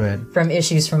legitimate. from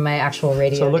issues from my actual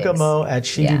radio So look days. up Mo at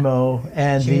Shebimo,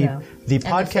 and Shebimo. the And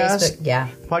podcast. Facebook, yeah.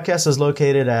 Podcast is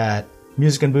located at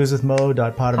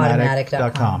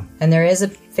musicandboozewithmo.podomatic.com. And there is a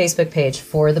Facebook page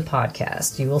for the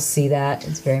podcast. You will see that.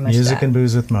 It's very much Music that. and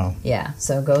Booze with Mo. Yeah,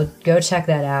 so go check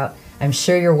that out. I'm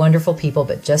sure you're wonderful people,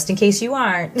 but just in case you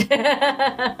aren't,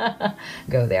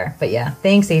 go there. But yeah,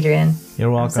 thanks, Adrian.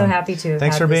 You're welcome. I'm so happy to have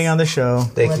Thanks had for being this on the show.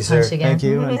 Thank you, sir. lunch again. Thank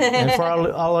you. And for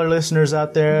all our listeners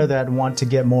out there that want to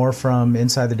get more from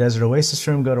Inside the Desert Oasis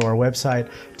Room, go to our website,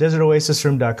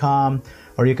 desertoasisroom.com,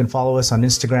 or you can follow us on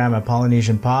Instagram at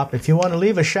Polynesian Pop. If you want to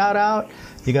leave a shout out,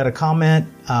 you got a comment,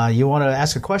 you want to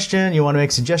ask a question, you want to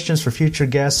make suggestions for future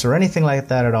guests or anything like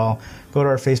that at all, go to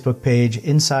our Facebook page,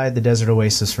 Inside the Desert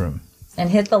Oasis Room. And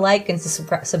hit the like and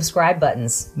subscribe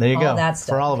buttons. There you all go. That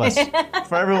stuff. For all of us.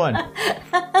 For everyone.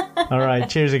 All right.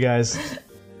 Cheers, you guys.